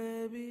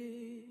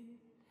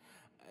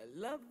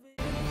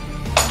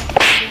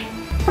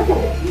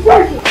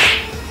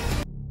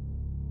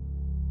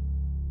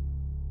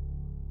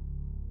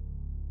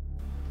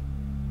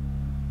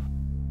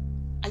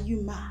 Are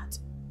you mad?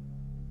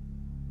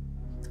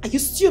 Are you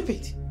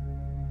stupid?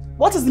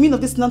 What is the meaning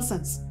of this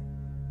nonsense?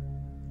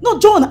 No,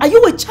 John, are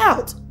you a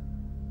child?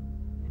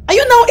 Are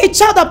you now a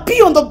child that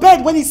pee on the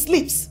bed when he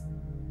sleeps?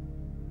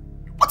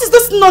 What is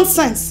this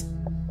nonsense?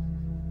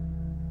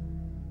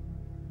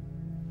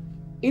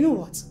 You know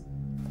what?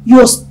 You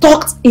are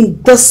stuck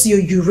in this your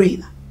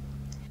urine.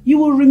 You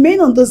will remain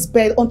on this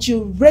bed until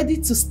you're ready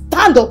to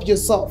stand up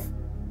yourself.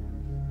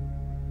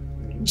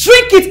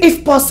 Drink it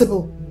if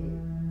possible.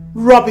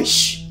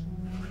 Rubbish.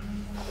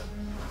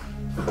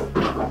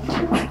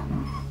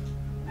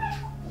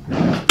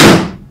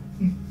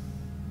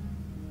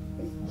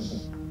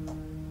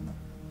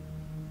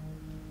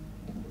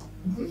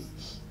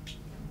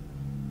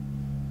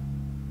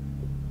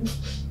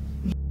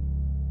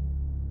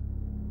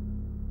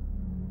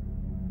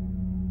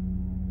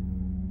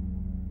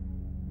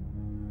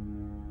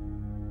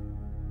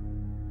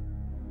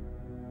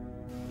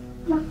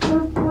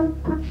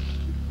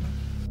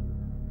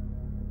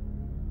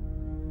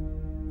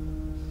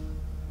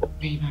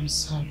 Babe, I'm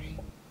sorry.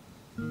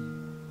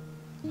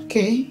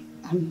 Okay?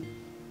 I'm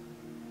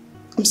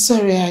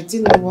sorry, I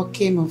didn't know what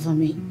came over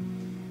me.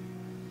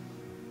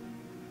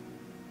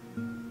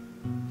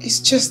 It's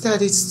just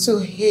that it's too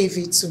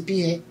heavy to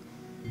bear.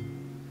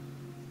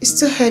 It's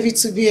too heavy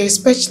to bear,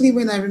 especially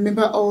when I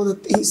remember all the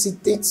things he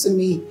did to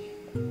me.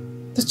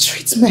 The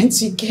treatment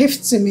he gave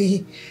to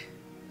me.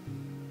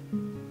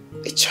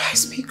 It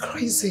drives me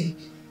crazy.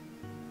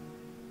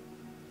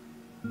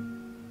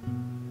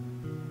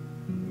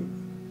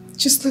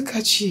 Just look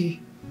at you.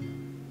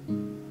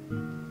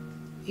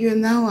 You're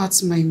now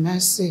at my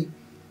mercy.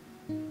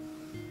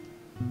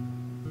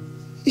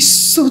 It's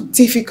so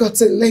difficult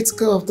to let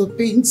go of the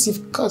pains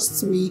you've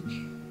caused me.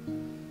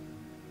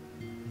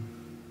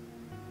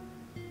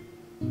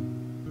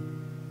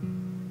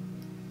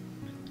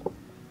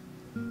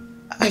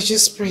 I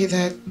just pray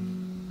that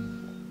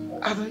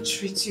I don't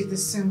treat you the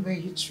same way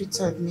you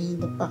treated me in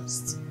the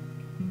past.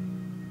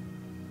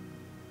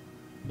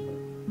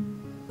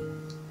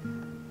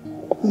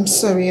 I'm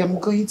sorry, I'm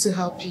going to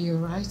help you,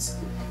 right?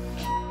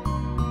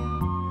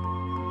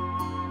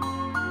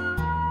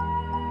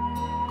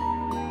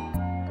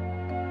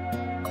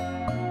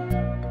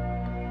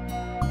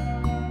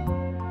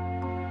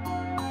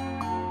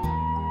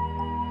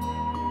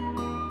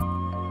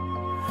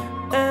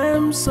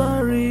 I'm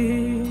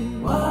sorry.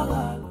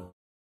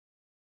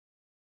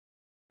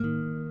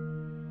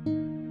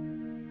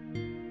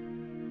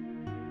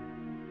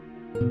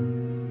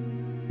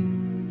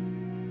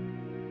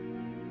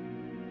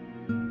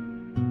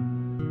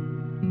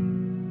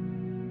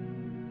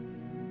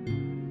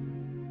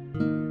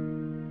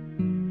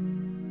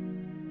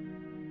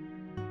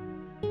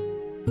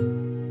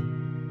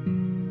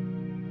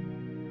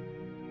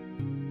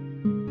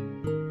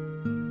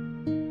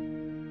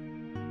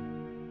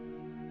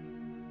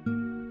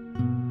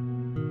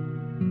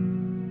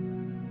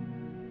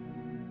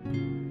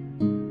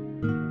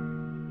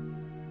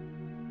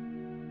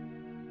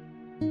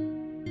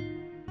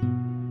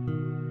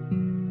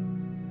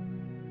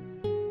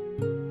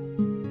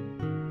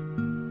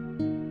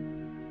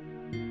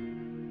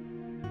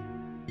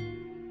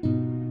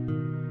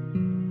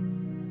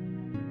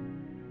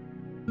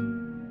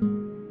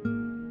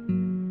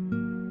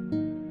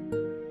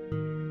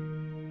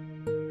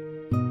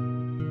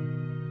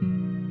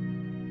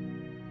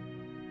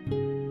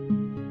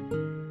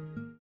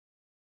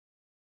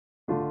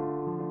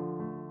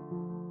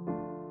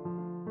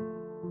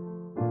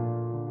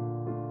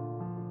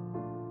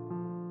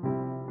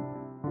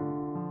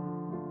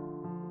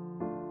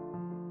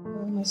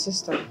 My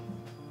sister,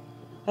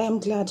 I am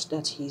glad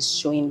that he's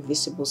showing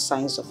visible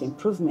signs of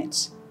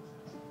improvement.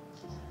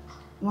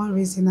 One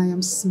reason I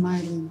am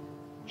smiling,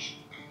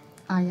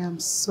 I am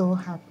so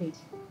happy.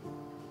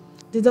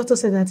 The doctor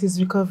said that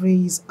his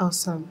recovery is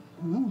awesome.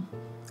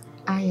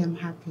 I am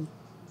happy.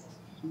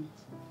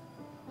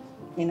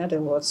 In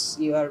other words,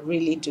 you are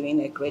really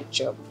doing a great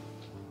job.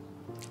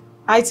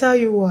 I tell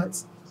you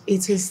what,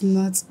 it is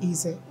not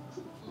easy.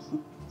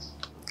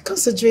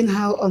 Considering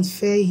how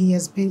unfair he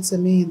has been to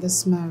me in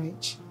this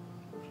marriage.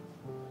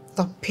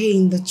 The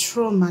pain, the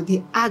trauma,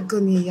 the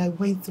agony I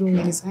went through in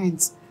his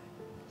hands.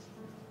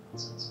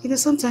 You know,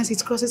 sometimes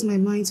it crosses my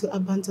mind to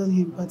abandon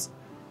him, but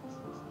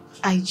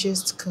I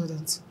just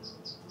couldn't.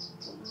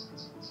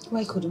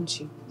 Why couldn't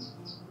you?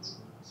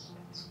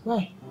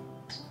 Why?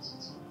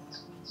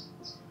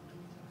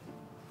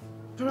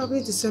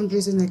 Probably the same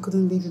reason I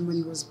couldn't leave him when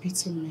he was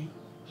beating me.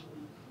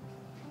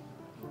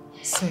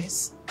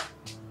 Sis,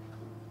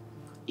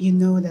 you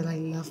know that I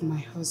love my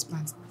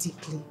husband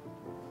deeply.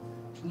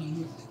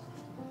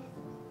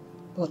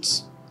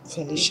 But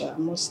Felicia, I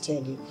must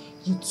tell you,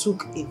 you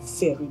took a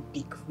very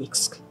big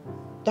risk.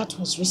 That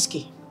was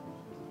risky.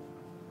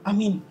 I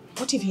mean,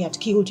 what if he had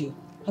killed you?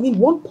 I mean,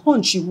 one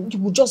punch, you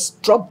would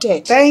just drop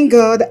dead. Thank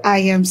God I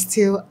am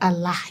still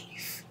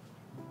alive.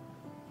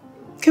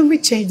 Can we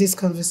change this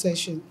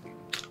conversation?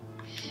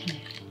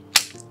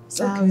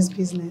 So how is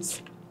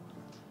business?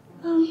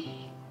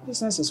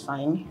 Business is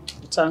fine.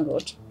 Thank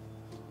God.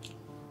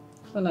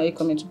 When are you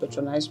coming to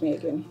patronize me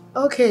again?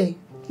 Okay,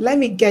 let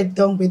me get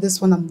done with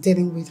this one I'm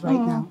dealing with right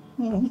now.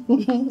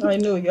 I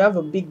know, you have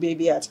a big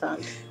baby at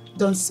hand.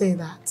 Don't say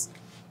that.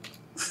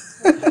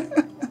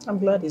 I'm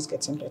glad he's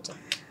getting better.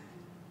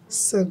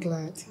 So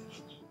glad.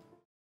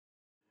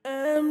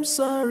 I'm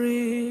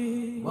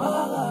sorry.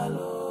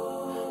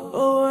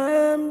 Oh,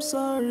 I'm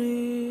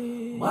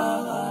sorry.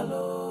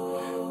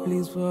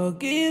 Please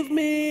forgive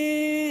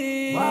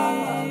me.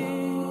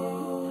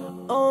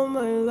 Oh,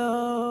 my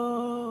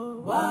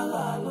love.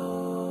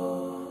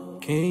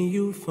 Can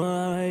you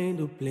find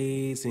a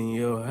place in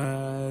your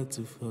heart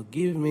to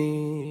forgive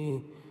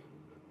me?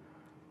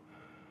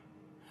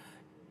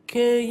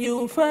 Can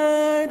you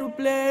find a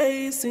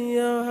place in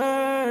your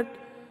heart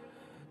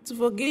to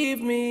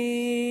forgive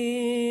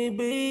me,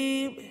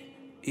 babe?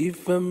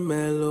 If I'm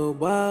mellow,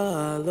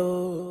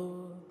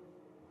 wallow,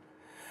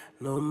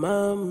 no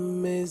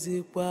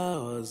mamezi kwa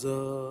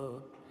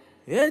ozo,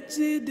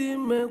 eti di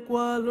me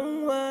kwa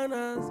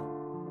lungwana.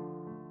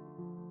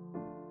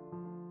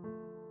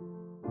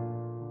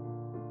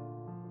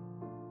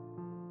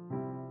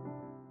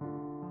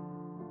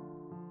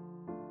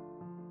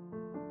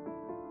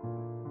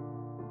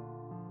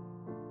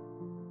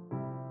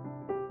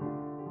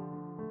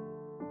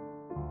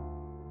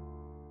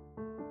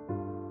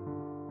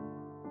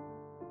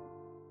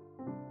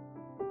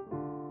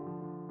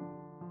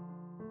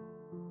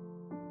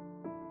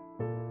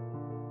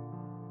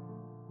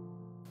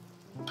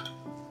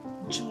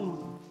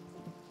 John,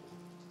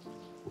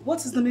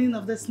 what is the meaning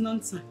of this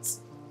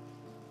nonsense?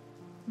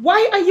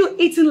 Why are you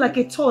eating like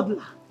a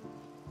toddler?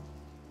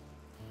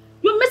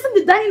 You're messing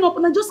the dining up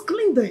and I just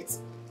cleaned it.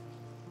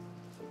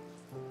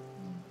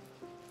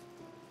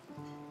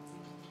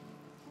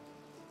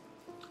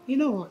 You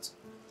know what?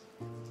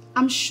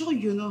 I'm sure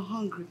you're not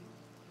hungry.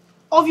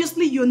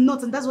 Obviously you're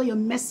not, and that's why you're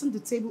messing the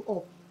table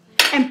up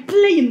and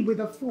playing with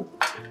the food.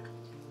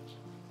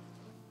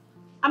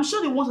 I'm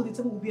sure the ones on the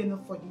table will be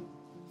enough for you.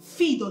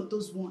 Feed on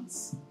those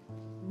ones.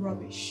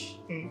 Rubbish.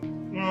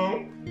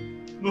 No.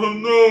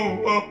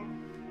 No.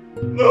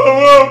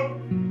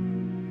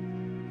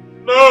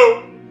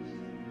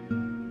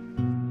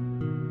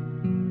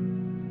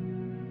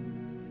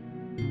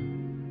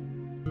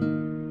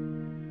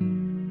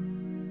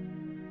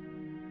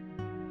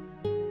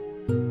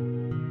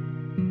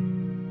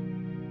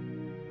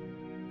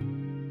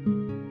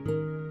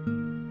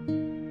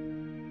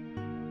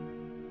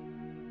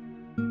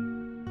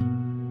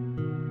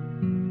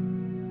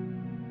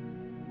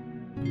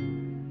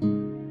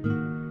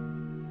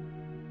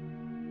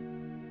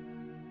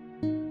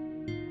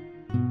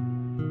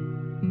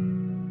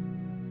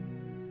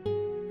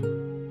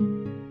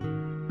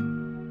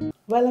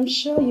 Well, I'm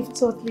sure you've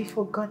totally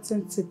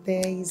forgotten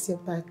today is your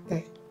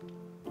birthday.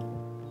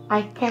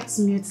 I kept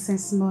mute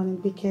since morning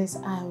because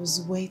I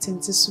was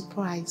waiting to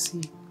surprise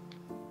you.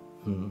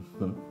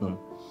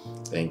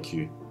 Thank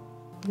you.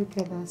 Look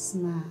at that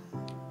smile.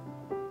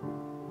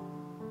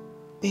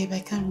 Babe, I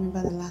can't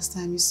remember the last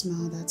time you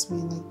smiled at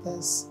me like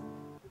this.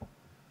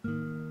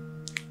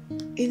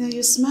 You know,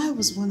 your smile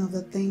was one of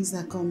the things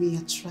that got me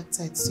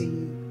attracted to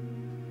you.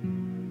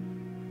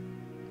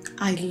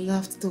 I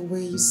loved the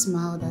way you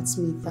smiled at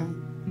me then.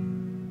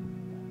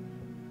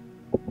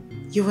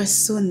 You were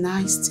so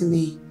nice to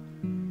me.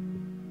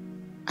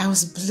 I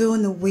was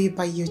blown away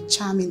by your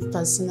charming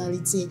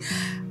personality.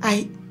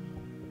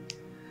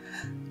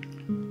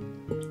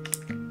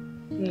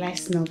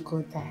 Let's not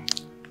go there.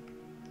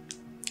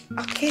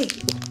 Okay,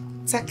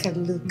 take a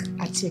look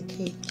at your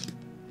cake.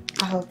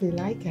 I hope you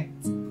like it.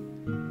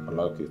 I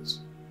like it.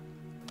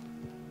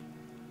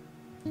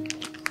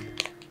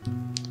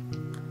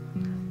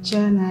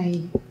 John,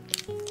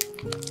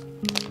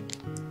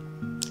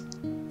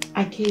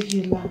 I gave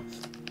you love.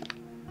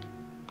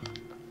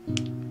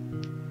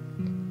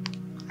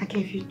 I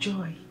gave you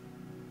joy.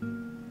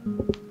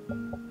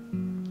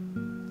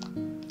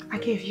 I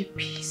gave you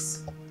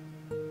peace.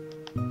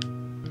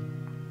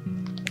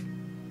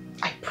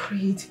 I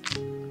prayed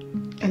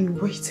and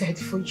waited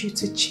for you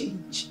to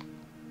change.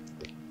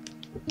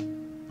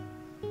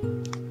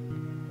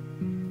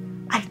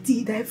 I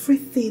did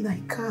everything I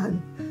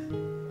can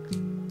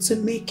to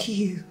make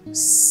you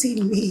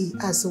see me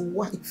as a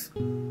wife.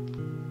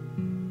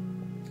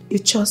 You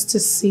chose to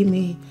see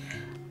me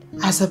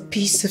as a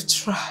piece of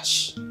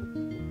trash.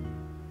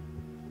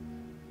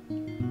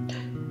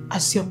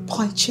 as your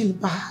punching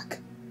bag,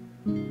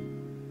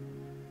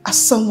 as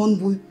someone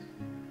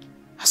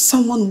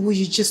who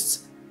you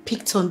just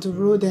picked on the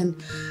road and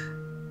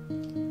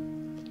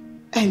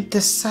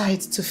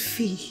decide to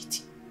feed.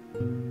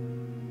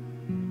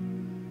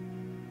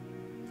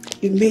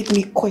 You made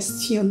me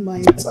question my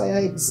entire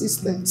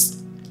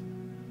existence.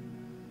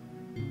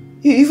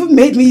 You even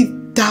made me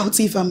doubt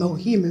if I'm a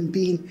human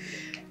being.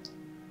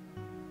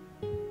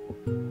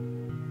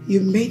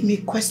 You made me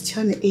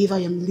question if I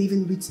am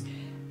living with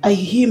a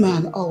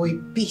human or a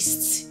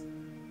beast.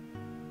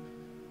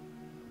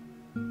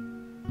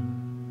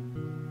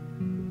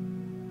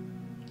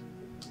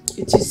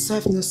 You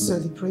deserve no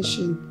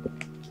celebration.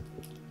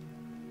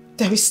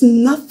 There is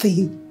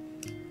nothing,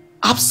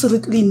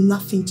 absolutely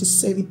nothing to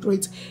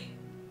celebrate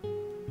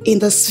in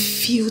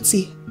this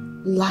filthy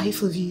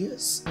life of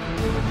yours.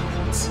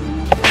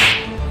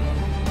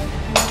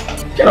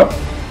 Get up!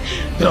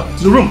 Get up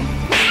to the room!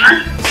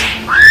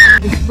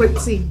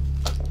 Waiting.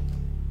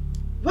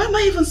 Why am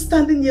I even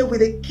standing here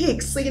with a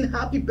cake saying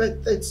happy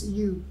birthday to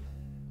you?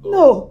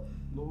 No,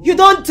 you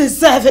don't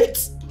deserve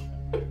it.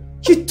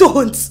 You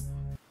don't.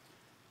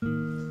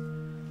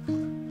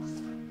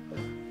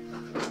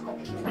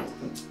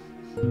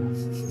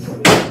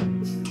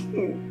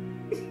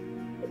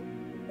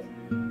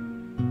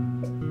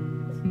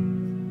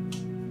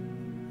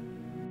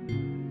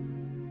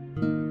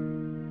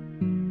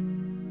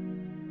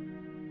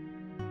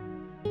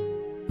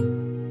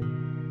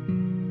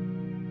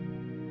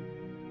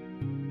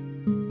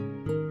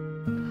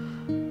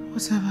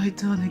 What have I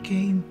done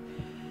again?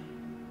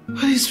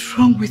 What is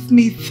wrong with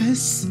me?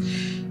 This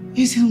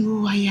isn't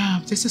who I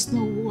am. This is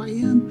not who I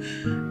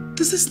am.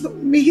 This is not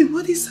me.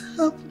 What is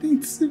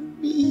happening to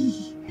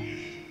me?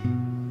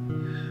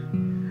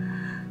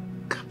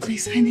 God,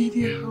 please, I need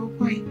your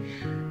help. I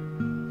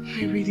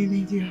really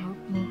need your help,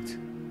 Lord.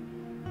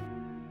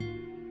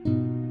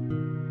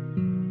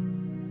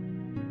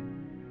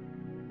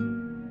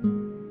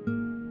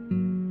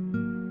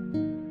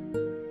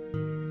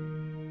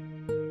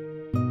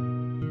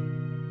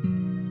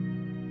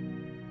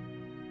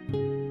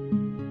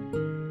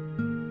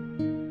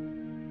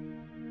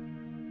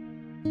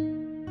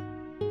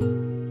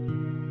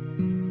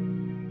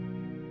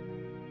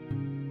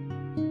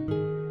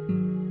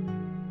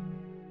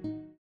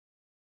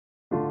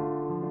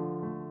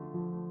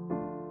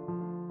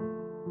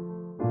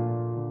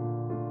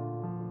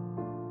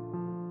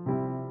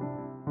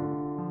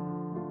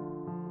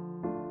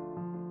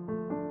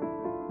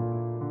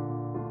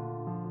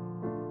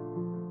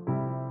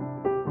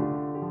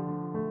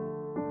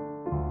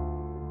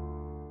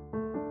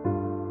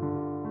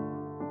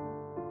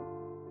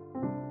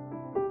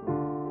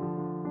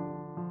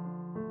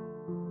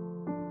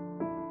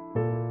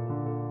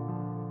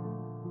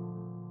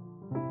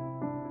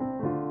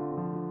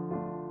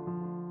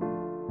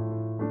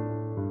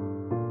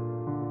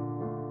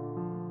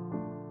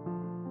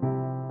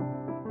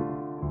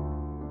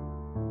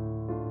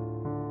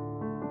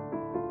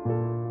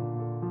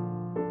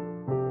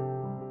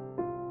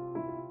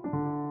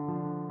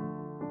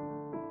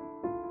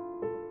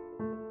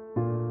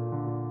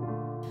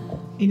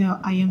 You know,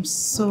 I am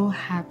so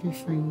happy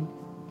for you.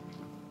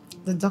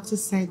 The doctor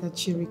said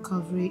that your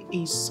recovery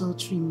is so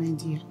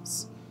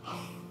tremendous.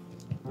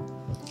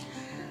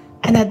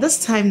 And at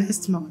this time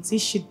next month, you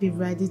should be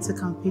ready to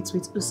compete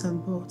with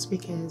Usain Bolt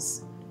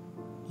because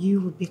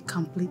you will be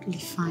completely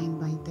fine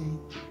by then.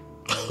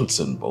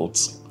 Usain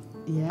Bolt?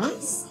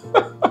 Yes?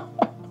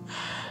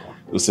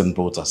 Usain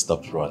Bolt has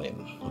stopped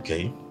running,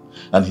 okay?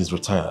 And he's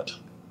retired.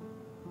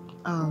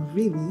 Oh,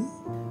 really?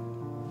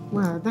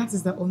 Well, that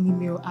is the only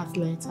male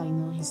athlete I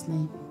know his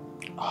name.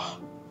 Ah,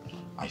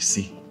 I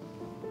see.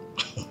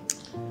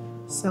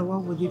 So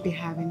what would you be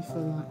having for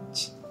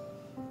lunch?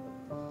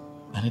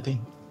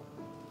 Anything.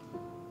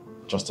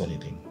 Just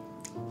anything.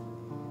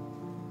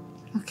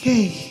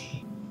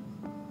 Okay.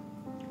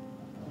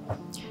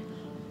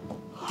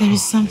 There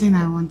is something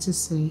I want to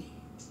say.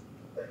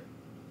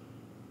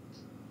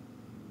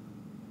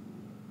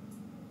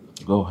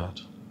 Go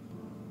ahead.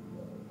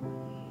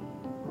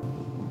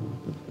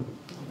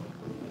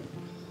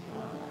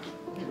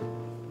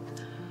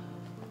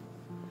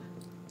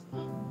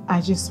 I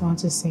just want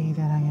to say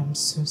that I am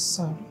so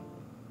sorry.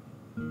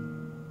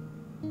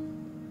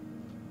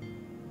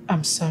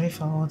 I'm sorry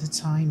for all the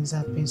times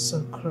I've been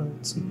so cruel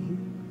to you.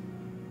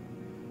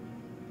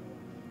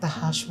 The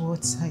harsh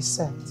words I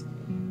said.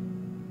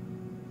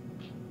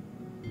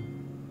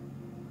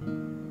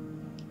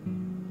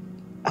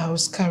 I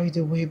was carried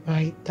away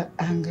by the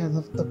anger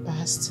of the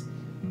past.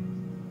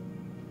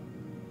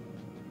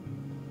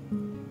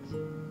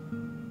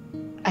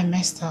 I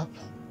messed up.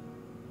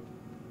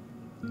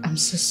 I'm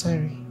so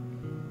sorry.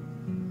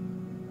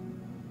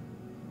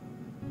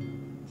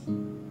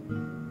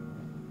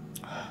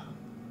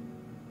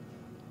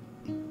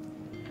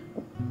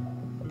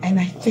 And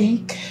I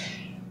think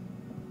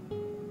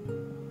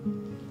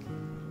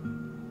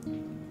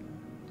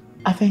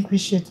we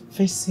should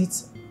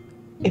visit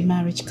a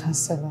marriage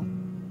counselor.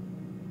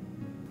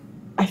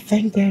 I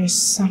think there is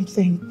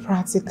something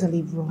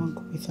practically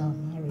wrong with our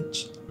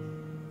marriage.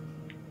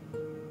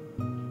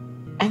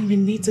 And we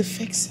need to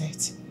fix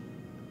it.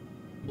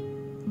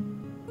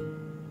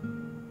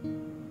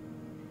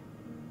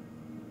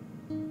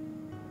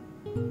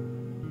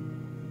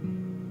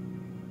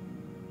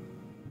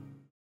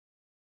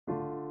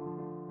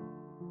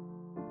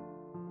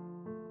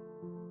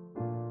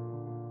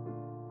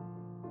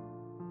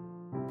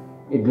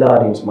 It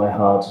gladdens my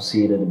heart to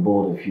see that the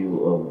both of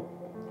you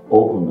are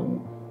open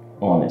and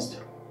honest.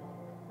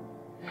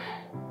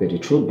 But the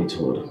truth be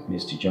told,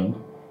 Mr.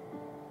 John,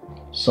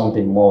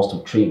 something must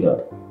have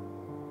triggered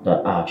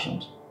that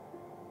actions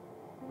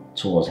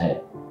towards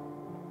her.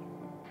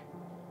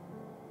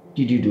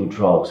 Did you do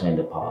drugs in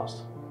the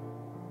past?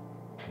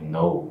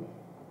 No,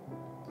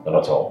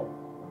 not at all.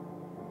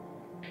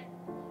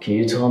 Can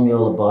you tell me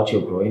all about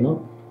your growing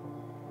up?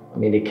 I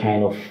mean, the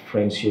kind of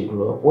friends you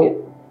grew up with?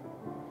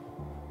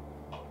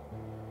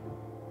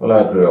 Well,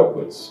 I grew up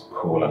with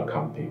cool and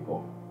calm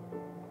people.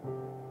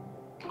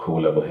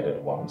 Cool,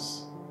 level-headed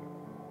ones.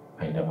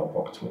 I never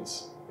worked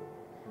with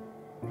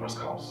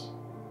rascals.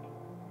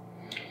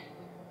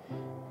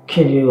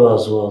 Can you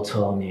as well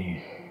tell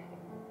me,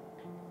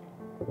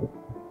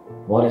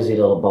 what is it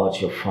all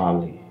about your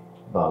family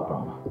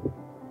background?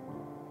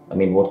 I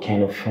mean, what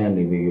kind of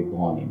family were you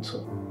born into?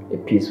 A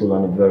peaceful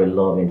and a very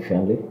loving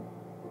family?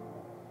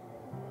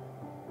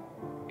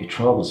 A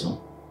troublesome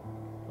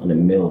and a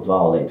male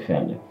violent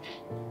family?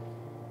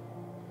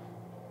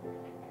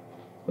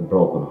 A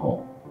broken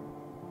home?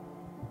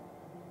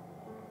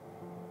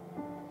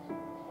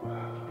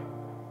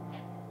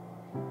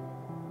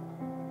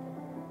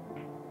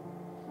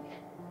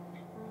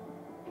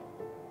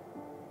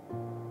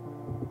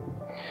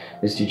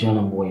 Mr. John,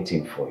 I'm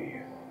waiting for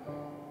you.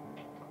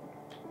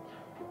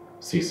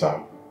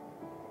 Caesar,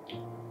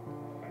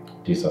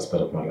 this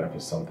aspect of my life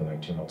is something I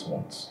do not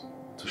want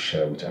to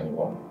share with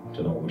anyone. I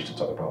do not wish to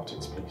talk about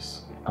it,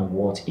 please. And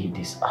what is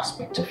this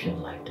aspect of your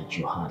life that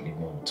you hardly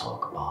want to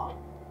talk about?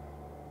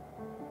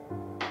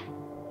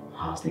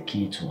 Has the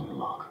key to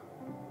unlock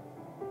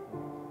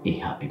a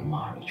happy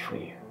marriage for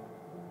you?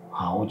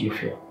 How would you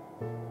feel?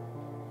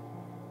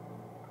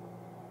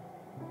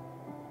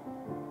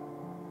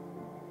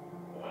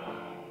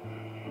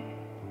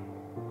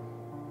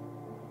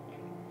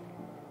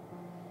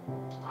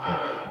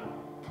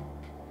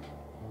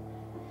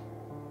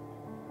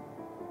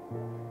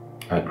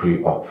 I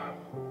grew up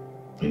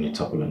in a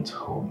turbulent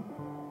home.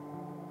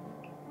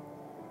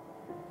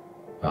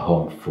 A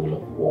home full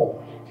of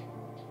war.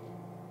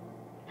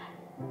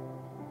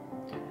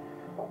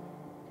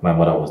 My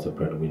mother was the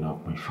breadwinner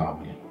of my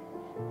family.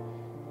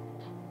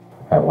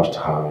 I watched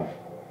her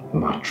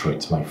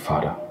maltreat my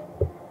father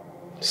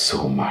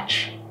so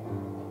much.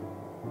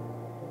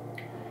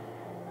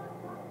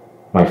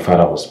 My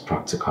father was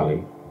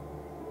practically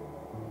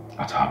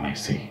at her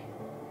mercy.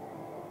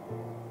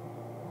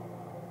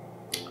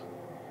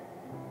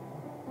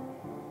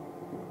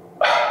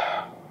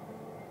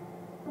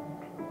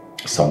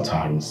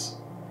 Sometimes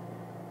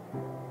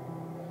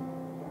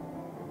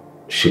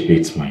she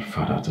beats my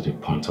father to the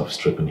point of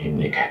stripping him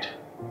naked.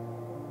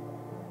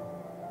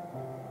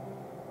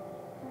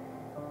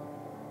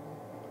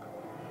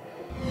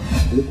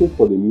 Looking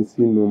for the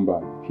missing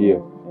number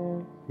here.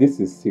 This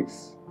is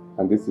 6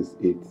 and this is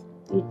 8.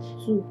 It's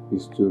 2.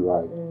 It's 2,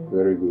 right?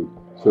 Very good.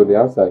 So the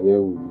answer here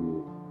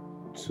will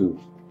be 2.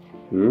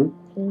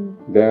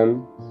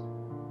 Then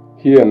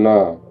here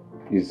now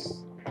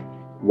is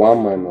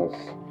 1 minus.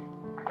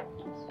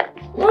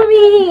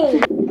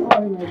 Mommy!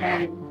 Oh, my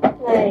darling.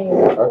 Hi.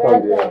 How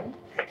come there?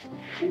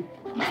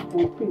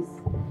 Oh, please.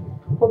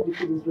 Hope the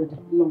food is ready.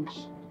 Lunch.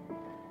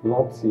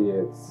 Not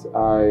yet.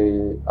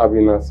 I've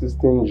been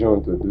assisting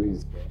John to do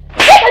his.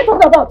 What are you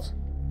talking about?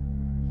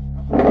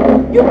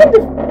 You mean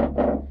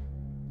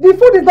the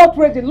food is not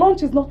ready,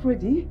 lunch is not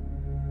ready?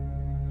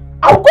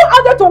 I'll go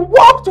out there to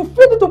work, to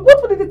feed it, to put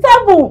food in the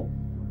table.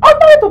 I'm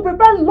trying to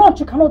prepare lunch,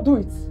 you cannot do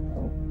it.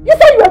 You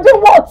said you were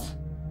doing what?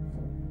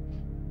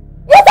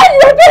 You said you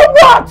were doing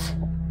what?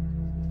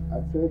 I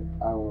said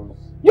I was.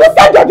 You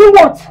said you're doing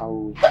what? I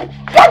was.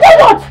 You're doing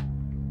what?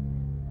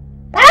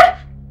 Huh?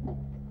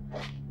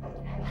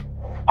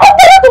 I'm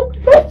trying to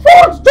prepare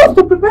food, just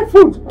to prepare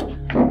food.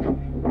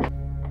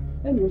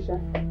 Anyway, Sha,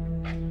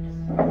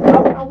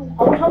 I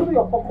will handle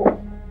your pocket.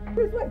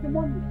 Please, where's the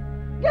money?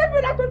 Give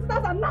me that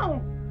 20,000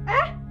 now.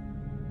 Eh?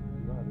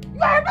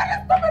 You are a very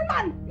stupid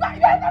man. You are a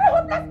very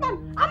hopeless man.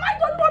 Am I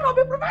the only one who will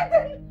be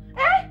preventing?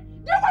 Eh?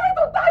 Do you want me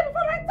to die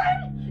before my time?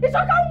 It's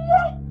okay.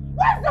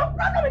 What's your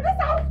problem in this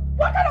house?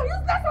 What kind of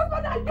useless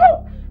husband are you?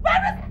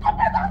 Very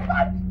stupid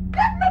husband.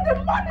 Give me the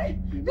money.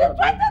 The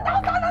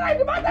 20,000 that I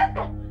demanded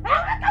for.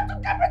 I got to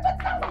give me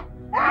 20,000.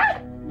 Eh?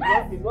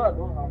 Please. You know I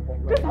don't have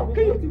problem. Please, I'll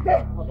kill you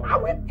today. I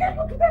will kill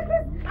you today,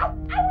 please. I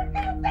will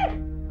kill you today.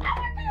 I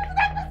will kill you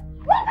today, please.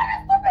 You're very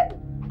stupid.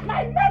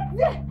 My mates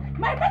there.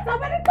 My mates are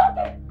very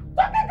talking.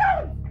 Talking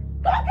gowns.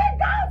 Talking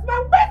gowns. My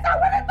mates are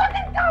very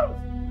talking gowns.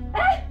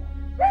 Eh?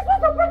 Please, what's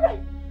the problem?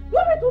 You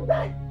want me to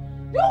die?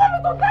 Do you want me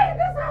to die in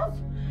this house?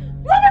 Do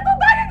you want me to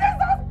die in this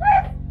house,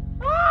 please?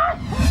 Ah!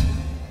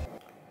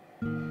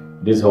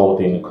 This whole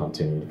thing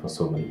continued for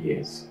so many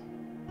years.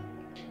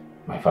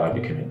 my father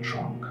became a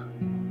drunk.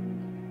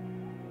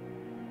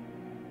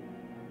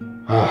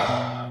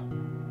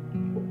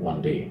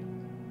 One day,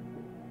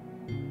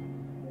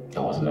 I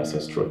was in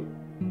SS3.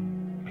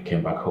 I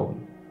came back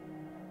home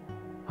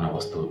and I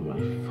was told my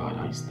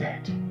father is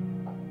dead.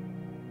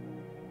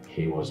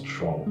 He was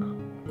drunk.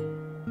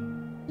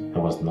 I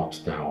was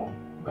knocked down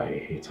by a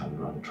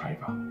hit-and-run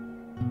driver.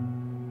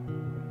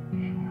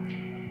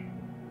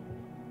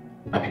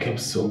 I became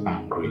so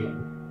angry.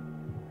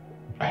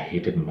 I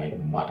hated my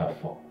mother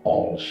for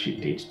all she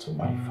did to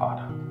my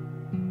father.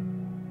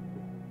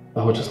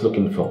 I was just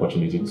looking for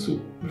opportunity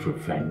to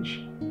revenge.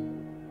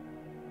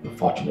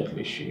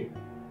 Unfortunately, she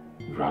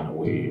ran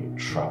away,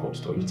 traveled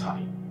to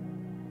Italy.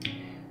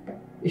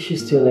 Is she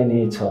still in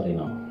Italy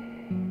now?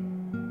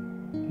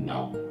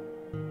 No.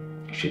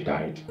 She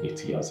died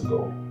 8 years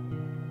ago.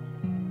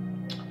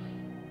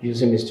 You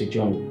see, Mr.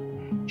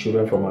 John,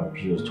 children from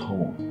abused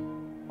home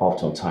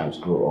oftentimes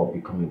grow up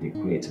becoming the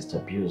greatest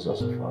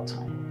abusers of our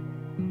time.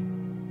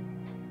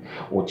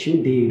 What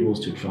you did was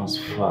to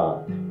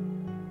transfer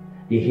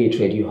the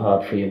hatred you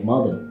had for your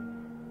mother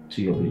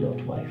to your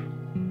beloved wife.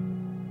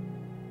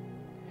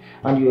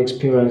 And your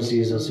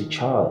experiences as a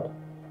child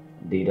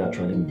did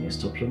actually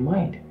mess up your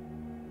mind.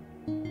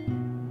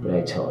 But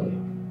I tell you,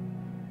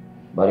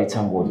 by the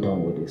time we're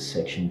done with this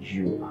section,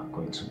 you are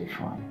going to be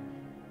fine.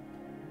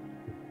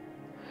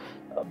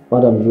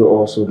 Madam, you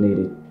also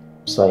needed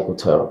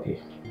psychotherapy.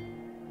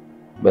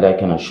 But I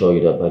can assure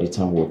you that by the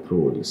time we're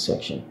through with this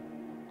section,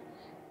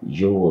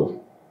 you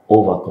will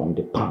overcome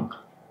the pang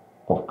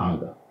of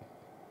anger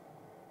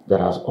that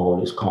has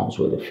always comes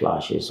with the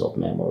flashes of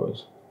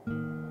memories.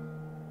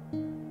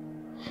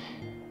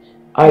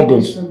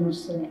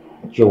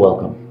 You're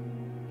welcome.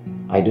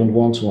 I don't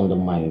want to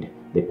undermine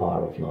the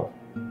power of love.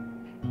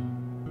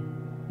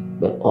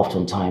 But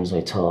oftentimes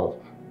I tell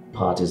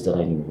parties that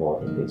are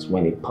involved in this,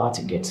 when a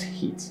party gets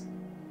hit,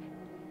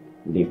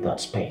 leave that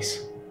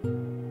space.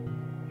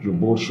 You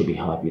both should be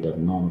happy that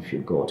none of you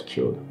got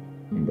killed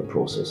in the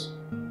process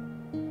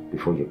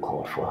before you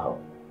called for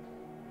help.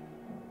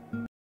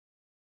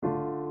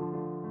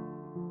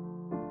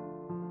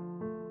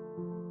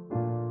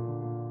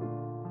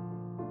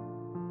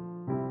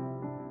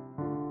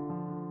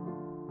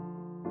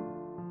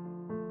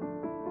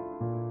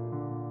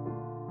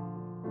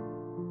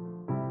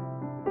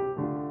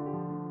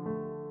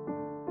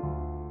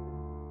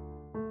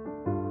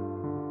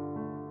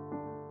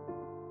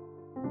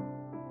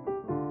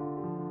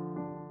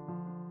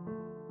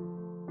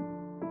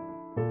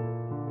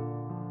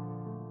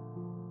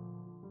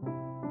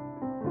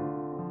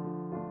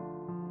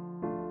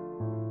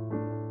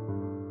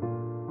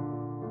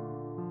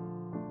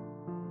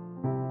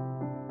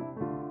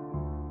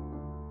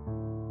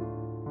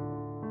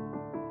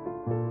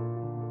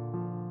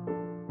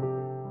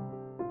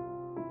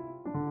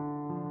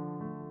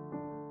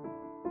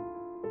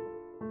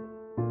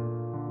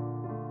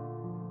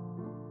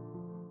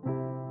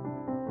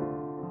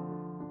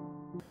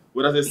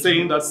 Well, there's a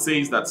saying that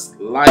says that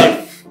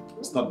life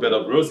is not bed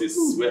of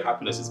roses, where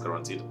happiness is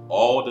guaranteed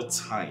all the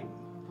time.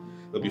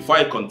 But before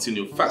I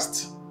continue,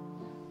 first,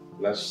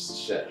 let's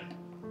share.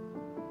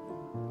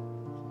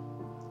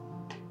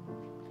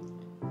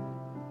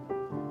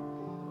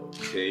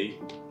 Okay,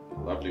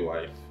 lovely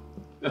wife.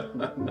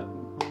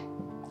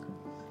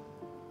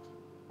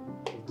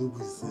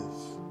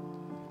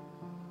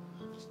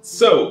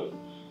 So,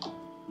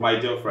 my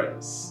dear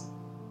friends,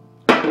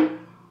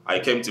 I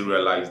came to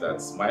realize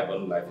that my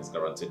own life is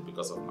guaranteed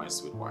because of my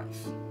sweet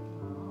wife.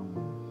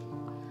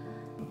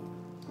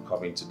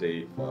 Coming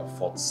today for our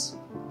 4th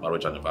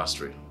marriage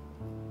anniversary.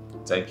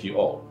 Thank you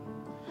all.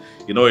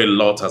 You know, a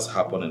lot has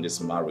happened in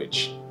this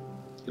marriage.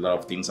 A lot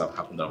of things have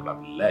happened that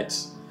have led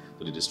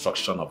to the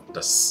destruction of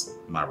this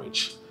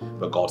marriage.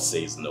 But God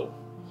says no.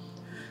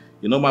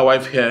 You know, my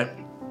wife here,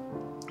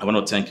 I want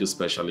to thank you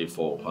especially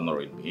for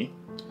honoring me.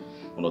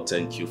 I want to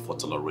thank you for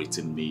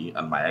tolerating me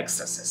and my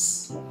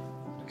excesses.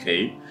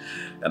 Okay?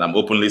 And I'm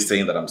openly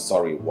saying that I'm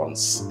sorry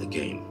once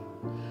again.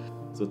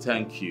 So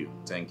thank you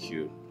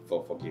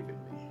for forgiving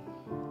me.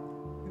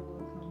 You're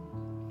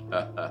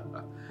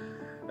welcome.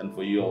 And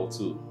for you all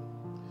too,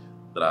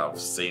 that I've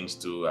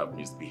sinned to, I've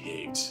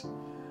misbehaved.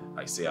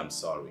 I say I'm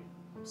sorry.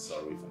 I'm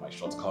sorry for my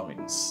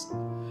shortcomings.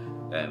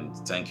 And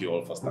thank you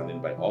all for standing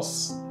by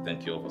us.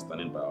 Thank you all for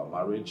standing by our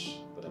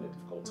marriage, but in the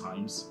difficult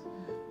times,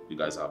 you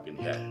guys have been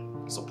here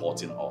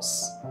supporting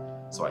us.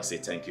 So I say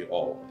thank you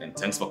all, and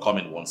thanks for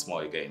coming once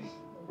more again.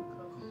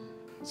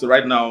 So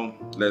right now,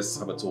 let's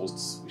have a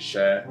toast. We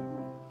share.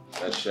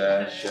 Let's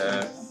share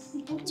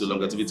to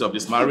longevity of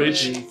this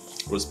marriage,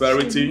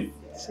 prosperity,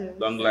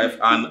 long life,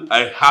 and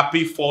a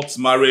happy 4th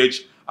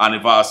marriage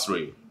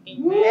anniversary.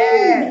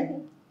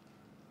 Amen.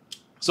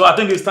 So I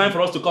think it's time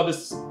for us to cut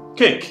this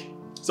cake.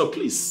 So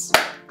please,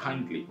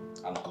 kindly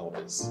uncle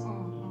this.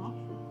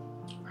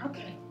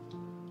 Okay.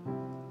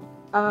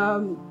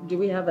 Do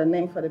we have a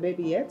name for the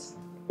baby yet?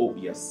 Oh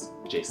yes,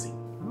 JC.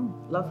 Oh,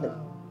 lovely.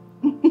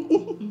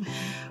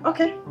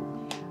 Okay.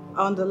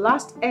 On the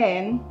last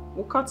N,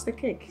 we'll cut the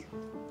cake.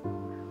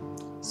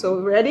 So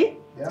ready?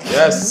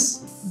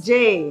 Yes.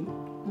 J.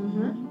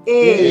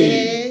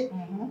 A.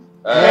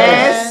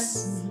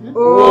 S.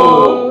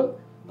 O.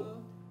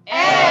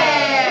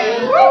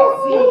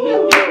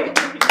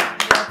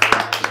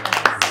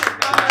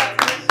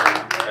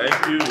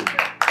 Thank you.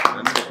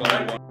 Thanks for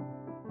coming.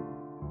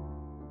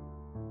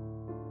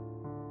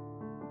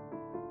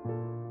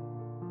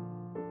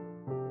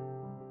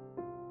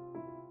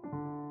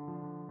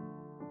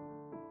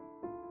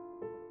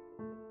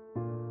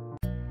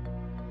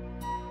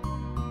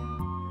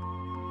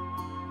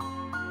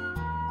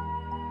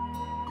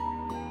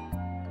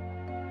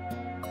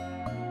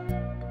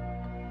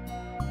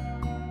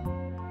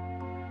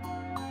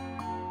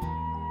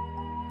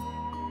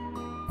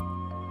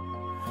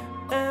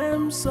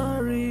 I'm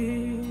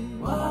sorry.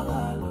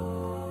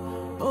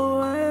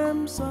 Oh,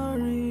 I'm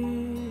sorry.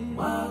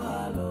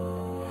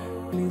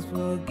 Please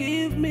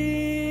forgive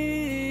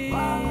me.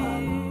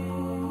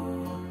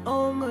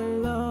 Oh, my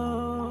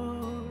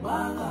love.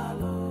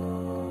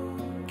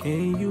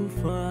 Can you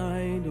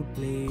find a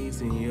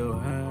place in your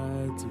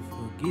heart to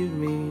forgive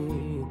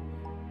me?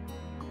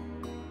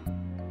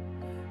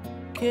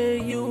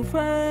 Can you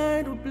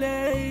find a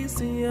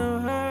place in your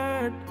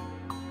heart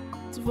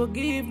to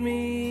forgive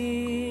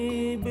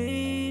me,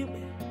 baby?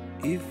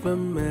 If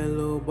I'm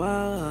mellow,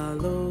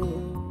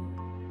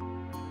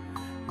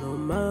 no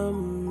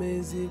mama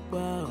is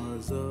equal,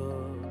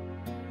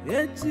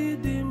 yet she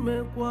didn't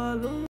make